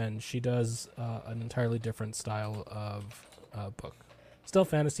 and she does an entirely different style of book. Still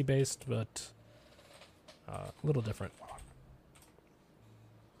fantasy based, but A little different.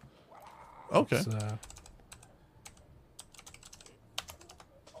 Okay. It's,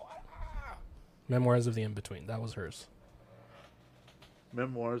 Memoirs of the In-Between. That was hers.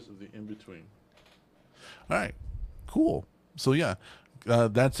 Memoirs of the In-Between. All right. Cool. So, yeah,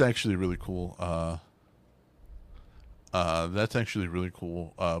 that's actually really cool. That's actually a really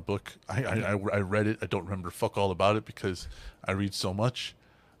cool book. I read it. I don't remember fuck all about it because I read so much.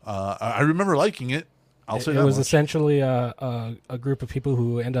 I remember liking it. I'll say it that was much. essentially a group of people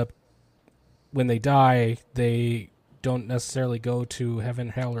who end up, when they die, they don't necessarily go to heaven,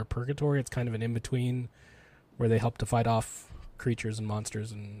 hell, or purgatory. It's kind of an in-between where they help to fight off creatures and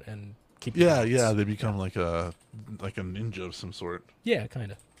monsters and keep the balance. Yeah, they become like a ninja of some sort. Yeah,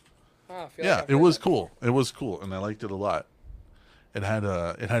 kind of. Oh, I feel Yeah, like I've it heard was that. cool. It was cool, and I liked it a lot. It had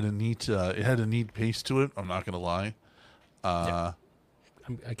a neat pace to it. I'm not gonna lie. I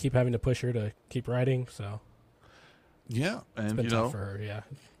keep having to push her to keep writing, so Yeah, it's and been you tough know, for her. Yeah,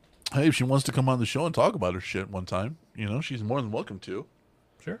 hey, if she wants to come on the show and talk about her shit one time, you know, she's more than welcome to.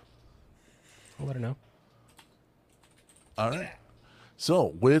 sure. I'll let her know. All right.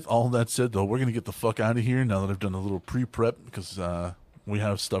 So, with all that said, though, we're going to get the fuck out of here now that I've done a little pre-prep because we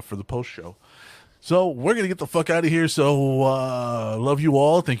have stuff for the post-show. So, we're going to get the fuck out of here. So, love you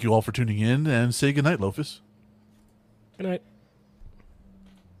all. Thank you all for tuning in, and say goodnight, Lofus. Good night.